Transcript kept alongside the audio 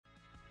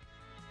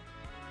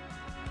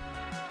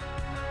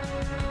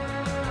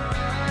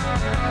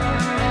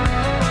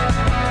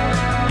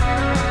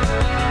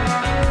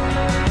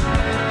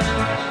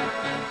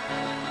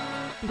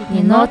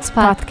Notes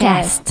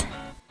Podcast.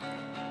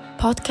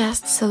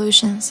 Podcast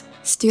Solutions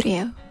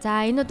Studio.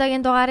 За энэ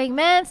удаагийн дугаарыг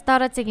маань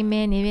Storage-ийн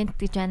мэн ивент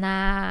гэж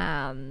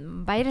байна.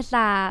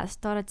 Баярлалаа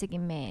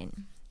Storage-ийн мэн.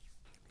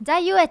 За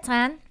юу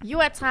яцгаана?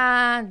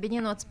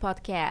 Бидний Notes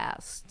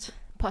Podcast.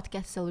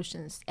 Podcast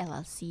Solutions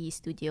LLC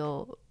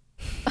Studio.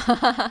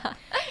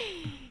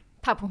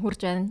 Та бүхэн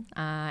хурж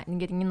байна.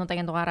 Ингээд энэ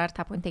удаагийн дугаараар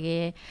та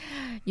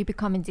бүхэнтэйгээ UB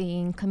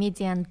Comedy-ийн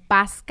comedian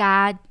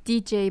Baaska,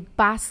 DJ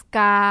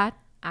Baaska,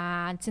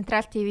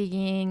 Central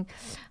TV-гийн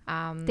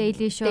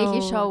Daily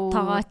Show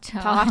тоглооч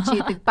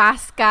гэдэг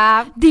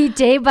Baaska,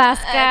 DJ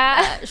Baaska,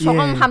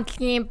 шугам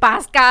хамтлагийн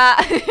Baaska,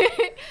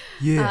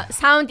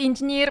 sound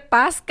engineer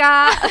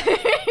Baaska.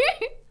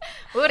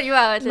 Өөр юу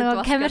аваад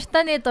байна?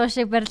 Камертаны дуу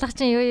шиг барилга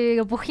чинь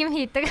юу бүх юм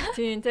хийдэг.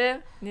 Тийм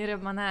тий.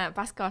 Нэрээ манай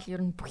Baaska бол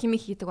ер нь бүх юм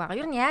хийдэг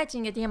байгаа. Ер нь яаж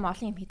ингэж ийм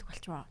олон юм хийдэг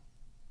болчихвоо?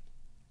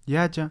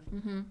 Яаж аа?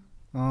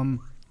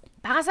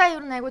 Багасаа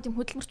ер нь айгуу тийм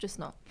хөдөлмөрч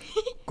байсан уу?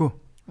 Үгүй.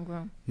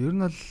 Үгүй. Ер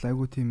нь бол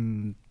айгуу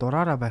тийм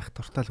дураараа байх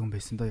дуртай хүн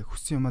байсан доо. Яг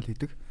хүссэн юм аа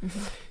хийдэг.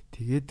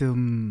 Тэгээд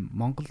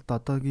Монголд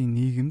одоогийн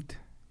нийгэмд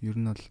ер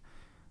нь бол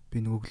би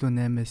нэг өглөө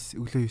 8-аас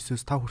өглөө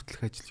 9-өөс 5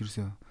 хүртэлх ажил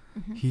ерөөсөө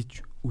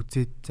хийж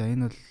үзээд за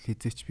энэ бол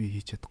хизээч би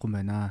хийж чадахгүй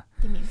байна.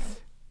 Тийм юм.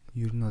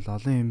 Ер нь бол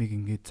олон юмыг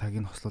ингээд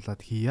цагийг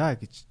хослуулад хийя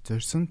гэж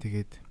зорьсон.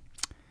 Тэгээд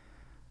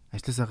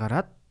ажлаасаа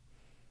гараад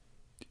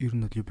ер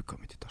нь бол UB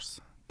Comedy-д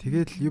орсон.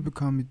 Тэгээд UB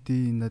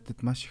Comedy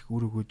надад маш их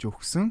үр өгөөж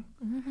өгсөн.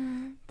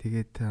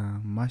 Тэгээд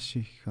маш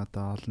их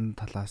одоо олон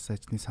талаас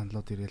ажны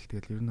саналууд ирээл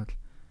тэгэл ер нь бол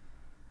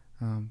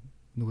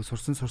нөгөө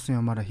сурсан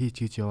ямаараа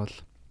хийж явал.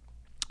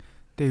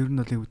 Тэгээд ер нь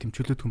бол айгу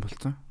тэмчүүлээд хүн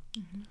болсон.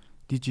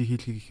 DJ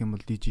хийлгээ гэх юм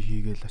бол DJ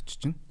хийгээл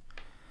очиж чинь.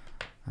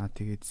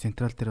 Тэгээд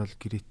Central дээр бол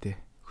гэрээтэй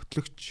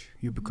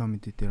хөтлөгч, UB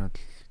Comedy дээр бол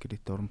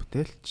гэрээтэй уран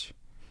бүтээлч.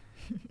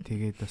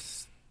 Тэгээд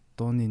бас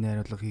дууны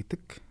найруулга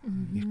хийдэг.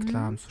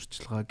 Реклам,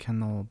 сурчлагаа,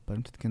 кино,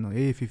 баримтат кино,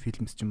 AF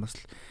Films ч бас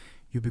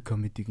UB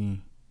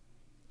Comedy-гийн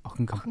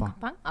охин компани.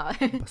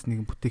 Бас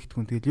нэгэн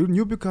бүтээгдэхүүн. Тэгээд ер нь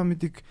UB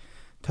Comedy-г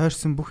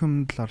тойрсон бүх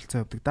юмд л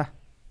оролцоо явдаг да.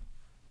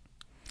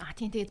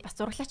 Тийм тэгээд бас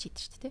зураглаач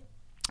хийдэг шүү дээ.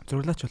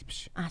 Зураглаач бол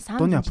биш.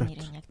 Дууны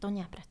оператор. Яг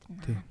дууны оператор.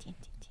 Тийм.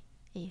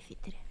 AF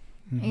дээр.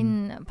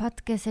 Энэ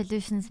Podcast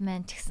Solutions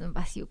маань ч гэсэн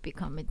бас UB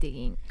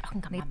Comedy-гийн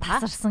охин компани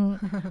тасарсан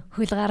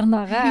хөл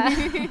гарна байгаа.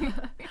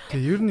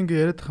 Тэгээ ер нь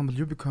ингээ яриад байгаа юм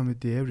бол UB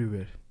Comedy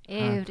everywhere.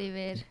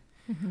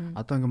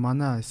 Одоо ингээ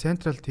манай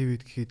Central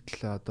TV-д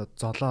гэхэд л одоо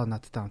золоо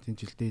надтай хамт энэ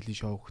жил Daily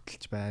Show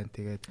хөтэлж байна.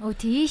 Тэгээд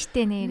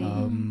тийштэй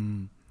нэрээ.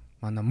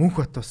 Манай Мөнх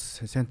бат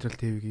бас Central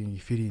TV-гийн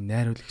эфирийн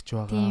найруулагч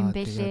байгаа.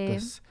 Тэгээд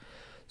бас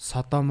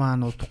Содо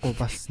маань удахгүй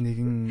бас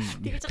нэгэн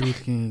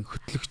нэвтрүүлгийн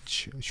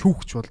хөтлөгч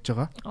шүүгч болж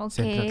байгаа.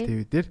 Central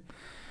TV дээр.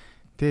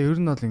 Тэгээ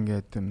ер нь бол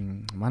ингээд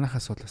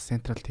манайхаас бол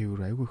Central TV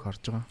рүү айгүй их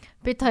орж байгаа.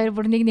 Бид хоёр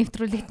бүр нэг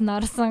нэвтрүүлэгт н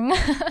орсон.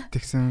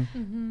 Тэгсэн.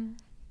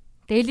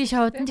 Daily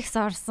Show-д ч гэсэн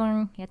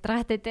орсон.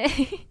 Ядаргаатай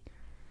дээ.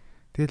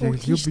 Тэгээд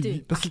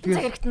яг бас тэгээд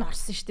цагт нь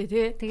орсон шүү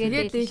дээ, тий.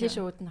 Тэгээд Daily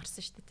Show-д нь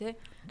орсон шүү дээ, тий.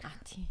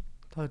 Тийм.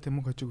 Та тийм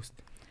мөнгө хажиг үст.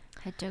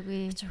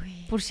 Хажаагүй.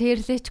 Бүр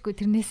шеэрлээчгүй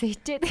тэрнээсээ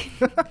хичээд.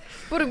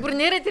 Бүр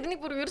нэрээ тэрнийг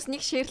бүр ерөөс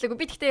нэг шеэрлээгүй.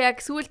 Би тэгтээ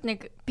яг сүүлд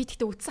нэг би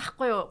тэгтээ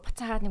үтсахгүй юу?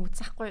 Буцаагаад нэг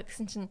үтсахгүй юу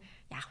гэсэн чинь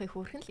яах вэ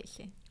хөөрхөн л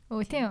хэлээ.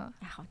 Өө тийм үү?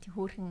 Яах вэ тийм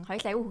хөөрхөн.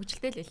 Хоёул аюу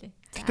хөвгөлтэй л хэлээ.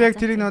 Тэгтээ яг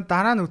тэрийг нөө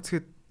дараа нь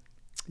үцгээд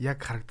яг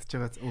харагдаж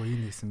байгаа.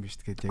 Энэ байсан биз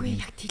тэгээд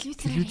яг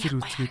телевизээр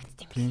үцгээд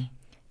тийм.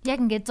 Яг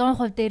ингээд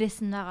 100%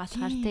 дээрээс нь байгаа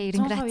болохоор тэ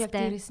 90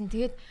 градустай. Дээрээс нь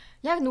тэгээд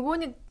яг нөгөө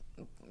нэг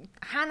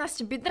хаанаас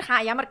чи бид нар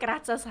ямар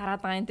грацаас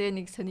хараад байгаа юм те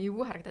нэг сони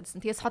эвгүй харагдадсан.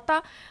 Тэгээ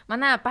содо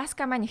манай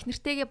Baaska маань их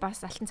нэртэйгээ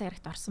бас алтан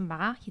цагаарт орсон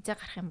байгаа. Хизээ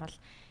гарах юм бол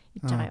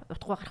иж байгаа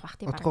утгагүй гарах бах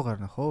тийм баг. Утгагүй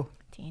гарнах уу?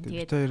 Тийм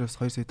тэгээд тэр бас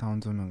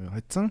 2,500,000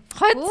 хоцсон.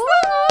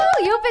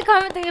 UB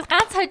Comedy-г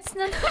ганц хоцсон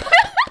нь.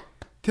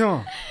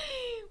 Тийм үү?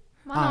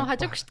 Манай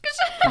хажаагүй шүү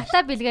дээ. Бата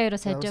бэлгээ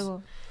ерөөс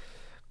хажаагүй.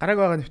 Гараг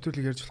байгаа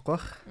нэвтрүүлгийг ярьж болохгүй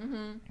бах.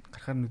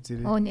 Гарахаар нь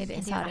үзээрэй. Оо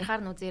нэрээ.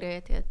 Гарахаар нь үзээрэй.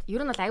 Тэгээд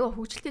ер нь бол аюу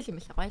хөвгөлтэй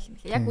юм байна. Гоё юм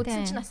байна. Яг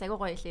үзсэн чинь бас аюу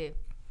гоё лээ.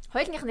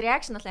 Хоёулынх нь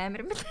реакшн бол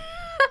амар юм байна.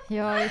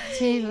 Йоо,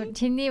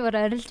 чиний бүр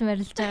орилж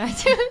марилж байгаа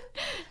чи.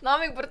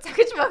 Номыг бүр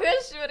цохиж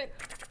мохион шүүр.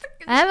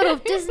 Амар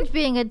өвчсөн ч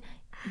би ингээд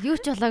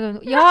юу ч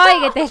болоогүй.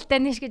 Йоо гэдэг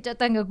талтайнш гэж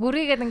одоо ингээд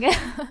гүрийгээд ингээд.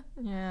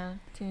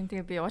 Яа, тийм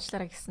тэгээ би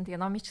уучлаарай гэсэн.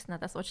 Тэгээ номыг ч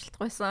надаас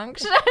уучлалтгүйсэн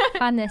гэж.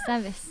 Фан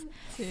байсан байс.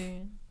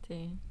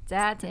 Тийм.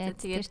 За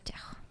тэгээд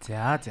яах.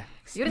 За.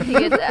 Ер нь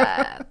тэгээд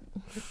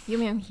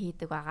юм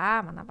хийдэг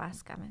байгаа манай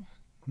Baaska маань.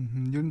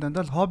 Ер нь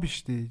дандаа л хобби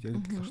шүү дээ.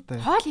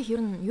 Дуртай. Хоол хийх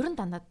ер нь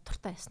дандаа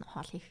дуртай байсан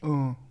хоол хийх.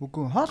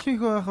 Үгүй хоол хийх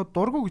байхад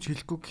дургу гэж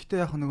хэлэхгүй. Гэхдээ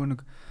яг нөгөө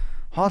нэг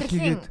хоол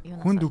хийгээд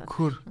хүнд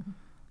өгөхөөр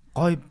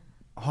гой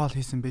хоол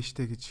хийсэн байж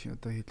тээ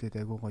гэж одоо хэлээд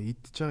айгуу гоё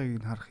идж байгааг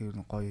нь харах ер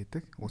нь гоё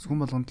идэг. Ус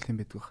хүн болгонд л юм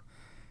байдаг баг.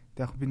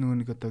 Тэг яг би нөгөө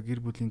нэг одоо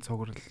гэр бүлийн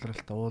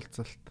цугралралт,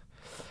 уулзалт,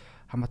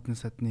 хамаатны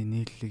садны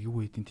нийллэг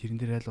юу хийдин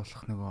тэрэн дээр айл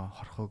болох нөгөө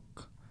хорхог,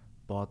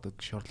 боодог,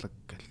 шурлаг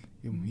гэл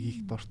юм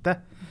хийх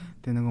дуртай.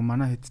 Тэгээ нөгөө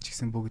манай хэд ч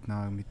гэсэн бүгд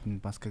наваа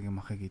мэднэ Baaska-гийн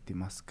махыг идэм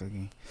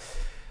Baaska-гийн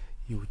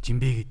юу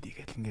жимбэ гэдэг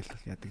гэл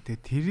ингээл яадаг.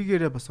 Тэгээ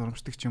тэрийгээрээ бас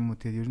урамшдаг ч юм уу.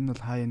 Тэгээ ер нь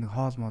бол хаяа нэг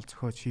хоол моол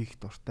зөхөөж хийх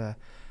дуртай.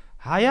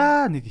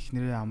 Хаяа нэг их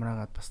нэрээ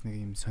амраагаад бас нэг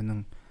юм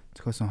сонин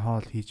зохиосон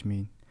хоол хийж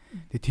мийн.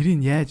 Тэгээ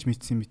тэрийг яаж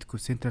мэдсэн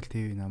мэдгүй Central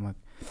TV намайг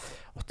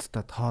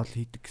уцтаад хоол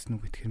хийдэг гэсэн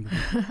үг итгэх юм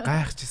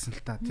гайхчихсан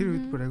л та. Тэр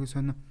үед бүр аягүй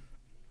сонин.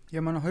 Яа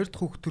манай хоёр дахь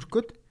хүүхд төрөх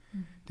гээд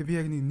тэгээ би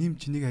яг нэг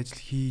нэмж нэг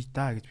ажил хий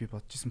даа гэж би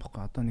бодож исэн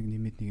бохоо. Одоо нэг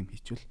нэмээд нэг юм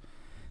хийчихвэл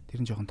тэр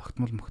нь жоохон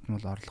тогтмол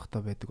орлоготой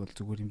байдаг бол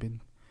зүгээр юм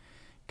байна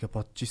гэж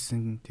бодож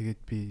исэн.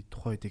 Тэгээд би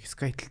тухайн үед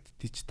Skytel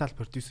digital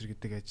producer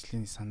гэдэг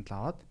ажлын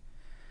санал аваад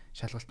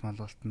шалгалт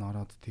малгалт нь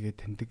ороод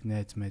тэгээд таньдаг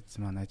найз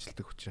маань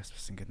ажилдаг учраас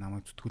бас ингээд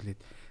намайг зүтгүүлээд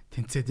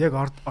тэнцээд яг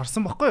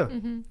орсон байхгүй юу.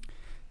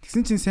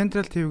 Тэгсэн чинь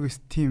Central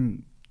TV-гээс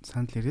team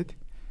санал ирээд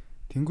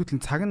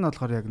тэнгуүтл цаг нь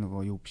болохоор яг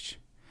нөгөө юу биш.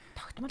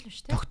 Тогтмол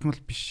биш тий. Тогтмол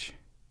биш.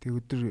 Тэг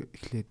өдөр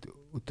эхлээд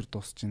өдөр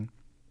дуусчихна.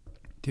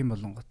 Тийм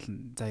болонгот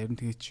л за ер нь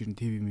тэгээд чи ер нь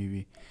TV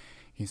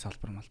ийн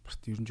салбар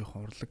малбарт ер нь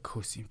жоохон урлаг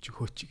хөөс юм чи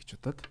хөөчи гэж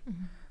бодоод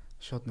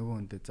шууд нөгөө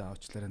өндөө за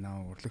уучлаарай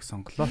наваа урлаг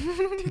сонголоо.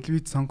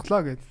 Телевиз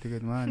сонголоо гэд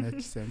тэгээд маа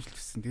найзсан амжилт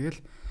гэсэн. Тэгэл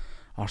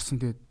орсон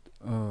тэгээд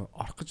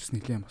орох гэж бас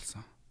нэлээд юм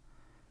болсон.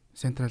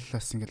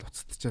 Централлаас ингээл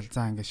уцтчихал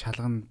за ингээд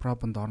шалгана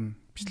пробонд орно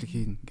бичлэг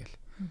хийн ингээл.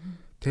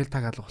 Тэгэл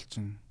таг алга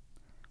болчихно.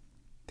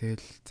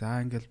 Тэгэл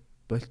за ингээл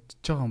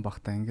болчихж байгаа юм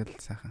багтаа ингээл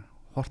сайхан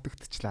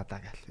хуртагдчихлаа даа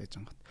гэл яж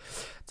гот.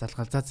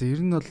 Залгаал за ер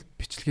нь бол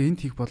бичлэгээ энд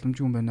хийх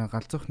боломжгүй юм байна.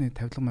 Галзуухны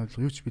тавилга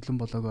мавилга юу ч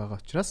бэлэн болоогүй байгаа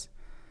учраас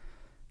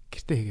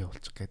гэртээ хийгээ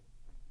явуулчих гээд.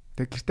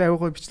 Тэгээ гэртээ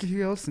аягаа бичлэг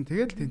хийгээ явуулсан.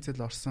 Тэгэл тэнцэл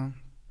орсон.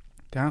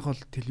 Тэг анх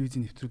бол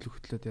телевизийн нэвтрүүлэг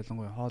хөтлөөд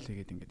ялангуяа хоол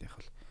хийгээд ингээд явах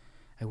л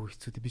аягүй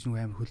хэцүү. Би ч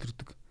нэг амар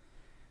хөлрөдөг.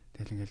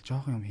 Тэгэл ингээл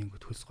жоохон юм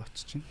хийнгүүт хөлс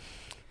гоцчихно.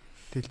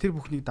 Тэгэл тэр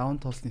бүхнийг даун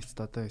туулсны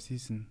эцэд одоо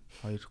season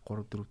 2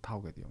 3 4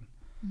 5 гэдээ явна.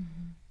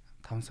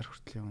 5 сар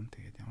хүртэл явна.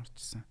 Тэгээд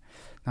ямарчсан.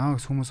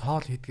 Намайг хүмүүс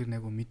хоол хийдгэр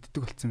найгуу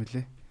мэддэг болцсон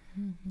мөлий.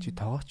 Чи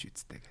тоогооч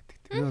үсттэй гэдэг.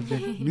 Би бол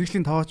яг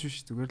мэрэгжлийн тоогооч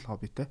биш зүгээр л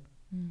хоббитэй.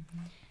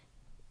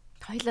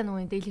 Хоёлаа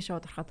нөгөө daily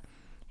show-д ороход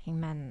хин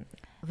маань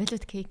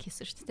velvet cake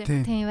хийсэн шүү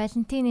дээ. Тийм,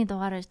 Валентины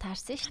дугаараар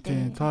таарсан шүү дээ.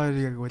 Тийм, та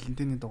хоёрыг яг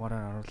Валентины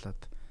дугаараар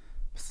оруулаад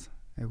бас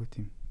айгу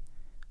тийм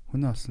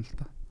хүнээ олсон л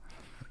та.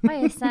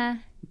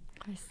 Баяасан.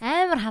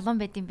 Амар халуун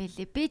байд юм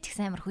бэлээ. Би ч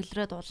гэсэн амар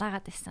хөлрөөд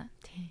улаагаад байсан.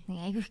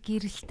 Нэг айгу их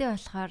гэрэлтэй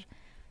болохоор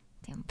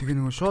тийм. Тэгээ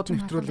нөгөө шууд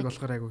нэвтрүүлэг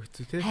болохоор айгу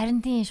хэцүү тий. Харин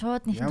тийм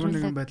шууд нэвтрүүлэг. Ямар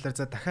нэгэн байдлаар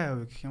за дахиад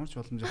авъя гэх ямар ч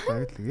боломж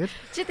авахгүй л тэгээд.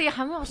 Чи тэгээ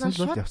хамгийн гол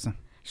нь явсан.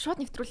 Шууд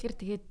нэвтрүүлгээр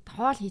тэгээд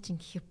хоол хийж ин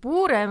гэхээр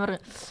бүр амар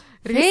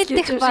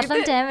фейлдэх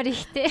боломж амар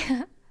ихтэй.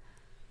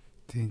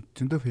 Тийм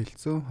зөндөө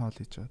фейлцөө хоол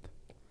хийж чад.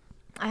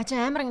 Чи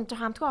амар ингэ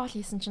жоохон амтгүй хоол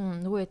хийсэн чинь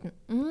нөгөө хэд нь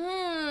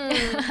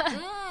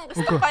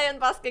Бидний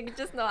Бааска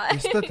гэжсэн нөө.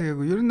 Өстө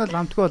тэгээгүй. Ер нь бол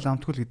амтгүй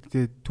л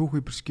гэдэг. Түүхий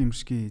бэршки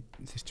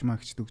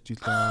сэрчмаа гэж өгч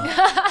илээ.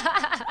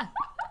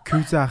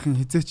 Кюз ахын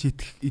хизээч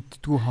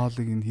иддгүү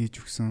хоолыг нь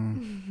хийж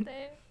өгсөн.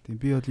 Тийм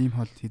би бол ийм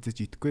хоол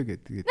хизээч идэхгүй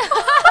гэдэг.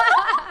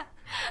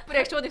 Бүр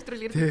яг шууд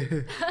нэвтрүүлгээр.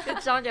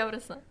 Тэгээд жаан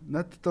яварсан.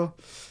 Над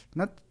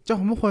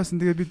жоох муухай байсан.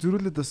 Тэгээд би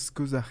зөрүүлээд бас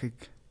кюз ахыг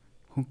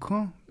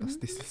хөнгөн бас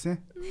тисэлсэн.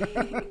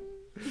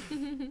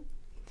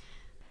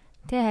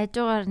 Тэ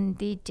хажуугаар нь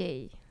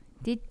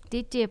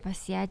DJ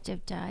бас яаж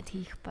явж байгаад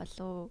хийх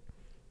болов.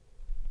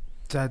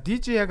 За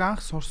DJ яг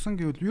анх сурсан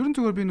гэвэл ерөн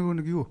зүгээр би нөгөө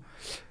нэг юу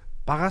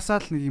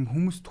багасаа л нэг юм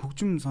хүмүүст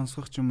хөгжим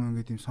сонсгох ч юм уу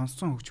ингээд юм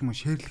сонсцсон хөгжим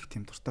шеэрлэх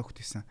тийм дуртай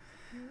хөтөйсэн.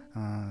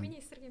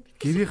 Миний эсрэг юм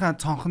бит. Гэрийнхаа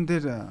цонхон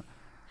дээр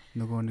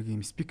нөгөө нэг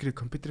юм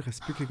компьютерийн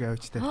спикерийг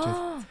авч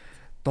тавьчихад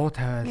дуу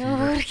тавиал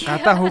ингээд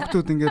гадаа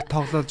хүүхдүүд ингээд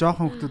тоглол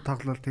жоохон хүүхдүүд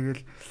тоглол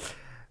тэгэл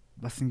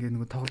бас ингээд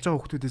нөгөө тоглож байгаа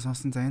хүүхдүүдээ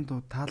сонсон за энэ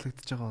дуу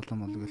таалагдчихж байгаа болом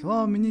болов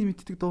гэл. Миний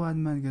мэддэг дуу байна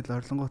маань гэж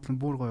орлонгоотлон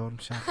бүр гоё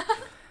урамшаа.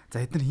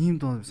 За эдгээр ийм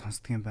дуу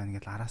сонсдог юм байна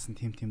гэж араас нь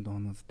тийм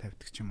дуунууд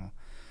тавьдаг ч юм уу.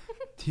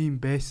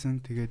 Тийм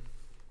байсан. Тэгээд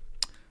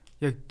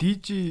яг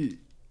DJ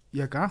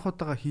яг анх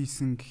удаага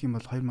хийсэн гэх юм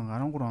бол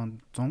 2013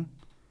 онд 100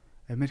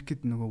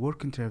 Америкт нөгөө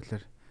work and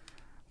traveler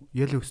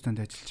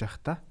Yellowstone-д ажиллаж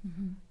байхдаа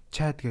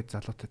Chad гэж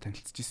залуутай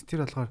танилцчихсэн.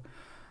 Тэр болохоор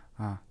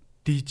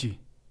DJ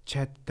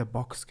Chad the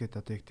Box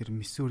гэдэг одоо яг тэр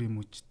Missouri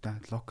мужтай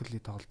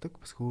locally тоглодог.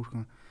 Бас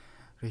хөөрхөн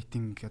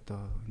рейтинг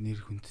одоо нэр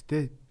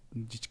хүндтэй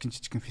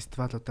жижигэн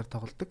фестивалуудаар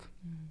тоглодог.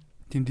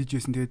 Тийм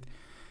DJ-сэн. Тэгээд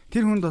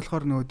тэр хүнд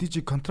болохоор нөгөө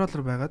DJ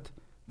controller байгаад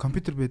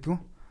компьютер байдгүй.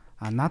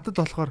 Надад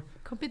болохоор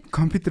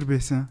компьютер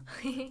байсан.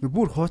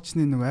 Бүр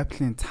хуучны нөгөө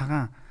Apple-ийн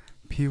цагаан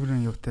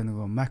Pivot-ын юутай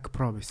нөгөө Mac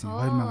Pro байсан.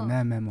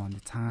 2008 оны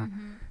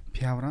цагаан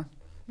Pivot.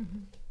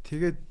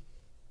 Тэгээд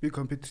би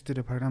компьютер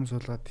дээр програм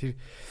суулгаад тэр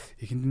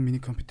ихэнд нь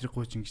миний компьютерийг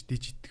гооч ингэж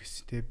дижитдэг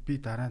гэсэн. Тэгээ би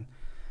дараа нь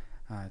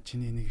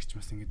чиний энийг ирч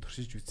бас ингэ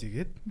туршиж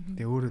үзьгээд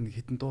тэгээ өөрөө нэг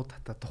хитэн дуу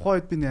татаа. Тухайн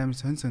үед би нэг амар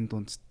сонь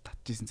дунд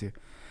татчихсан зэ.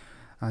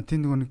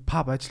 Тийм нөгөө нэг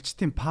pub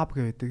ажилчдын pub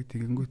гэдэг.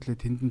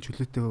 Тэгэнгүүтлээ тэнд нь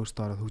чөлөөтэй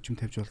өөртөө ороод хөгжим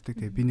тавьж болдог.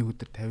 Тэгээ би нэг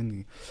өдөр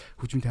 50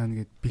 хөгжим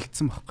 50 гээд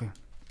бэлдсэн байхгүй юу.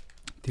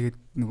 Тэгээд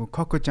нөгөө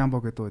Coco Jumbo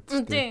гэдэг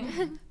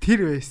үү. Тэр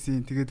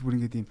байсан. Тэгээд бүр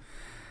ингэ ийм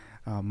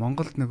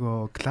Монголд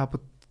нөгөө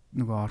клубд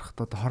нөгөө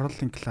орохдоо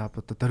хорооллын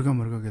клуб одоо дөргөө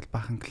мөргөө гэж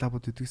баахан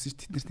клубуд үдгсэн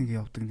чинь тэднэрт ингэ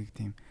явдаг нэг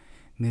тийм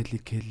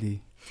Nelly Kelly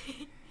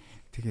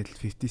тэгэл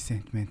 50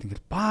 Cent мэн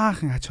ингээл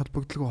баахан ач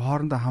холбогдлого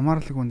хоорондоо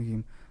хамаарлаггүй нэг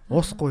юм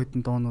уусахгүй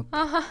хэдэн доонууд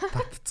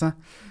татцсан.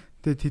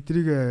 Тэгээ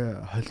тэдрийг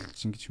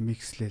хольж ингэж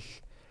микслэл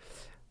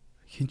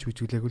хинч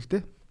үжиглээгүй л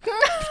дээ.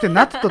 Гэхдээ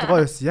надад бол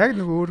гоё байсан. Яг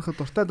нөгөө өөрийнхөө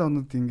дуртай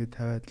доонууд ингээд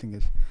тавиад л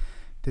ингээд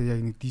тэгээ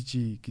яг нэг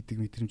DJ гэдэг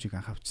мэдрэмжийг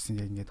анх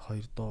авчихсан. Яг ингээд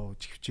хоёр дуу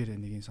жигвчээрээ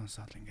нэгийг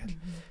сонсоол ингээд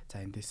за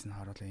эндээс нь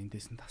харуулаа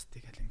эндээс нь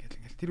тастыг гэл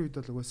ингээд тэр үед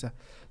бол угаасаа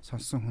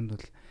сонссон хүнд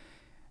бол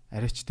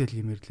арайчтай л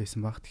гэмэрлээсэн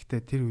баг.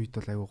 Гэхдээ тэр үед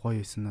бол айгу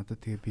гоё байсан надад.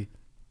 Тэгээ би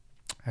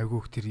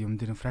айгу их тэр юм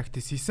дээр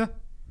практис хийсэн.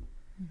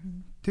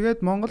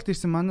 Тэгээд Монголд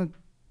ирсэн манай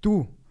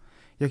дүү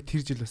яг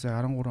тэр жил бас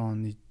 13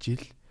 оны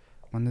жил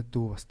манай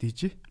дүү бас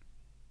DJ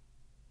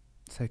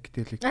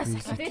psychedelic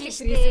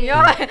хийсэн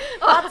ёо.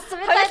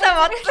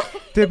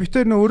 Тэгээ бид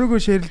тэр нөө өөрөөгөө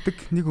шеэрлдэг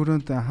нэг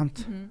өрөөнд хамт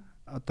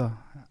одоо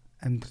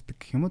амьдэрдэг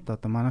гэх юм уу?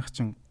 Одоо манайх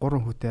чинь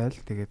 3 хүүтэй айл.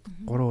 Тэгээд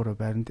 3 өрөө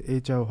байранд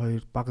ээж аав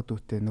 2 бага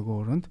дүүтэй нөгөө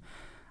өрөөнд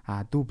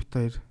дүү бит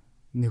хоёр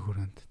нэг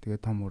өрөөнд.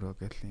 Тэгээд том өрөө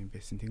гэл юм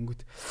байсан.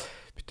 Тэнгүүт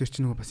бид тэр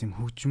чинь нөгөө бас юм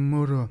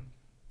хөгжмөөрөө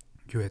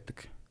юу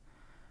яадаг.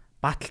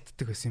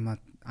 Баталддаг байсан юм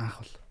анх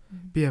бол.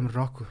 Би амар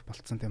рок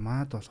болцсон. Тэгээ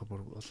маад болох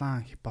бүр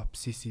улаан хипхоп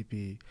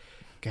CCB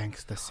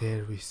Gangsta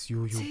Service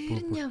юу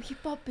бүр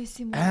хипхоп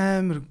байсан юм уу?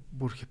 Амар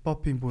бүр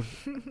хипхопын бүр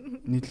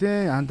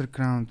нилээн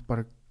underground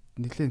баг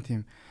нилээн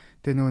тийм.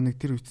 Тэгээ нөгөө нэг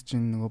тэр үед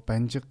чинь нөгөө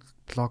банжиг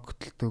блог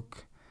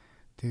хөтэлдэг.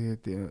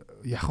 Тэгээд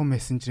Yahoo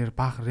Messenger-ээр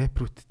баах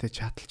рэпрүүттэй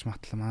чаталж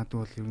матлаа. Манайд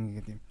бол ер нь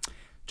ингэдэг юм.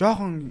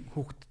 Жохон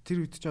хүүхд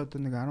тэр үед чи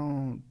одоо нэг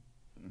 10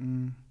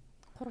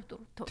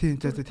 3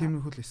 4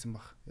 тиймэрхүү л байсан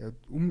баг.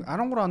 13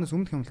 оноос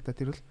өмнөх юм л та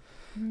тэр бол.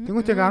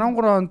 Тэнгүүт яг 13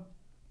 онд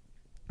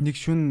нэг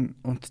шүн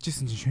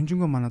унтчихсэн чинь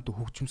шүнжэнгөө манад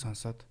хөгжим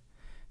сонсоод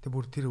тэг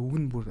бүр тэр үг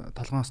нь бүр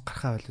толгоноос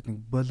гарахаа байлаад нэг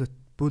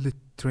bullet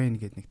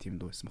train гэдэг нэг тийм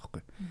дуу байсан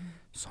байхгүй.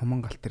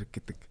 Суман галт тэрэг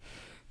гэдэг.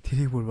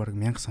 Тэрийг бүр баг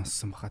 1000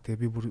 сонссон баха. Тэгээ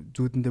би бүр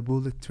зүүдэндээ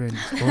bullet train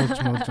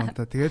дуулж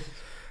унтаа. Тэгээд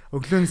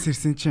өглөөнөөс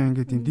ирсэн чинь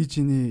ингээд юм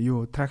DJ-ний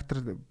юу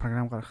трактор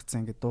програм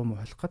гаргацсан ингээд дуу муу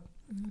холих гээд.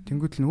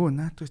 Тэнгүүд л нөгөө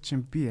наадах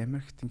чинь би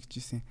Америкт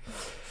ингэжсэн.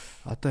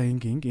 Одоо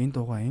энэ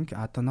дуугаа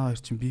одоо наа хоёр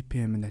чинь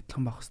BPM нь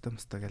адилхан байх хэвээр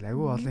мөстэй гэл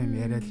айгүй олон юм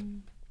яриад.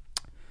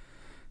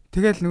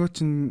 Тэгэл нөгөө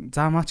чин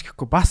заамаач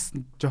гэхгүй бас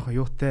жоохон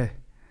юутай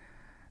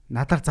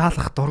надаар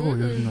заалгах дургу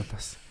ер нь бол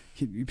бас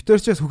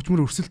битэрчээс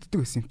хөгжмөр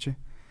өрсөлддөг байсан юм чи.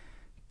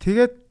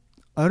 Тэгээд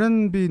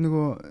оройн би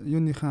нөгөө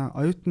юуныхаа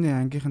оюутны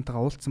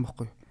ангийнхантайгаа уулзсан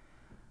байхгүй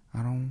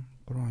 13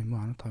 юм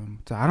уу 15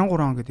 юм. За 13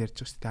 он гэдээ ярьж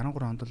байгаа шүү дээ.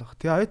 13 онд л баг.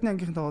 Тэгээ оюутны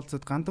ангийнхантайгаа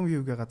уулзаад Гандам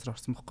вьюгээ газар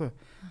орсон байхгүй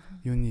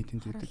юуны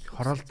тэнд үүдэг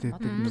хороолт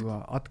үүдэг нөгөө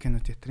од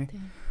кино театрын.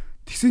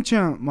 Тэгсэн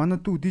чинь манай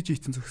дүү DJ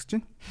хийцэн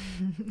зөксөж байна.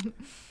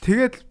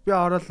 Тэгээд би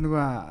ороод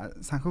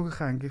нөгөө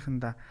санхүүгийнхаа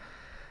ангийнхандаа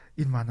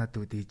энэ манай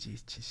дүү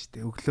DJ чинь штэ.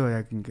 Өглөө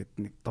яг ингээд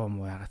нэг дуу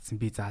муу ягаадсан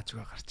би зааж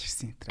өгөө гарч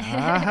ирсэн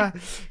энэ.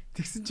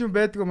 Тэгсэн чинь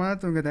байдгүй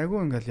манай дүү ингээд агуу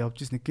ингээд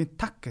явж ирсэн нэг гин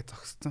так гэж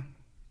зогссон.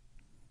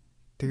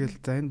 Тэгэл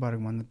за энэ баг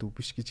манай дүү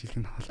биш гэж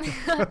хэлэх нь болтой.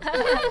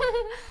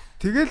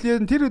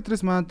 Тэгэл тэр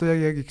өдрөөс манай дүү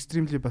яг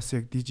extremely бас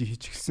яг DJ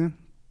хийж эхэлсэн.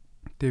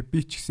 Тэгээ би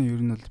ч гэсэн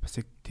ер нь бол бас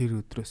яг тэр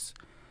өдрөөс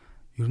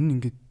ер нь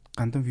ингээд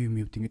Гандам вью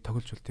мьюд ингэ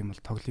тоглож болт юм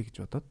бол тоглоё гэж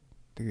бодоод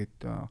тэгээд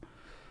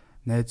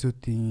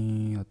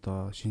найзуудын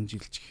одоо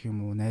шинжилж гэх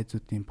юм уу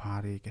найзуудын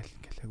пари гэл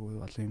айгүй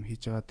олон юм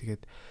хийж байгаа.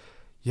 Тэгээд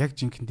яг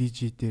жинхэнэ DJ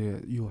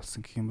дээр юу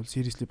болсон гэх юм бол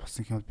seriously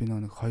болсон гэх юм бол би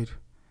нэг хоёр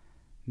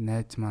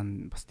найз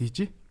маань бас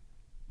DJ.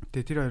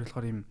 Тэгээд тэр хоёр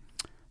болохоор юм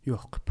юу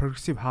аахгүй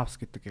progressive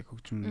house гэдэг яг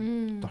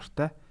хөгжим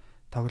дуртай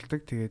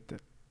тоглодог. Тэгээд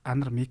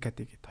Анар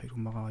Микади гэдэг хоёр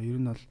хүн байгаа. Ер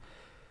нь бол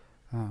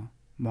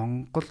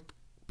Монголд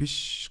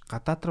биш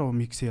гадаад руу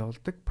микс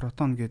явуулдаг.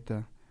 Proton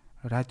гэдэг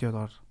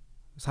радиогоор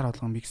сар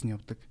болгон микс нь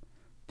явдаг.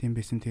 Тийм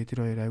байсан. Тэгээ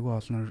тэр хоёр айгүй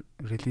олон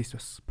релиз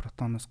бас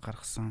Proton-оос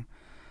гаргасан.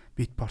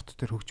 Beatport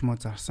дээр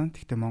хөгжмөө зарсан.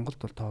 Гэхдээ Монголд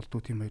бол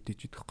тоолдгүй тийм хоёр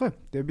диж идэхгүй.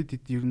 Тэгээ бид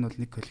ер нь бол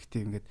нэг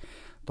коллектив ингээд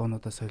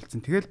дуунуудаа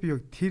солилцсон. Тэгэл би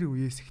яг тэр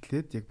үеэс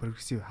эхлээд яг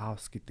progressive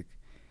house гэдэг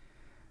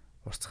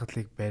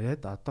урсгалыг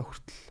бариад одоо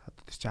хүртэл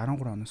одоо тэр чинь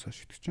 13 оноос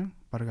хойш гэдэг чинь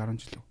бараг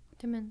 10 жил үү.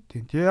 Тийм ээ.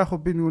 Тийм. Тэгээ яг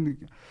хөө би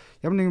нэг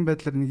ямар нэгэн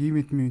байдлаар нэг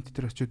ивент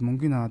дээр очиод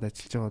мөнгөний аваад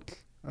ажиллаж байгаа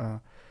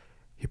бол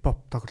хипхоп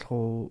тоглох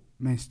уу,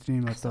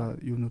 мейнстрим одоо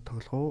юунууд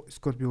тоглох уу,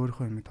 эсвэл би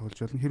өөрийнхөө юмыг тоглож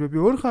болно. Хэрвээ би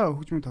өөрийнхөө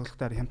хөгжмийг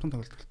тоглохдоо хямдхан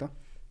тоглох л таа.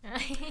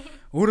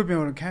 Өөрөө би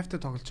өөрөө кафе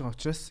тоглож байгаа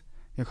учраас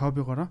яг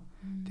хоббигоороо.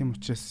 Тийм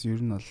учраас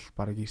ер нь бол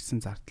бараг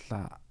ирсэн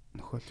зардлаа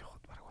нөхөөл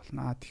явахд бараг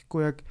болно.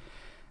 Тэгэхгүй яг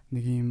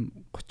нэг юм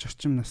 30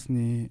 орчим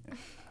насны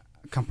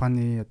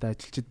компани одоо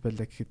ажилчид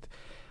байлаа гэхэд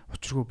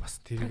учиргүй бас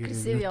тэрийг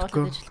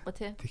явуулж ажиллахгүй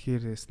тий.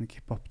 Тэгэхээр нэг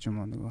хипхоп ч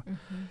юм уу нөгөө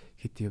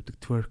хит явдаг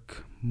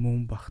twerk,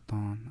 moon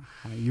бахтон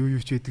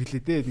юу ч гэдэг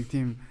лээ дээ. Нэг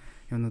тийм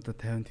юмнуудаа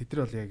 50 тэдэр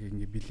бол яг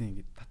ингэ бэлэн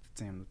ингэ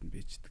татцсан юмнууд нь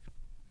бийждэг.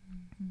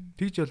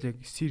 Тэгж бол яг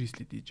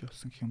seriously DJ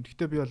болсон гэх юм.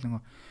 Гэхдээ би бол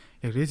нөгөө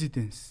яг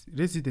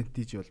resident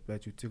DJ бол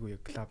байж үзээгүй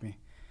яг клубын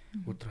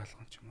өдөр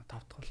алган ч юм уу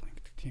 5 дахь алган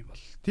гэдэг тийм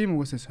бол. Тийм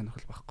угаасаа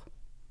сонирхол байхгүй.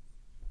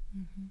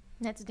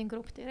 Найзуудын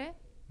групп дээрээ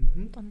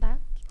дундаа.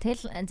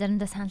 Тэгэл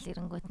заримдаа санал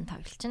ирэнгүүт нь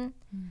тоглолчин.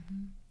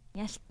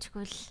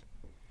 Ялчгүй л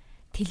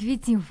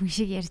телевизийн хүн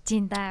шиг ярьж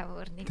ин да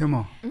өөр нэг.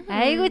 Тийм үү.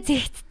 Айгу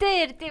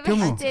зэгцтэй ярьд юм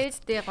байна.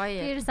 Зэгцтэй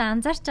гоё. Тэрс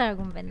анзаарч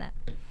байгаагүй юм байна.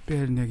 Би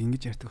харин яг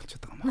ингэж ярьдаг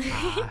болчиход байгаа юм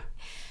аа.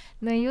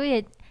 Нөө юу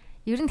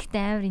ер нь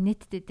гэхдээ амар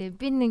инээдтэй дээ.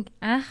 Би нэг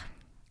анх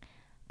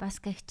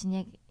Бааскаг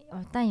чинь яг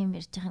удаан юм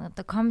ярьж байгаа нь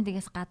одоо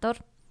комедигээс гадуур.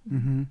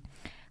 Аа.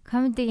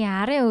 Комедигийн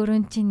арын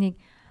өрөөнд чи нэг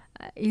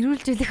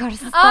эрүүлжүүлэх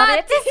орсон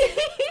story.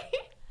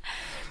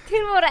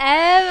 Тэр бүр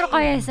амар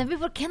гоё байсан. Би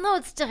бүр кино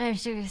үзэж байгаа юм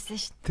шиг байсан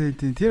шүү дээ.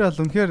 Тийм. Тэр бол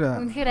үнэхээр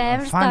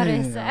амар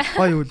story байсан.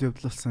 Гоё үйл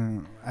явдал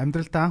болсон.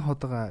 Амьдралдаа анх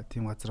удаага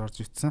тийм газар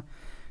орж ирсэн.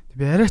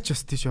 Би арайч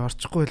бас тийш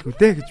орчихгүй байлгүй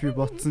дээ гэж би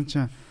бодсон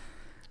чинь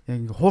яг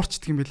ингээ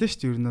хуурчдаг юм билээ шүү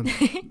дээ. Ер нь бол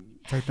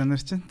цагдаа нар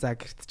чинь за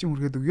гэрт чинь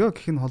хүргээд өгөө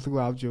гэх нь холгүй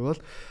авч явал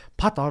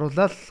пад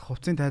оруулаад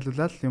хувцсыг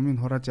тайлуулаад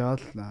юмыг хурааж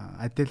явал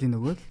аделийн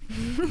өгөөл.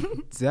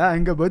 За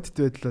ингээ бодит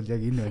байдал бол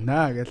яг энэ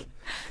байна гэл.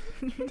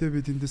 Тэгээ би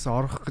тэндээс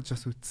орох гэж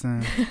бас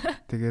үтсэн.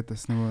 Тэгээд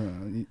бас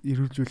нөгөө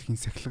эрүүлжүүлэхийн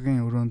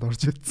сахилгын өрөөнд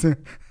орж утсан.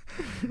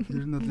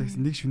 Ер нь бол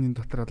нэг шөнийн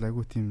дотор бол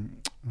айгүй тийм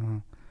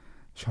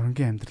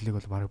шоронгийн амьдралыг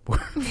бол бараг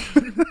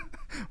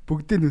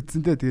бүгдийг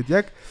үтсэнтэй. Тэгээд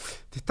яг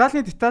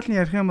детальны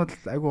ярих юм бол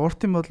айгүй урт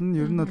юм болно.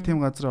 Ер нь бол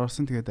тийм газар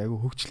орсон. Тэгээд айгүй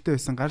хөвгчлөлтэй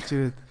байсан.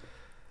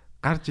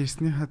 Гарч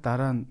ирснийхаа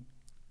дараа нь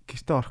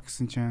гэртээ орох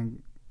гэсэн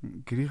чинь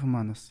гэрийнхэн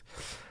маань бас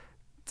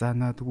за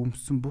наад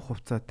өмссөн бүх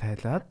хувцаа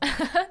тайлаад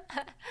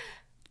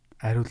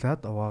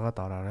ариулаад уваагаад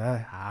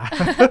ороорой.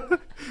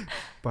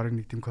 Бараг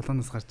нэг тийм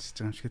колоноос гарч ирж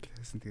байгаа юм шиг л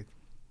байсан. Тэгээд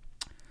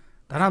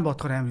дараа нь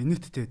бодохоор амар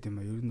инээдтэй байд юм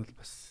а. Ер нь бол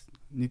бас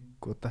нэг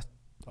удаа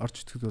орж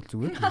итгэхэд бол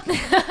зүгээр.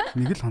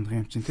 Нэг л хоног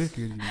юм чинь тий.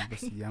 Тэгээд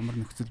бас ямар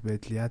нөхцөл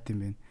байдал яад юм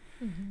бэ.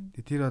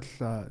 Тэгээд тэр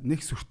бол нэг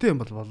сүртэй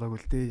юм бол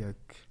болоогүй л дээ.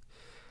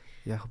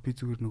 Яг би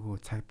зүгээр нөгөө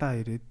цагдаа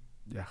ирээд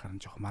яхаар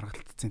нь жоохон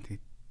маргалтцсан.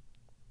 Тэгээд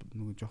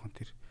нөгөө жоохон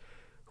тэр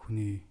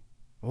хүний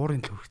уурын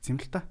л хүрчихсэн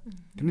юм л та.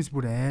 Тэрнээс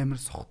бүр амар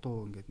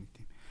сохтуу ингээд нэг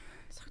тийм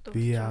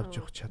би авч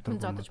явах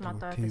чадваргүй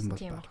тийм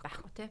бол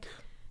байхгүй тий.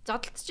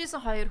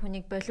 Зодтолцожсэн хоёр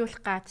хүнийг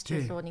болиулах гад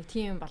ч илүү нэг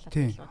тийм болоод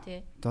байлуу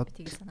тий.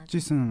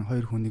 Зодтолцожсэн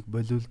хоёр хүнийг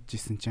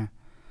болиулжсэн чинь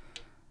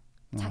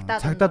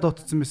цагдаа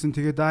дутцсан байсан.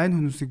 Тэгээд энэ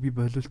хүмүүсийг би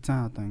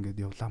болиулцсан одоо ингээд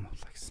явлаа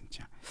мавлаа гэсэн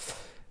чинь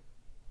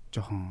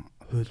жоохон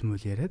хууль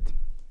мөл яриад.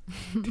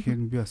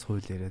 Тэгэхээр би бас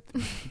хууль яриад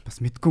бас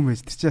мэдгүй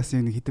мэж тэр чинь бас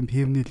нэг хитэн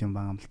певнил юм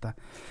байгаа юм л та.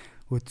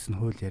 Өөдс нь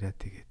хууль яриад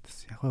тэгээд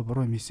бас яг гоо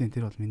буруу мисэн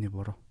тэр бол миний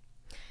буруу.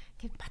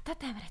 Тэг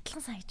бататай амар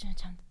адилхан санагдаж байна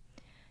чамд.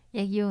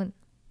 Яг юу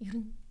ер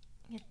нь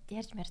ингээд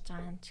ярьж марж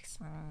байгаа юм ч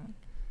гэсэн.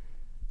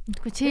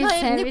 Мэдгүй чи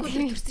сайн нэг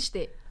өдөр төрсөн шүү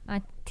дээ.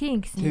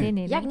 Тийм гэсэн дээ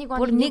нэ. Яг нэг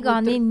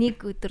оны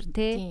нэг өдөр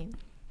тий.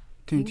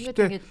 Тийм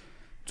гэхдээ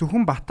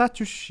зөвхөн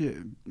батаач биш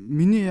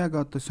миний яг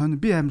одоо сони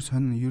би амар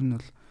сони ер нь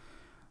бол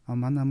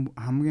манай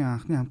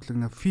хамгийн анхны хамтлаг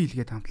нэг feel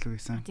гэдэг хамтлаг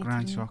байсан.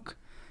 Grand Rock.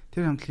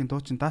 Тэр хамтлагийн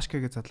дуучин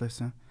Dashka гэж залуу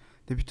байсан.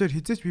 Тэгээ бид хоёр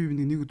хизээч би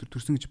нэг өдөр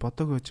төрсөн гэж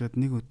бодоагүй байжгаад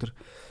нэг өдөр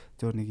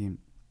зөөр нэг юм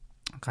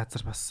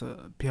газар бас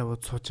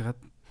пиавод суужгаад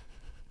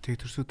тэгээ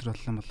төрсөдөр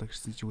боллоо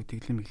гэсэн чи үгүй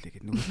тэглэм иглээ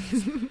гэдэг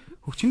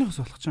нөгөө хөгчнийх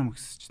бас болох ч юм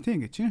гэсэн чи тийм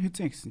ингээд чиний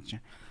хизээ гэсэн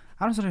чинь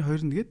 10 сарын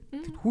 2-нд гээд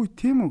хүү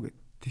тийм үү гэд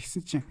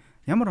тэгсэн чинь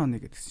ямар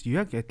оны гэдгсэн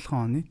яг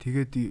адилхан оны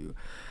тэгээд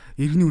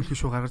иргэний үлгэр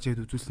шуу гаргаж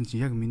ирээд үзүүлсэн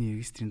чинь яг миний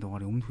регистрийн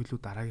дугаарыг өмнөх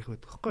хөлөө дараагийнх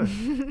байдаг байхгүй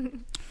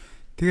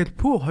тэгэл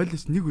пүү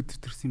хойлоос нэг өдөр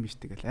төрсөн юм биш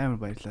тэгэл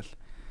амар баярлал.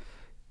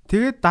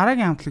 Тэгээд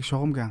дараагийн хамтлаг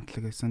шугамгийн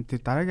хамтлаг байсан.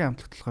 Тэр дараагийн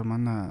хамтлагт болохоор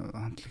манай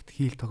хамтлагт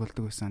хийл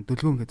тоглодог байсан.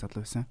 Дөлгөөн гэж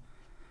залуу байсан.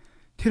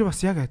 Тэр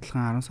бас яг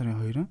адилхан 10 сарын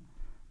 2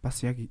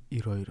 бас яг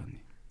 92 оны.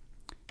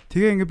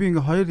 Тэгээ ингээ би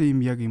ингээ хоёр юм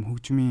яг юм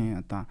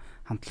хөгжмийн одоо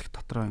хамтлаг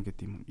дотроо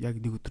ингээ юм яг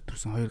нэг өдөр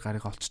төрсэн хоёр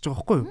гарыг олчиж байгаа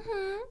байхгүй юу?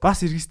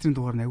 Бас регистрийн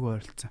дугаар нь аягүй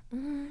ойролцсон.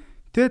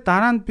 Тэгээ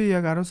дараа нь би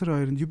яг 10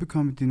 сарын 2-нд UB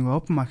comedy нөгөө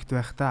open mic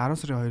байхдаа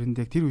 10 сарын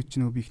 2-нд яг тэр үед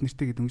чинь нөгөө би их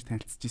нэртэйгээ дөнгөж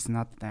танилцчихсан.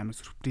 Надад амар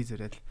сюрприз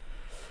өрөөл.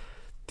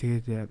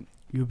 Тэгээд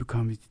UB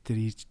comedy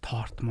дээр ирж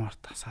торт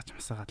асааж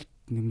масаагаад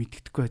нэг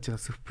мэддэхгүй байж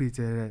байгаа сюрприз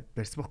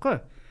барьсан байхгүй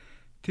юу?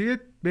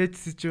 Тэгээд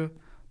байжсэн чи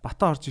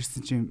бата орж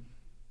ирсэн чинь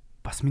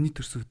бас миний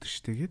төрсөн өдөр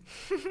шүү дээ.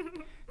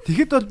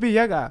 Тэгэхэд бол би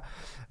яг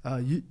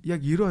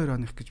 92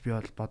 оных гэж би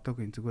бол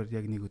бодоогүй зүгээр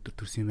яг нэг өдөр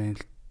төрсөн юм байна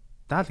л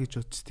даа л гэж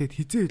бодчих. Тэгэд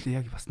хизээ хэлээ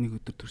яг бас нэг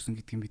өдөр төрсөн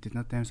гэдгийг мэдээд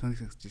надад аим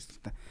сонирхож ирсэн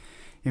л та.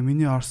 Яг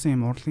миний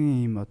орсон юм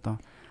урлагийн юм одоо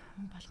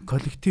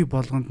коллектив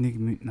болгонд нэг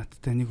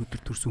надтай нэг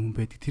өдөр төрсөн хүн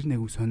байдаг. Тэр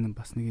нэг сонин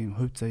бас нэг юм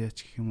хувь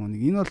заяач гэх юм уу.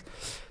 Энэ бол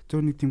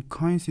зөв нэг тийм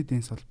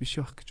coincidence бол биш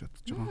байх гэж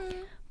бодож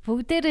байгаа.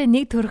 Бүгдээрээ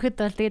нэг төрөхөд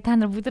бол тэгээ та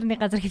нар бүгдэрний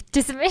газар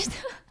хөвчээсэн байж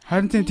та.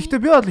 Харин тийм. Гэхдээ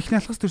би бол ихний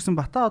алхас төрсөн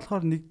Бата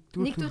болохоор нэг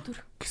төр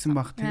гэсэн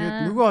баг.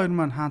 Тэгээд нөгөө хоёр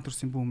маань хаан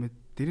төрсөн бүү мэд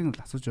дэрийг нь бол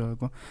асууж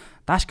байгаагүй.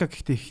 Дашка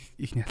гэхдээ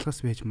ихний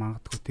алхас байж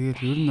магадгүй.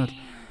 Тэгээд ер нь бол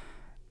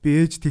би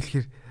ээж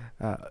тэлэхэр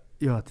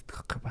яваад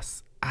идэх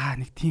бас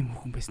нэг тийм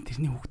хүүхэн байсан.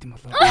 Тэрний хүүхд юм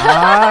болоо.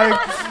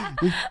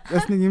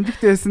 Бас нэг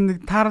эмзэгтэй байсан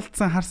нэг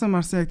таарлцсан харсан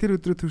марсан яг тэр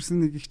өдрөө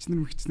төрсөн нэг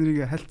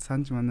ихчнэрийг хальт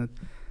санаж манад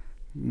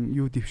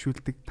юу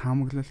дэвшүүлдэг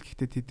таамаглал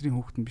гэхдээ тэдний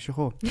хүүхэд нь биш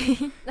хөө.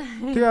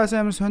 Тэгээ бас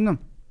амар сонирм.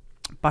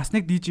 Бас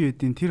нэг DJ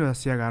байдیں۔ Тэр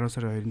бас яг 10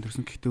 сарын 2-нд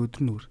төрсөн гэхдээ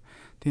өдөр нь өөр.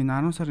 Тэгээ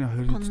 10 сарын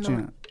 2-нд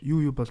чинь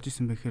юу болж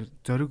исэн бэ гэхээр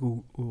зориг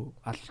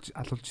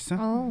алуулж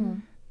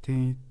исэн.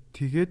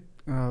 Тэгээд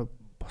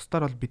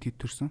бусдаар бол бид хэд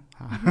төрсөн.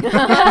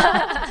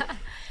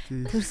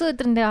 Төрсөн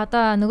өдрөндөө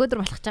одоо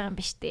нөгөөдөр болох байгаа юм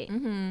биш үү?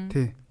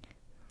 Тий.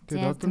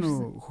 Тэгээд одоо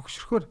нөө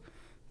хөгшрөхөөр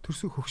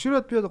төрсөн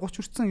хөгшрөөд би 30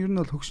 хүрсэн ер нь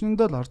бол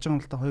хөгшнөндөө л орж байгаа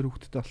юм л та хоёр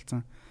хүүхэдтэй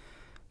болсон.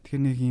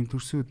 Тэгэхээр нэг юм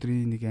төрсөн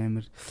өдрийн нэг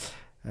амар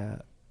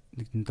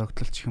нэг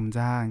догтлолч юм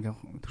за ингээ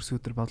төрс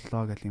өдөр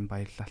боллоо гэл юм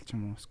баярлалч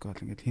юм уу эсвэл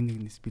ингээ хин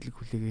нэгнээс бэлэг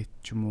хүлээгээд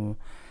ч юм уу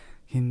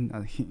хин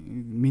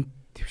минь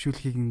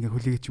твшүүлхийг ингээ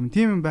хүлээгээд ч юм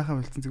тийм юм байхаа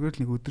болцсон зүгээр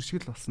л нэг өдөр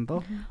шиг л болсон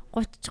доо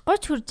 30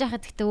 хүрж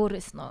байхад гэхдээ өөр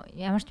байсан уу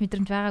ямар ч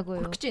мэдрэмж байгаагүй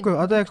юу үгүй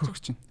одоо яг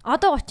хүрч чинь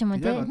одоо 30 юм уу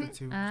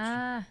тий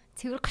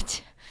цэвэр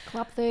 30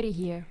 Club 30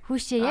 here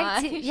хүүшээ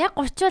яг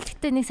 30 бол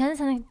гэхдээ нэг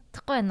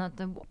санагдахгүй байна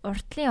одоо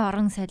уртлын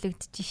орон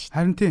солигдчих шүү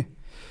харин тий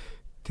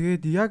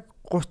тэгээд яг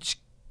 30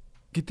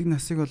 гэдэг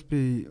насыг бол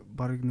би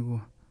барыг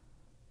нөгөө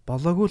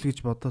болоогүй л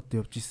гэж бодоод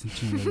явж исэн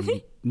чинь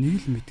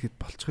нэг л мэдгээд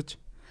болчихж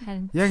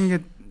харин яг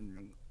ингээд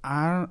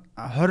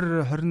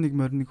 20 21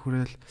 мориныг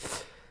хүрээл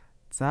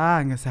за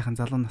ингээд сайхан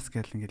залуу нас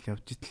гээл ингээд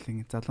явж итэл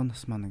ингээд залуу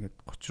нас маань ингээд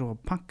 30 руу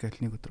панк гээл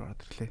нэг өдөр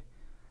ороод ирлээ.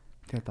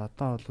 Тэгээд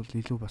одоо бол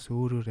илүү бас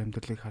өөрөөр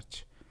амьдралыг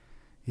харж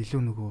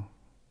илүү нөгөө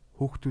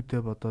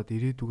хүүхдүүдээ бодоод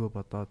ирээдүгөө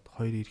бодоод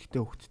хоёр эрэгтэй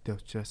хүүхдтэй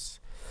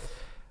учраас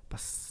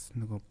бас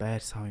нөгөө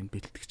байр савын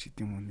бэлтгэж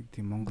гэдэг юм уу нэг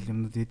тийм монгол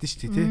юмнууд эдэн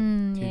шүү дээ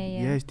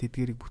тий. Яаж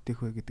тэдгэрийг бүтээх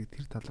вэ гэдэг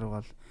тэр тал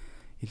руугаа л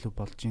илүү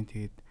болж гин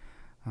тэгээд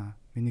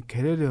миний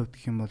карьерийн хувьд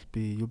гэх юм бол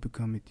би UB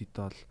comedy-д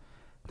бол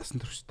насан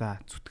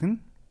туршдаа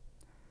зүтгэн.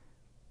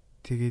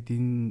 Тэгээд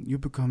энэ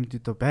UB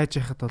comedy-д байж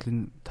байхад бол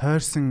энэ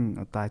тойрсон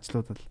одоо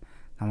ажлууд бол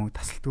намайг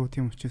тасалдгүй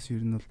тийм учраас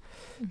ер нь бол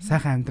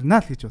сайхан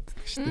амьдрнаа л гэж боддог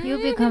шүү дээ.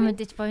 UB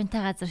comedy ч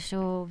буянтай газар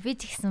шүү. Би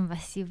ч гэсэн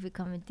бас UB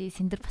comedy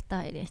Сэндэр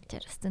Бата хоёрын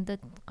ачаар өстөндөө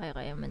гоё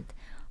гоё юмд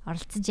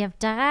оролцож явж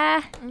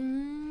байгаа.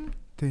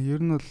 Тэгээ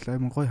ер нь бол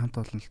амар гоё хамт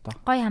олон л доо.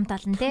 Гоё хамт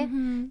олон тий.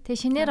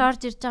 Тэгээ шинээр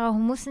орж ирж байгаа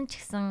хүмүүс нь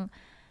ч гэсэн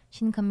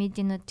шинэ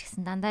комедианууд ч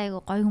гэсэн дандаа айгу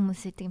гоё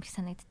хүмүүс гэдэг юм шиг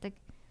санагддаг.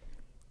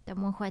 Тэгээ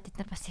Мөнх Бат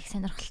эдгээр бас их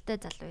сонирхолтой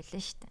залуу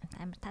байлаа шүү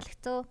дээ. Амар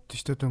таалагдсан. Тийм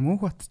шүү дээ.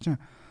 Мөнх Бат чинь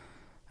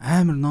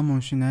амар ном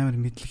уншин амар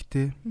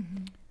мэдлэгтэй.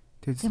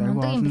 Тэгээд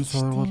айгу олон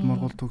сургууль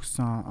мургуул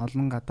төгссөн,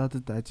 олон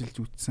гадаадад ажиллаж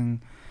үтсэн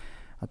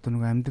одоо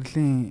нэг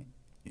амьдралын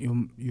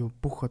юм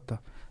бүх одоо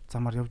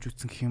замаар явж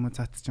үтсэн гэх юм уу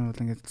цаат чинь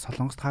бол ингээд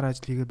Солонгост хар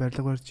ажил хийгээ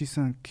барилга барьж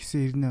исэн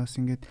гэсэн ирнэ бас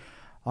ингээд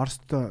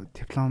Оросд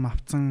диплом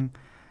авсан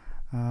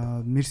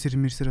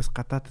мерсероос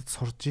гадаадд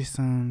сурж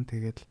исэн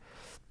тэгээд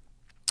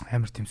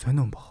амар тийм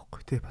сонион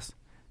байхгүй тий бас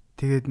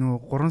тэгээд нөгөө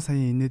 3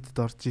 саяын инээдэд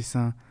орж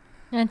исэн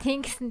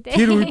тийм гэсэнтэй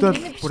тэр үед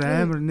бол бүр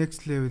амар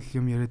next level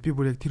юм яриад би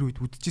бүр яг тэр үед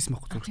үдчихсэн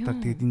байхгүй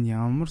зургатаар тэгээд энэ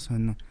ямар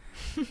сонион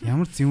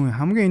ямар зөв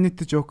хамгийн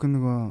инээдтэй жоок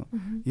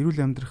нөгөө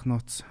эрүүл амьдрах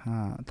нууц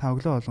та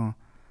өглөө болгон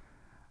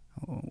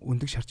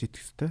өндөг шарж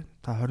идэх хэвээр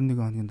та 21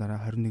 хоногийн дараа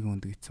 21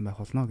 өндөг идсэн байх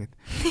болно гэд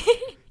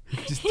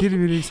тэр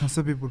мөрийг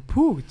сонсоо би бүр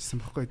пүү гэжсэн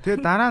байхгүй.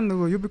 Тэгээ дараа нь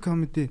нөгөө UB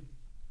comedy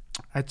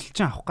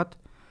ажилчин авах гээд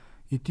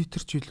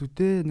эдитер ч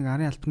илүүдээ нэг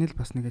арын альбаны л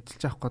бас нэг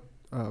ажилчин авах гээд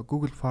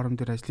Google Form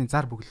дээр ажлын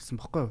зар бүглүүлсэн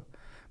байхгүй.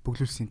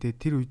 Бүглүүлсэн. Тэгээ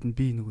тэр үед нь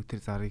би нөгөө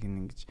тэр зарыг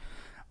ингэж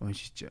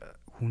уншиж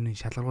хүнээ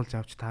шалгаруулж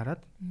авч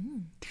таарад.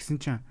 Тэгсэн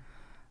чинь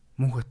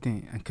Мөнх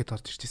Батын анкет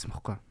орж ирчихсэн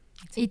байхгүй.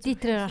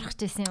 Эдитерээр орох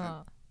гэсэн юм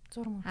уу?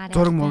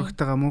 Зураг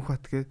мөрөгтэйгээ Мөнх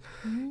Бат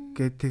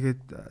гээд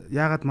тэгээд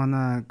яагаад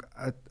манай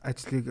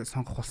ажлыг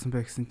сонгох болсон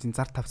бэ гэсэн чинь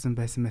зар тавсан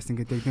байсан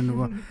гэдэг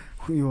нөгөө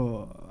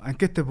юу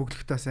анкетаа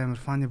бүглэхдээ бас амар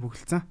фаны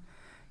бүглэлцэн.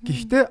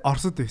 Гэхдээ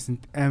Оросд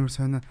байсан амар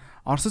сонио.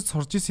 Оросд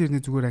сурж исэн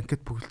хэрнээ зүгээр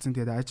анкет бүглэлцэн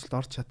тэгээд ажилд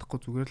орж чадахгүй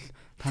зүгээр л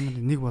та нар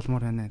нэг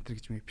болмоор байна энэ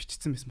гэж mig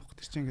бичсэн байсан байхгүй.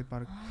 Тэр чинь ингээд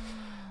баг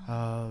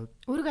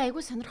өөрийгөө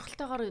айгүй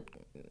сонирхолтойгоор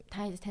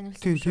таниулсан.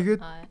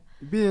 Тэгээд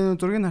би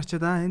зургийг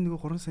харчаад энэ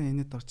нөгөө 3 сая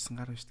инээд орчихсан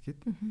гар байна шүү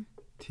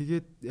дээ.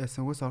 Тэгээд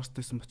яасан угсаа Оросд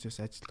байсан учраас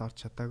ажилд орж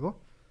чадаагүй.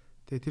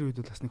 Тэгээд тэр үед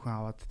бол бас нэг хүн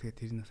аваад тэгээд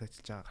тэр нас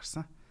ажиллаж байгаа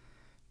гарсан.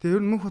 Тэгээд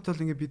ер нь Мөнх Бат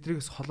бол ингээд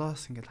бидрээс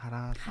холоос ингээд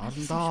хараад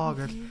орондоо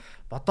гэж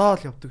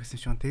бодоол явдаг гэсэн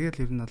шүүн.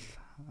 Тэгээд ер нь бол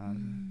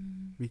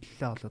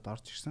мэдлэлээ олоод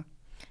орж ирсэн.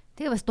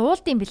 Тэгээ бас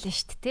дуулдсан билээ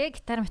шүү дээ.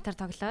 Гитар метар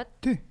тоглоод.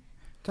 Тий.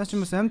 Та ч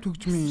бас амт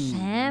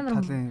хөгжмийн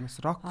талын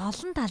бас рок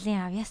олон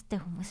талын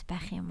авьяастай хүмүүс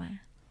байх юм аа.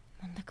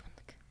 Мундаг.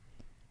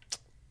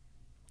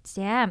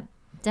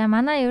 За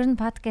манай ер нь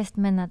подкаст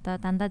маань одоо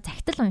дандаа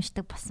захидал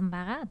уншдаг болсон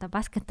байгаа. Одоо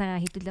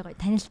баскетагаа хэдүүлээ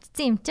гоё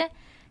танилцсан юм чи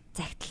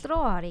захидал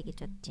руу орё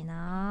гэж бодож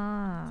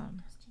байна.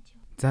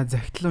 За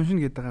захидал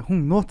уншина гэдэг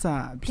хүн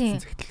нууцаа бичсэн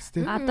захидал тест.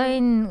 Одоо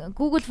энэ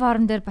Google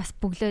Form дээр бас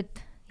бөглөөд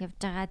явж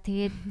байгаа.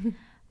 Тэгээд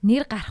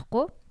нэр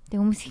гарахгүй. Тэг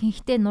хүмүүс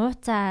ихэнхдээ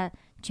нууцаа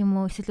ч юм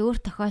уу эсвэл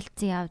өөр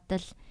тохиолдсон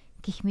явдал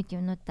гих мэд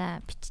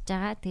юмнуудаа бичиж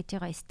байгаа. Тэгж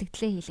байгаа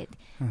сэтгэлээ хийлээд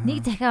нэг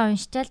захиа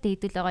уншчаал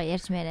тэгдэл байгаа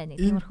ярьж мээраа нэг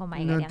тиймэрхүү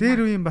маягаар явна. Дээр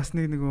үеийн бас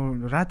нэг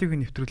радиог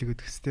нэвтрүүлэг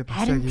өгдөг хэвчээ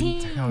бас яг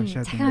энэ захиа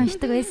уншаад. Захиа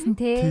уншдаг байсан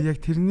те. Тэг яг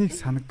тэрнийг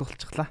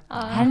санагдуулчихлаа.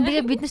 Харин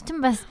тэгээ бид нар ч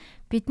бас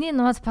бидний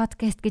нууц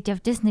подкаст гэж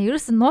явж байсан.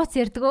 Ерөөсөн нууц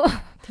ярьдаг.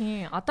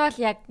 Тийм. Одоо л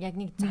яг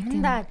нэг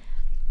затандаа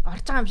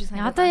орж байгаа юм шиг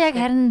санагдав. Одоо яг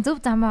харин зөв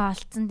замаа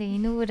олцсон. Тэгээ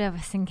энүүгээрээ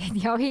бас ингээд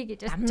явъя гэж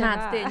бодож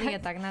байгаа. Тэ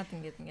энийгээ дагнаад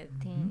ингээд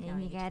тийм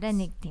энийг арай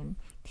нэг тийм.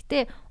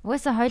 Гэтэ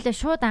угаасаа хоёлаа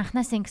шууд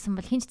анханаас ингэсэн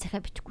бол хинч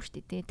захиа бичихгүй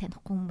шүү дээ.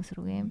 Танихгүй хүмүүс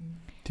рүү юм.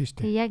 Тийм шүү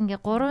дээ. Тэгээ яг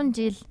ингээд 3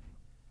 жил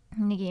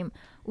нэг юм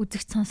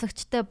үзэгч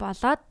сонсогчтой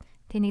болоод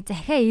тэг нэг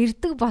захиа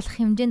ирдэг болох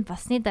хэмжээнд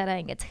болсны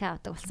дараа ингээд захиа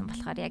авдаг болсон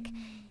болохоор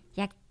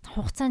яг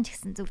хугацаанд ч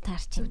гэсэн зөв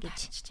таарчин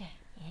гэж.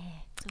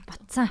 Зөв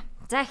батсан.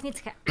 За эхний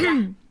захиа.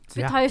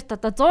 Бид хоёрт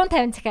одоо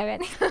 150 захиа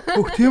байна.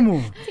 Өөх тийм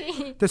үү?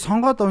 Тэгээ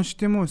сонгоод унш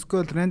тийм үү?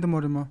 Эсвэл рандом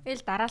ор юм уу?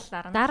 Ил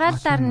дараалалаар.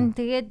 Дараалалаар нь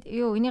тэгээд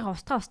юу энийг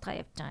устгаа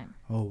явж байгаа юм.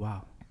 Оо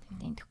вау.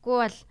 Тэгэхгүй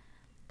бол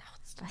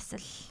бас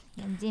л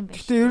янз юм байна.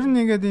 Гэтэ ер нь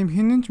ингээд юм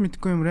хинэнч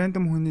мэдгүй юм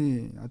рандом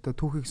хүний одоо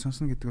түүхийг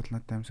сонсно гэдэг бол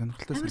надад аим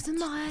сонирхолтой. Амар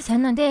сонирхоо.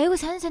 Сонин. Тэгээ айгу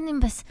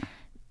сонин бас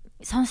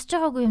сонсож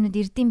байгаагүй юмнууд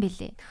ирдэм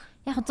бэлээ.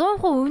 Яг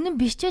 100% үнэн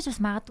биш ч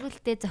бас магадгүй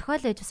л дээ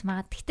зохиол байж бас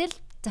магад. Гэтэл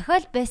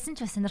зохиол байсан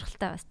ч бас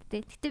сонирхолтой бас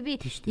тий. Гэтэ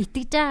би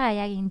итгэж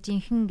байгаа яг энэ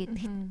жинхэнэ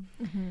гэдэг.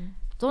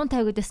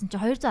 150 гэдсэн чи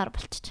 210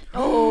 болчих.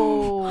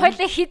 Оо.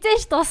 Хойлоо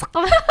хизээш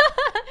дуусахгүй.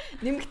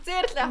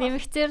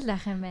 Нэмэгцээр л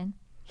ах юм байна.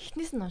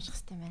 Эхнээс нь унших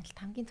хэрэгтэй байна л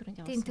хамгийн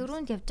түрүүнд явсан. Тийм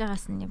түрүүнд явж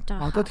байгаас нь явж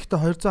байгаа. Одоо гэхдээ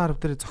 210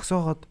 дээр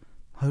зогсоогоод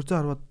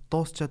 210-аад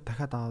дуусчаад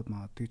дахиад аваад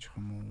маад гэж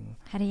юм уу?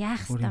 Харин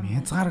яах вэ?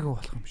 Хязгааргүй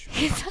болох юм шүү.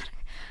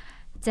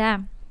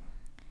 За.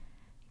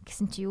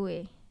 Гэсэн чи юу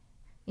вэ?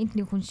 Энд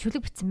нэг хүн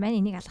шүлэг битсэн байна.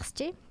 Энийг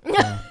алгасчээ.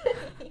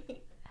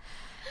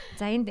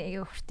 За энд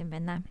аяга хурт юм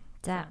байна.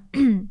 За.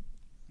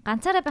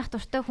 Ганцаараа байх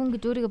дуртай хүн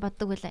гэж өөрийгөө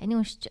боддог байлаа.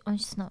 Энийг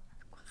уншсан уу?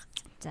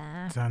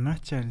 За. За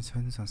наач харин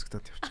сонин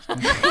сонсогдоод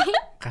явчихсан.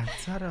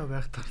 Ганцаараа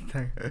байх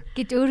дуртай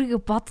гэж өөрийгөө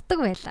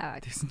боддог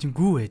байлаа. Тэгсэн чинь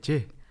гүү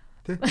байжээ.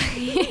 Тэ?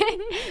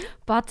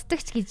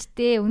 Боддогч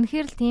гэжтэй.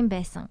 Үнэхээр л тийм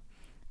байсан.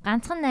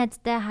 Ганцхан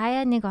найзтай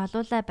хаяа нэг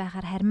олуулаа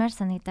байхаар хармаар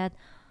санагдаад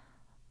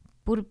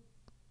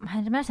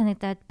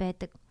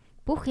байдаг.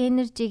 Бүх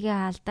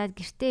энержигээ алдаад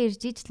гэртээ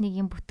ирж ижил нэг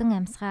юм бүтэн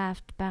амьсгаа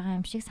авч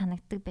байгаа юм шиг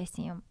санагддаг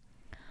байсан юм.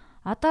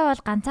 Одоо бол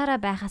ганцаараа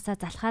байхасаа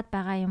залхаад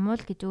байгаа юм уу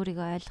л гэж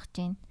өөрийгөө ойлгож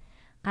байна.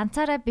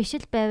 Ганцаараа биш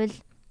л байвал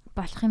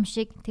болох юм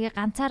шиг. Тэгээ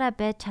ганцаараа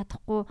байж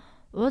чадахгүй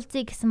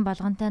уулзъя гэсэн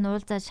болгонтой нь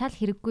уулзаад шал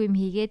хэрэггүй юм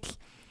хийгээд л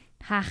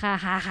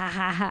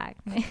хаа.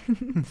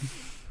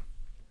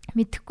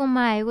 Мэдхгүй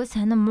маа айгу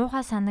санам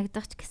муухай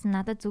санагдах ч гэсэн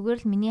надад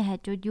зүгээр л миний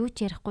хажууд юу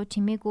ч ярихгүй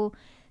чимээгүй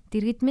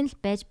дэргэдмэн л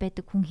байж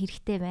байдаг хүн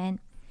хэрэгтэй байна.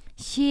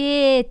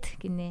 Shit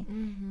гинэ.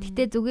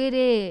 Гэтэ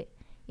зүгээрээ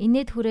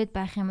инээд хүрээд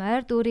байх юм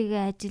ойр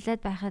дүүрийгээ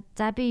ажиллаад байхад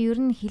за би ер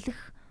нь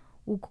хэлэх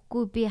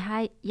үггүй би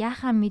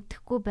яахаа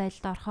мэдэхгүй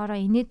байдалд орохороо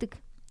инээдэг.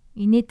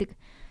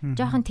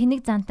 Жохон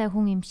тэнэг зантай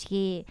хүн юм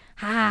шигээ.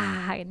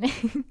 Хаа гинэ.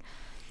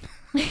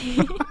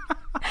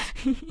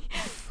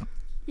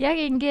 Яг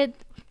ингээд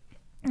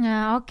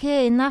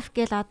окей enough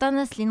гэл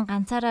одооноос л энэ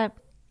ганцаараа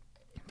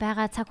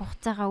байгаа цаг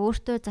хугацаагаа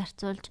өөртөө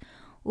зарцуулж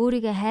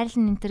өөрийгөө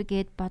хайрлан энтер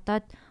гэд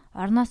бодоод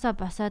орноосоо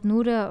босоод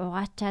нүрээ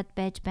угаачаад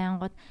байж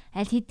байнгут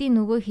аль хэдийн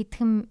нөгөө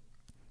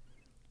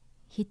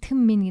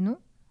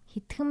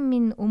хитгэн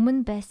минь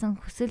өмнө байсан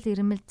хүсэл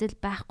эрмэлзэл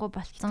байхгүй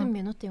болцсон. 10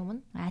 минутын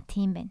өмнө.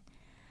 Тийм байна.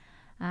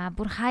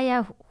 Бүр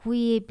хаяа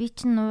хүүе би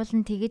ч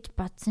нуулан тэгэж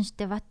бодсон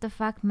штэ what the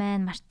fuck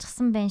man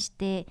марчихсан байна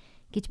штэ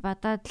гэж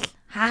бодоод л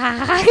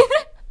хаа.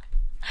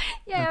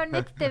 Яа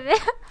нэттэй бэ?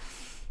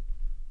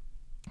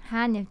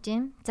 Хаана явж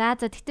юм? За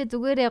тэгтээ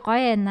зүгээрээ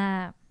гоё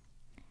байна.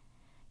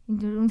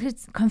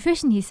 Үнэхээр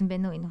confession хийсэн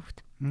байна уу энэ хүүхд?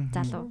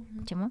 Залуу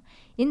ч юм уу.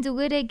 Энэ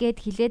зүгээрээ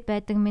гэд хилээд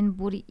байдаг минь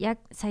бүр яг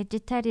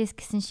Sagittarius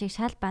гэсэн шиг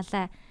шал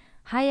балаа.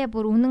 Хаяа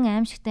бүр үнэн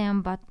аимшигтай юм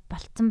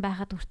болцсон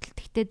байхад хүртэл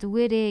тэгтээ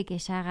зүгээрээ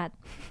гээ шаагаад.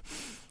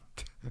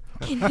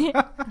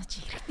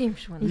 Хэрэгтэй юм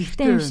шиг байна.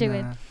 Хэрэгтэй юм шиг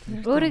байна.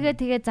 Өөрийгөө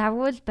тэгээ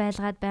завгүй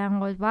байлгаад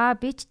байнгул ваа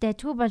би ч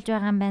дайггүй болж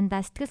байгаа юм байна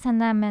да. Сэтгэл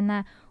санаа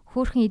маань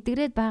хөөрхөн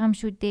идэгрээд байгаа юм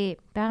шүү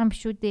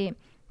дээ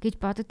гэж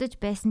бодогдож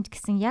байсан ч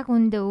гэсэн яг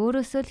үүндээ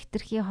өөрөөсөө л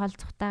хитрхи хол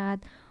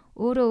цухтаагаад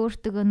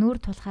өөртөө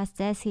нүүр тулахаас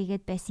зайс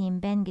хийгээд байсан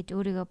юм байна гэж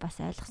өөрийгөө бас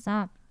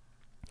ойлгосон.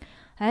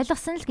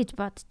 Ойлгосон л гэж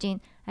бодож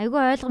гин.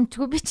 Айгүй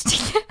ойлгомжгүй би ч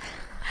гэлээ.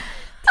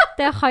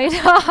 Тэгтээ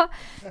хоёроо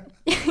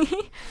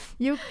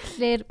юу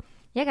гэхлээр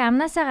яг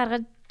амнаасаа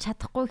гаргаж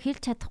чадахгүй,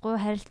 хэлж чадахгүй,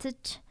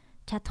 харилцаж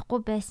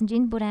чадахгүй байсан ч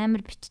энэ бүр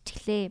амар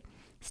биччихлээ.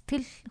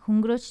 Сэтгэл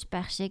хөнгөрөөж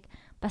байх шиг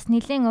бас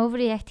нэлээд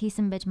overreact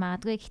хийсэн байж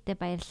магадгүй гэхдээ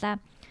баярлаа.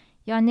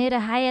 Яа нэрэ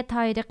хаяа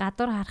та хоёрыг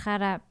гадуур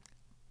харахаараа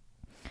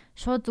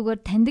шууд зүгээр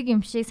таньдаг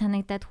юм шиг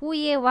санагдаад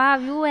хүүе вау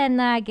юу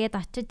байна гэд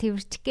очиж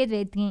тэрвэрчих гээд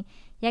байдгийн.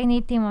 Яг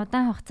нэг тийм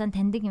удаан хугацаанд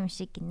таньдаг юм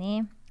шиг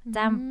гинэ.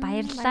 За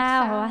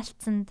баярлаа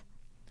хуваалцсанд.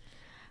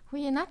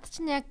 Хүүе наад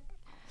чинь яг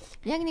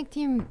нэг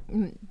тийм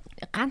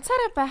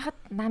ганцаараа байхад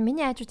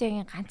миний хажууд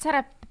яг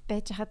ганцаараа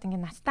байж хахад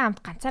ингээд надтай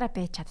хамт ганцаараа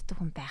байж чаддаг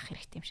хүн байх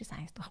хэрэгтэй юм шиг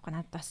санагддаг байхгүй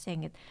надад бас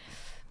ингээд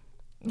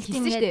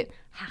хэлсэн шүү дээ.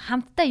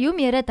 Хамтдаа юм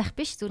яриад ах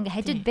биш зүгээр ингээд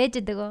хажууд байж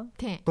байгаа.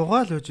 Тийм.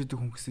 Дугаал байж идэг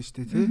хүн гэсэн шүү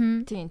дээ, тий?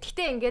 Тийм.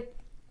 Гэтэ ингээд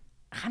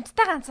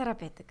хамтдаа ганцаараа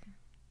байдаг.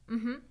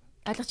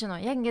 Ойлгож байна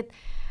уу? Яг ингээд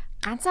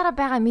ганцаараа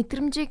байгаа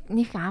мэдрэмжийг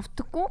нэг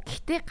авдаггүй.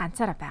 Гэтэ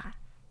ганцаараа байгаа.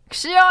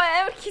 Гшөө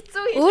амар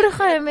хэцүү.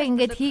 Өөрийнхөө юм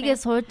ингээд хийгээ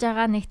сууж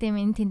байгаа нэг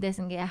тийм энэ тэндээс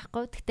ингээд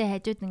яахгүй. Гэтэ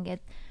хажууд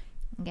ингээд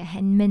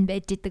хань мэн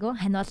байж идэг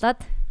үү? Хань болоод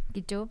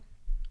гэж юу?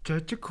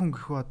 Жожиг хүн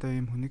гэх үү одоо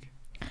ийм хүнийг?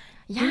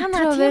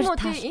 Яана тийм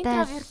үү?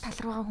 Интроверт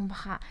тал руугаа хүн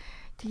баха.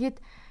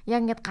 Тэгээд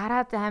яг ингээд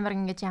гараад амар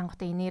ингээд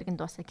янгуудаа энерги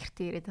дуусаа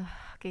гэртээ ирээд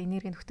гээ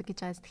энерги нөхдөг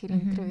гэж байгаа. Тэгэхээр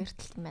интроверт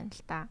л юм байна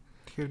л да.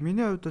 Тэгэхээр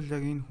миний хувьд бол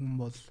яг энэ хүн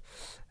бол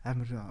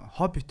амар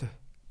хоббитэй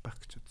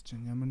байх гэж бодож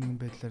байна. Ямар нэгэн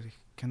байдлаар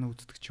кино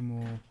үздэг ч юм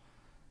уу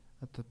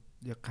одоо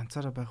яг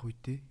ганцаараа байх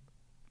үедээ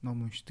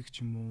ном уншдаг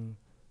ч юм уу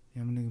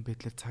ямар нэгэн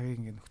байдлаар цагийг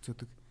ингэ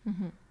нөхцөөдөг.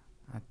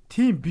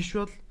 Тийм биш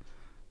бол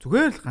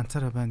зүгээр л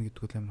ганцаараа байна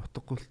гэдэг нь амар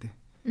утгагүй л дээ.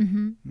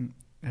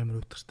 Амар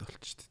өдөртэй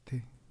болчих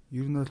тий.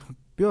 Ер нь бол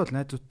би бол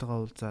найзуудтайгаа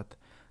уулзаад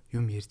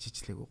юм ярьж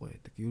ижлээг гоё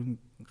байдаг. Ер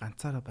нь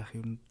ганцаараа байх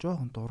ер нь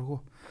жоохон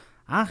дургу.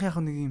 Анх яг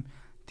нэг юм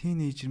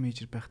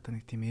тийнейжер байхдаа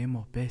нэг тийм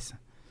эмо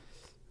байсан.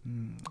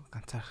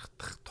 Ганцаарах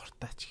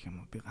дуртай ч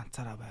юм уу. Би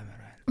ганцаараа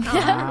баймаар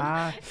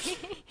байна.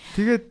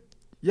 Тэгээд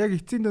яг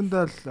эцсийн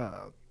дундаа л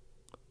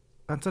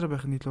ганцаараа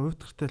байх нь илүү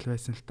уйтгартай л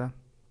байсан л та.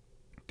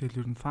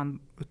 Тэгэл ер нь фан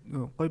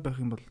гоё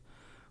байх юм бол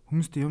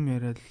хүмүүстэй юм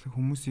яриад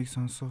хүмүүсийг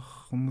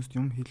сонсох, хүмүүст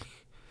юм хэлэх,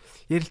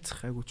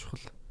 ярилцах айгуу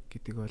чухал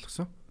гэдгийг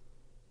ойлгосон.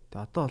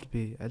 Тэгээ одоо бол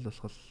би аль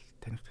болох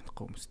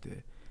танихгүй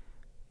хүмүүстэй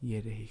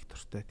яриа хийх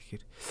дуртай.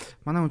 Тэгэхээр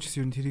манай хүн ч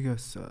гэсэн ер нь тэрийг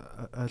бас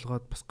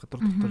ойлгоод бас гадар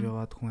дотор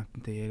яваад хүн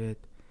амтантай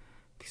яриад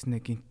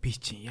тэгснэ гинт би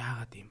чинь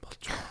яагаад юм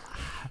болж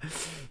байгаа.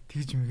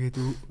 Тэгж мэгээд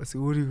бас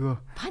өөрийгөө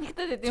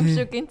паниктаад байд юм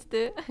шүү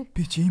гинттэй.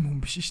 Би чи ийм хүн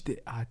биш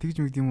штэ.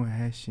 Тэгж мэд юм уу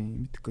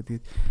хайшин мэдэхгүй.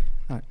 Тэгээд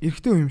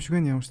эрэгтэй хүн юм шиг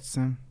байна ямар ч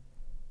гэсэн.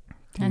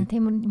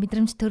 Тийм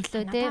мэдрэмж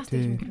төрлөө тий.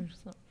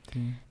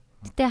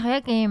 Гэтэ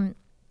яг ийм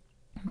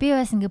би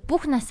бас ингээ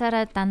бүх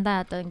насаараа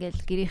дандаа одоо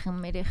ингээл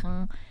гэрийнхэн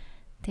мэрийнхэн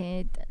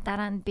тэгээд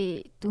дараа нь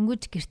би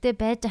дөнгөж гэртээ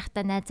байж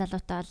ахта найз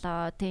залуутай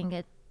болоо тэг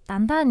ингээд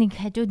дандаа нэг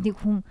хажууд нэг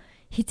хүн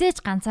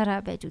хизээж ганцаараа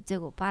байж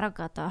үзээгүй бараг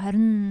одоо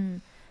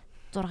 26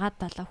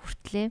 7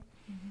 хүртлээ.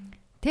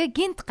 Тэгээ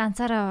гинт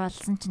ганцаараа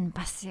болсон чинь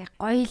бас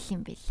гоё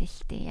юм бэлээ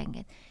л дээ. Яг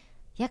ингээд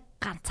яг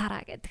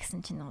ганцаараа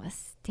гэдгсэн чинь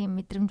бас тийм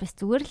мэдрэмж бас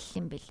зүгээр л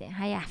юм бэлээ.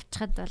 Хаяа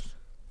авчихад бол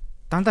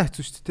дандаа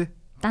хэцүү шүү дээ.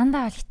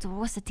 Дандаа бол хэцүү.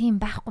 Угаасаа тийм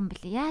байхгүй юм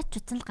бэлээ. Яаж ч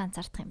үзэн л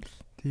ганцаардах юм бэл.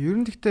 Тэг ер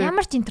нь гэхдээ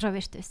ямар ч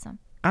интроверт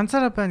байсан.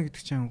 Ганцаараа байна гэдэг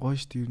чинь гоё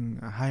шүү дээ. Ер нь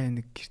хаяа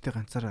нэг гэртээ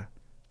ганцаараа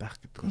байх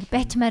гэдэг.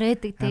 Байчмаар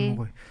байдаг тий.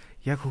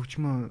 Яг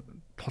хөгжмөө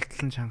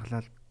тултлан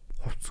чангалаад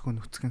хувцсгөө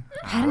нүцгэн.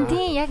 Харин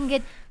тийм яг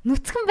ингээд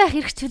нүцгэн байх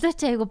хэрэг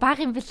чөлөөч айгу баг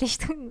юм бэлээ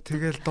шүү дээ.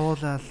 Тэгэл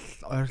дуулаад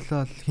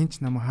ойрлол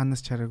хинч намайг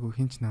ханаас чараагүй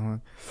хинч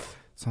намайг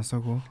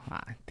сонсоогүй.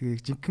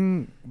 Тэгээ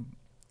жинхэнэ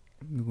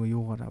нөгөө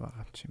юугаараа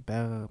байгаа юм чинь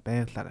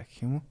байгалаараа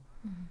гэх юм уу.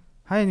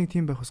 Хаяа нэг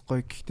тийм байх бас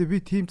гоё. Гэхдээ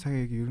би тийм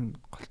цагийг ер нь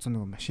голцсон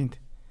нөгөө машинд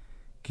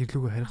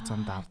гэрлүүгөө харих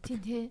замдаа авдаг.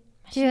 Тийм тий.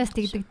 Чи бас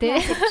тэгдэг тий.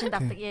 Машинд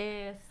авдаг.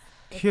 Yes.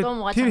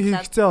 Тэр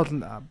хэрэгцээ бол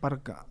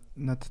баг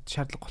надад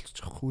шаардлага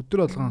болчих واخ.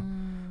 Өдөр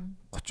болгон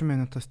 30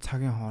 минутаас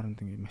цагийн хооронд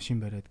ингээд машин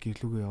бариад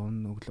гэрлүүгээ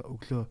явна,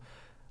 өглөө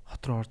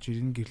хот руу орж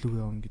ирнэ,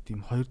 гэрлүүгээ явна гэдэг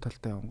юм хоёр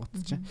талтай онгот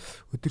чинь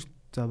өдөр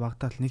за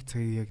багтаал нэг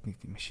цагийг яг нэг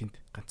машинд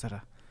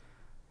ганцаараа.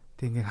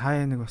 Тэг ингээд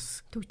хаяа нэг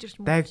бас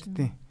төгжирч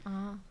дайгдтiin.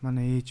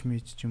 Манай ээж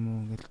мэж ч юм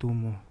уу ингээд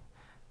дүүм үү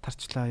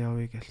тарчлаа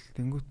явъя гэл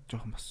тэнгүүт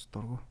жоохон бас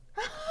дургу.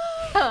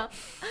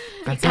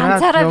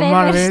 Ганцаараа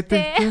явмаар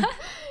байдаг тийм.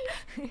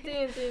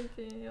 Тийм.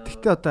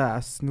 Гэтэ одоо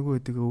бас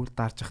нөгөө хэдэг өвөр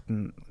дарж яхад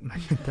нь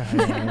машинтай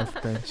хаяа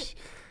явалтай юм чи.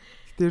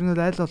 Гэтэ ер нь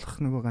айл болох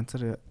нөгөө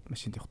ганцаар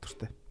машинд явах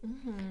туртай.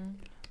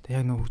 Тэг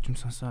яг нөгөө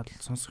хөгжим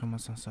сонсох юм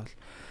сонсоол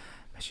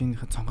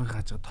машиныхаа цонгыг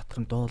хаажгаа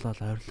дотор нь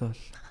дуулаад ойрлол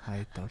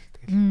хайдаал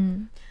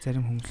тэгэл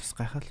зарим хүмүүс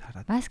гайхал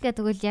хараад. Бааска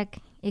тэгвэл яг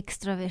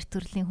экстраверт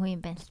төрлийн хүн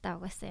юм байна л та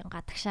угаасаа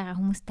гадагшаага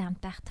хүмүүстэй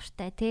хамт байх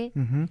туртай тий.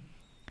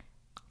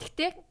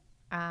 Гэтэ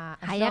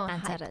хаяа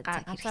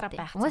ганцаараа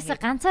байх. Угаасаа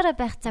ганцаараа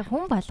байх цаг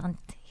хүн болгонд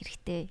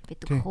хэрэгтэй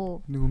байдаг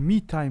хөө. Нөгөө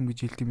me time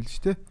гэж хэлдэг юм л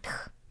шүү дээ.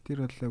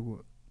 Тэр бол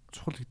айгу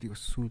чухал гэдгийг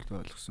бас сүүлд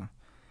ойлгосон.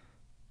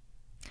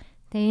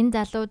 Тэгээ энэ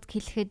залууд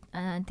хэлэхэд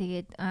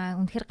тэгээд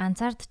үнэхээр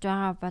ганцаардж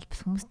байгаа бол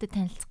бас хүмүүстэй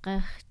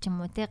танилцах ч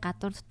юм уу те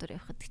гадуур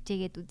дотор явахад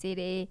хичээгээд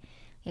үзээрэй.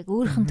 Яг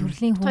өөрхөн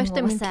төрлийн хүн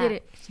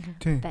уусаа.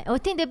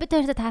 Тийм дээ бид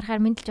хоёроо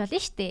таарахаар мэдлж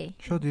болно шүү дээ.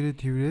 Шууд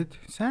ирээд тэрвэрэд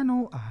сайн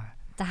уу?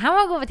 За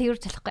хамаагүй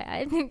тэрвэрч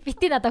болохгүй.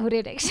 Бити надаа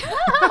хүрээрэй гэж.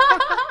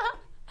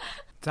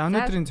 За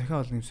өнөөдрийн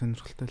захиа бол юм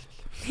сонирхолтой л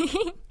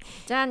байна.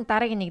 За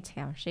дараагийн нэг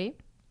захиа уншъя.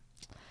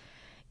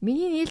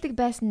 Миний нийлдэг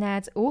байсан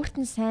найз өөрт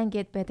нь сайн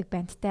гэд байдаг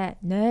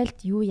банттай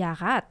 0-д юу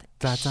яагаад?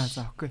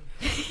 За окей.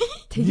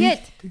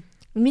 Тэгээд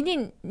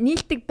миний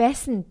нийлдэг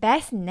байсан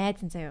найз нь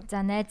заяа.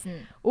 За найз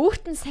нь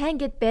өөрт нь сайн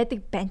гэд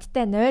байдаг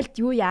банттай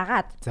 0-д юу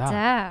яагаад?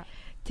 За.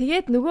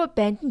 Тэгээд нөгөө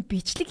банд нь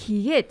бичлэг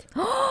хийгээд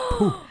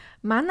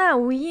манай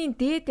үеийн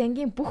дээд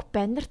ангийн бүх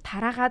баннер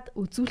тараагаад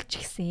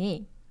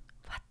үзүүлчихсэн.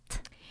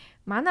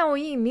 Манай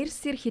үеийн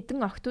Мерсер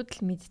хідэн охтууд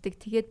л мэддэг.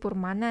 Тэгээд бүр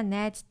манай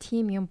найз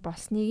тим юм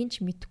болсныг нь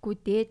ч мэдхгүй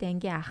дээд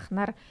ангийн ах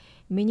нар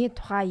миний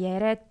тухай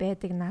яриад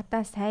байдаг.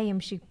 Надаа сайн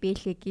юм шиг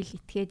бэлээ гэл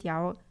итгээд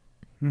явдаг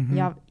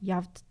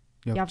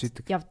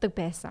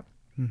байсан.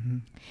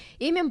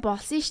 Ийм юм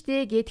болсон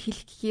штэ гэд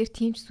хэлэх гэхээр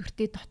тийм ч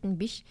сүртэй дотн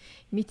биш.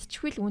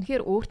 Мэдчихвэл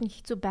үнэхээр өөрт нь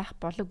хэцүү байх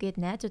болов гэд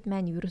найзууд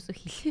маань ерөөсөө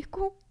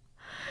хэлэхгүй.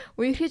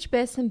 Үерхэж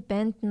байсан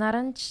банд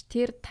наранч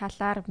тэр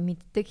талаар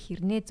мэддэг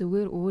хэрнээ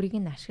зүгээр өөрийг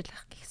нь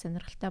ашиглах гэх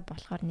сонирхолтой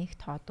болохоор нэг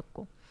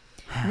тоодоггүй.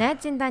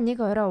 Найзындаа нэг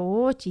орой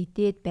ууж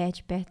идээд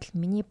байж байтал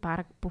миний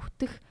баг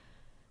бүтэх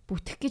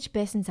гэж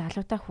байсан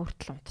залуутай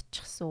хүртэл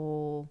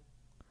удчихсан.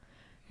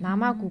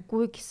 Намааг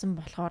үгүй гэсэн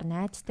болохоор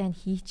найзтай нь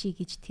хийчий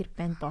гэж тэр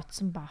банд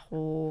бодсон бах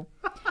уу.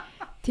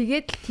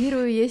 Тэгээд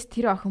тэр үеэс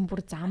тэр охин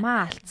бүр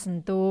замаа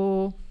алдсан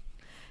дөө.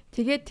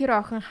 Тэгээд тэр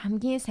охин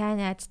хамгийн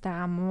сайн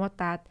найзтайгаа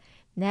муудаад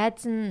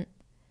найз нь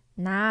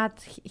наад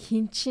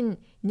хинчин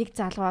нэг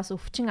залгаас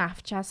өвчин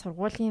авчаа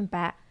сургуулийн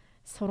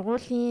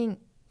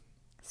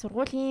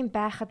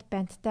байхад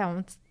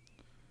банттай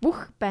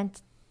бүх бант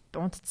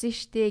унтцсан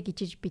штэ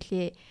гэж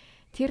билээ.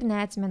 Тэр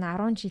найз минь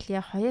 10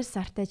 жилээ 2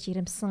 сартай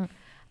жирэмсэн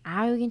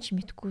аавыг нь ч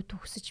мэдгүй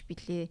төгсөж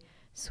билээ.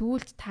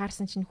 Сүүлд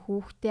таарсан чинь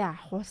хүүхдээ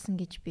ахуулсан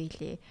гэж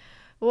билээ.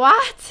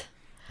 What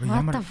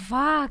the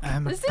fuck?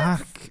 Амар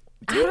dark.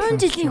 10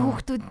 жилийн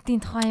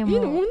хүүхдүүдийн тухай юм уу?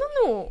 Энэ үнэн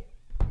үү?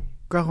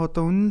 Гэхдээ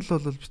одоо үнэн л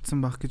бол бичсэн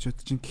байх гэж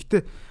бодож байна.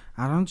 Гэхдээ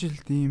 10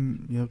 жилд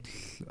ийм явдал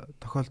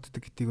тохиолддог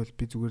гэдгийг бол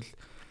би зүгээр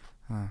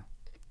л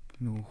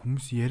нөгөө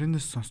хүмүүс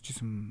ярианаас сонсч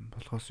ирсэн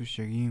болохоос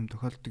биш яг ийм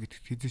тохиолддог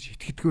гэдэгт хэзээ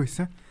итгэдэггүй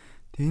байсан.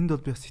 Тэгээ энд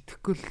бол би бас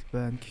итгэхгүй л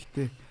байна.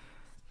 Гэхдээ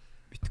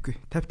битгүй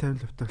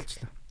 50-50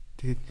 болчихлоо.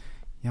 Тэгээд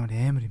ямар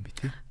амар юм бэ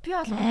тий? Би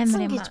бол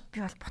амар юм гэж би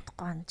бол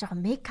бодохгүй байна. Жохоо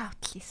мейк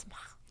аут л хийсэн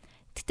баг.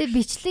 Гэтэ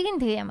бичлэг нь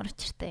тэгээ ямар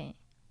учиртай юм.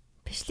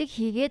 Бичлэг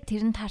хийгээд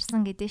тэр нь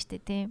таарсан гэдэг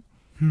штэ тий.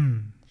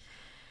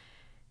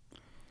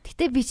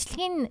 Гэтэ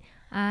бичлэгийн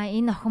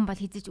энэ охин бол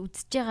хийж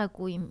үзэж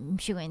байгаагүй юм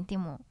шиг байна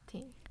тийм үү?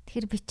 Тий.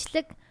 Тэгэхээр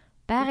бичлэг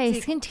байгаа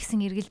эсгэн ч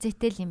гэсэн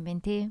эргэлзээтэй л юм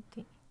байна тий.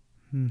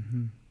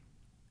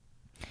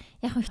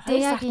 Яг ихтэй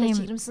яг юм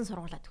жирэмсэн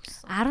сургуулаад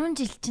төгссөн. 10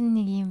 жил чинь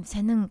нэг юм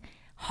сонин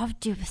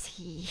ховж бас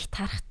их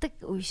тархдаг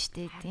үе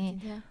штэ тий.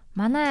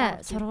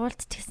 Манай сургуульд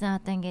ч гэсэн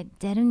одоо ингээд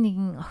зарим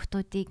нэгэн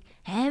охтуудыг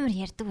амар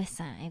ярьдаг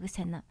байсан. Айгу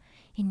сонио.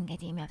 Энэ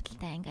ингээд ийм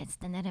явдалтай ингээд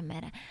станараа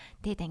мара.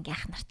 Тэгээд анги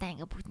ах нартай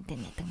ингээд бүгдэнтэй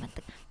найдаг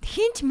мадаг.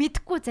 Хинч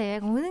мэдхгүй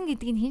заа яг үнэн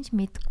гэдгийг хинч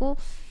мэдхгүй.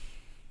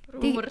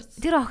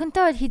 Тэр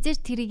охинтой бол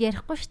хизээж тэрийг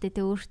ярихгүй штэ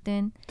тэ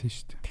өөртөө. Тийм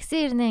штэ.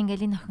 Тэгсэн ирнэ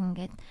ингээд энэ охин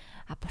ингээд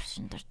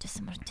аборшнд орж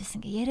исэн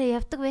ингээд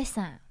яриа явдаг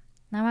байсан.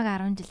 Намайг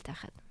 10 жил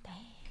байхад.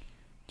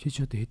 Чи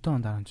ч одоо хэдэн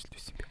онд 10 жил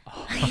байсан бэ?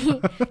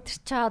 Тэр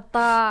чи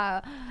одоо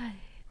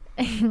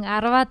 10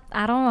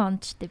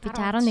 онд штэ. Би ч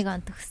 11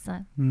 онд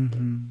төгссөн.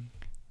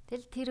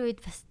 Тэр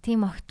үед бас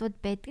тийм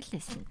охтууд байдаг л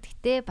байсан.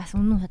 Гэтэ бас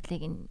үнэн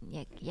худлыг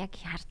яг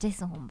харж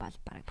байсан хүн бол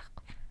бараг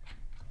байхгүй.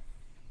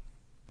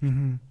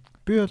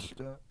 Би бол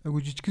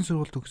агуу жижигхэн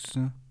сургуульд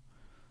төгссөн.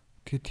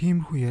 Тэгээ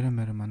тиймэрхүү яриа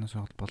маяг манай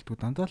сургуульд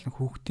болдгоо. Дандаа л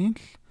хүүхдийн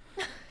л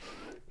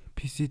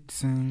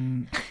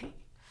PC-дсэн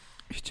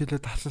хичээлээ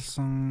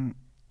тасалсан.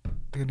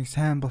 Тэгээ нэг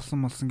сайн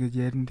болсон гэж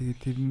ярина. Тэгээ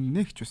тэр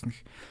нэг ч бас нэг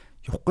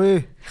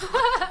явахгүй.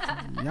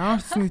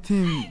 Ямар ч нэг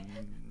тийм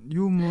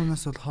юу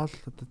муунаас бол хоол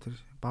одоо тэр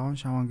баван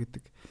шаван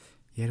гэдэг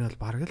яриа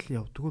бол бараг л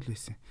явдаг л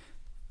байсан.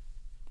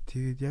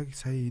 Тэгээд яг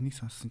сая энийг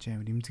сонссон чи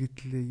амар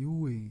имзгэдлээ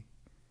юу вэ?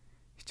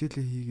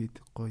 Хичээлээ хийгээд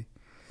гоё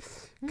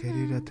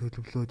карьераа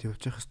төлөвлөөд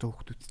явж явах хэвээр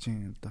хүүхдүүд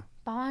чинь одоо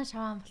баван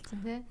шаван болсон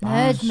тий.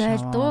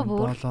 Мойл дуу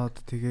бүр болоод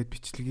тэгээд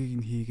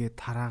бичлэгийг нь хийгээд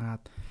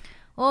тараагаад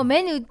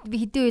мен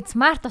хэдийн үед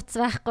смарт утас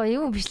байхгүй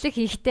юм бичлэг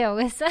хийхтэй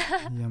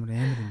угаасаа. Ямар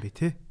амар юм бэ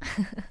те?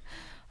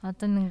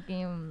 Одоо нэг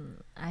юм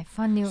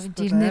iPhone-ы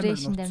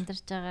generation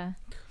амьдарч байгаа.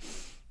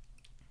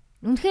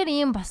 Үнэхээр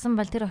ийм болсон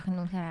бол тэр охин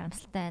үнэхээр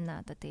харамсалтай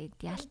байна. Одоо тэгээд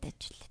яалтай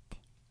ч үлээ.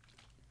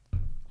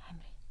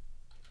 Амар.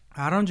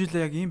 10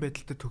 жилээ яг ийм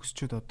байдалтай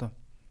төгсчөөд одоо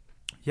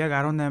яг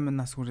 18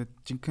 нас хүрээд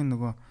жинхэнэ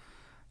нөгөө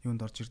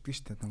юунд орж ирдэг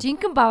шүү дээ.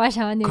 Жинхэнэ баваа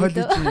шавааны үед.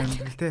 Коллежийн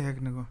амьдрал те яг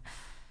нөгөө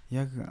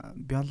яг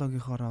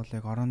биологийнхоор бол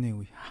яг орооны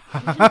үе.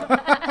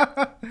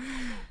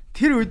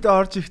 Тэр үед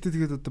орж ирэхдээ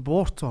тэгээд одоо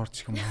буурцсан орж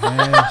их юм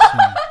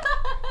аа.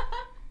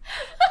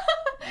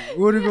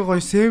 Өөрийгөө гоё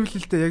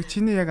сэвлэлтэй яг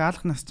чиний яг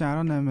алах нас чинь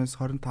 18-аас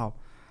 25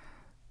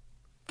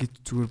 гэж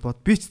зүгээр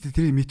бод. Би ч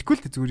тэрийг мэдгүй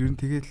л дээ зүгээр ер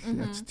нь тэгээд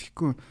яц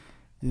тийхгүй.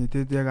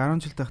 Тэгээд яг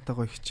 10 жил тахтаа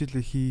гоё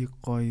хичээлээ хий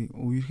гоё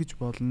үерхэж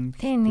болно.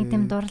 Тийм нэг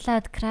тийм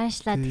дурлаад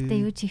крашлаад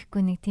гэтээ юу ч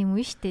хийхгүй нэг тийм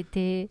үе штэ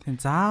тий. Тийм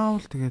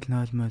заавал тэгээд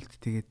 0-0-д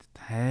тэгээд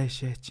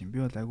хайшаа чинь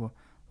би бол айгу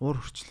уур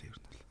хүрчлээ ер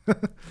нь бол.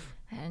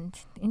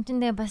 Энд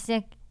чинь бас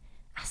яг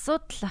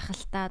асуудал ах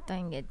л та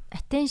одоо ингээд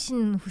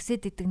attention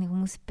хүсээд идэг нэг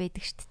хүмүүс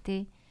байдаг штэ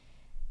тий.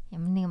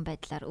 Ямар нэгэн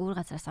байдлаар өөр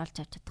газараас олж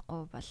авч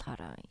чадахгүй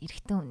болохоор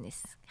эрэгтэй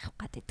хүнээс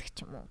авах гэдэг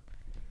ч юм уу.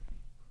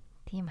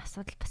 Тийм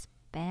асуудал бас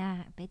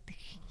байдаг.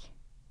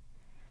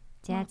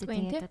 За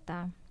тэгээд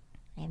одоо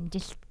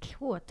амжилт гэх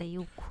үү одоо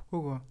юу гэх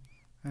үгүй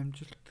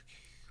амжилт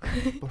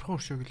бурхан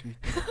өршөөг л бий.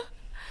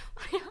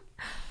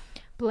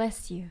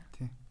 Bless you.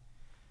 Тийм.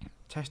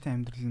 Цааштай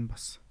амьдрал нь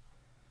бас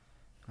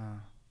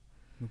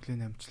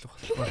нүглийн амжилт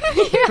болох.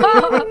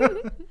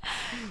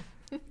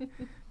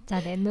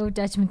 За тэгээ no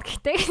judgment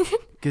гэхдээ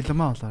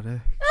гэлмаа болоорой.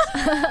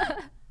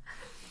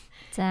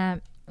 За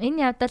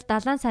энэ явдал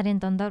 70 сарын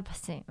дундор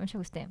бас юм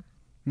шиг үстэй.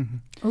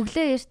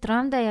 Өглөө эрт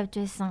дромда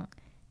явж байсан.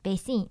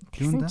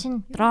 Тэгсэн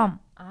чинь дром.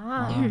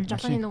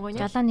 Жолооны нөгөө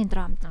нь. Жолооны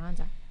дром.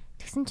 За.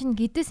 Тэгсэн чинь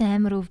гэдэс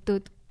амар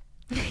өвдөөд.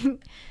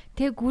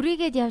 Тэгээ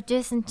гүрийгээд явж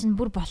байсан чинь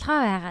бүр болохоо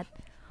байгаад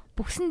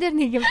бүксэн дээр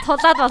нэг юм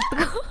тулаад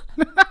болдгоо.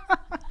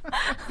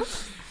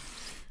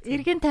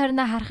 Эргэн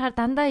тойрноо харахаар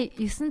дандаа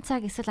 9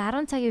 цаг эсвэл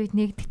 10 цагийн үед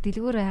нэгдэх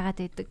дэлгүүр байгаад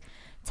байдаг.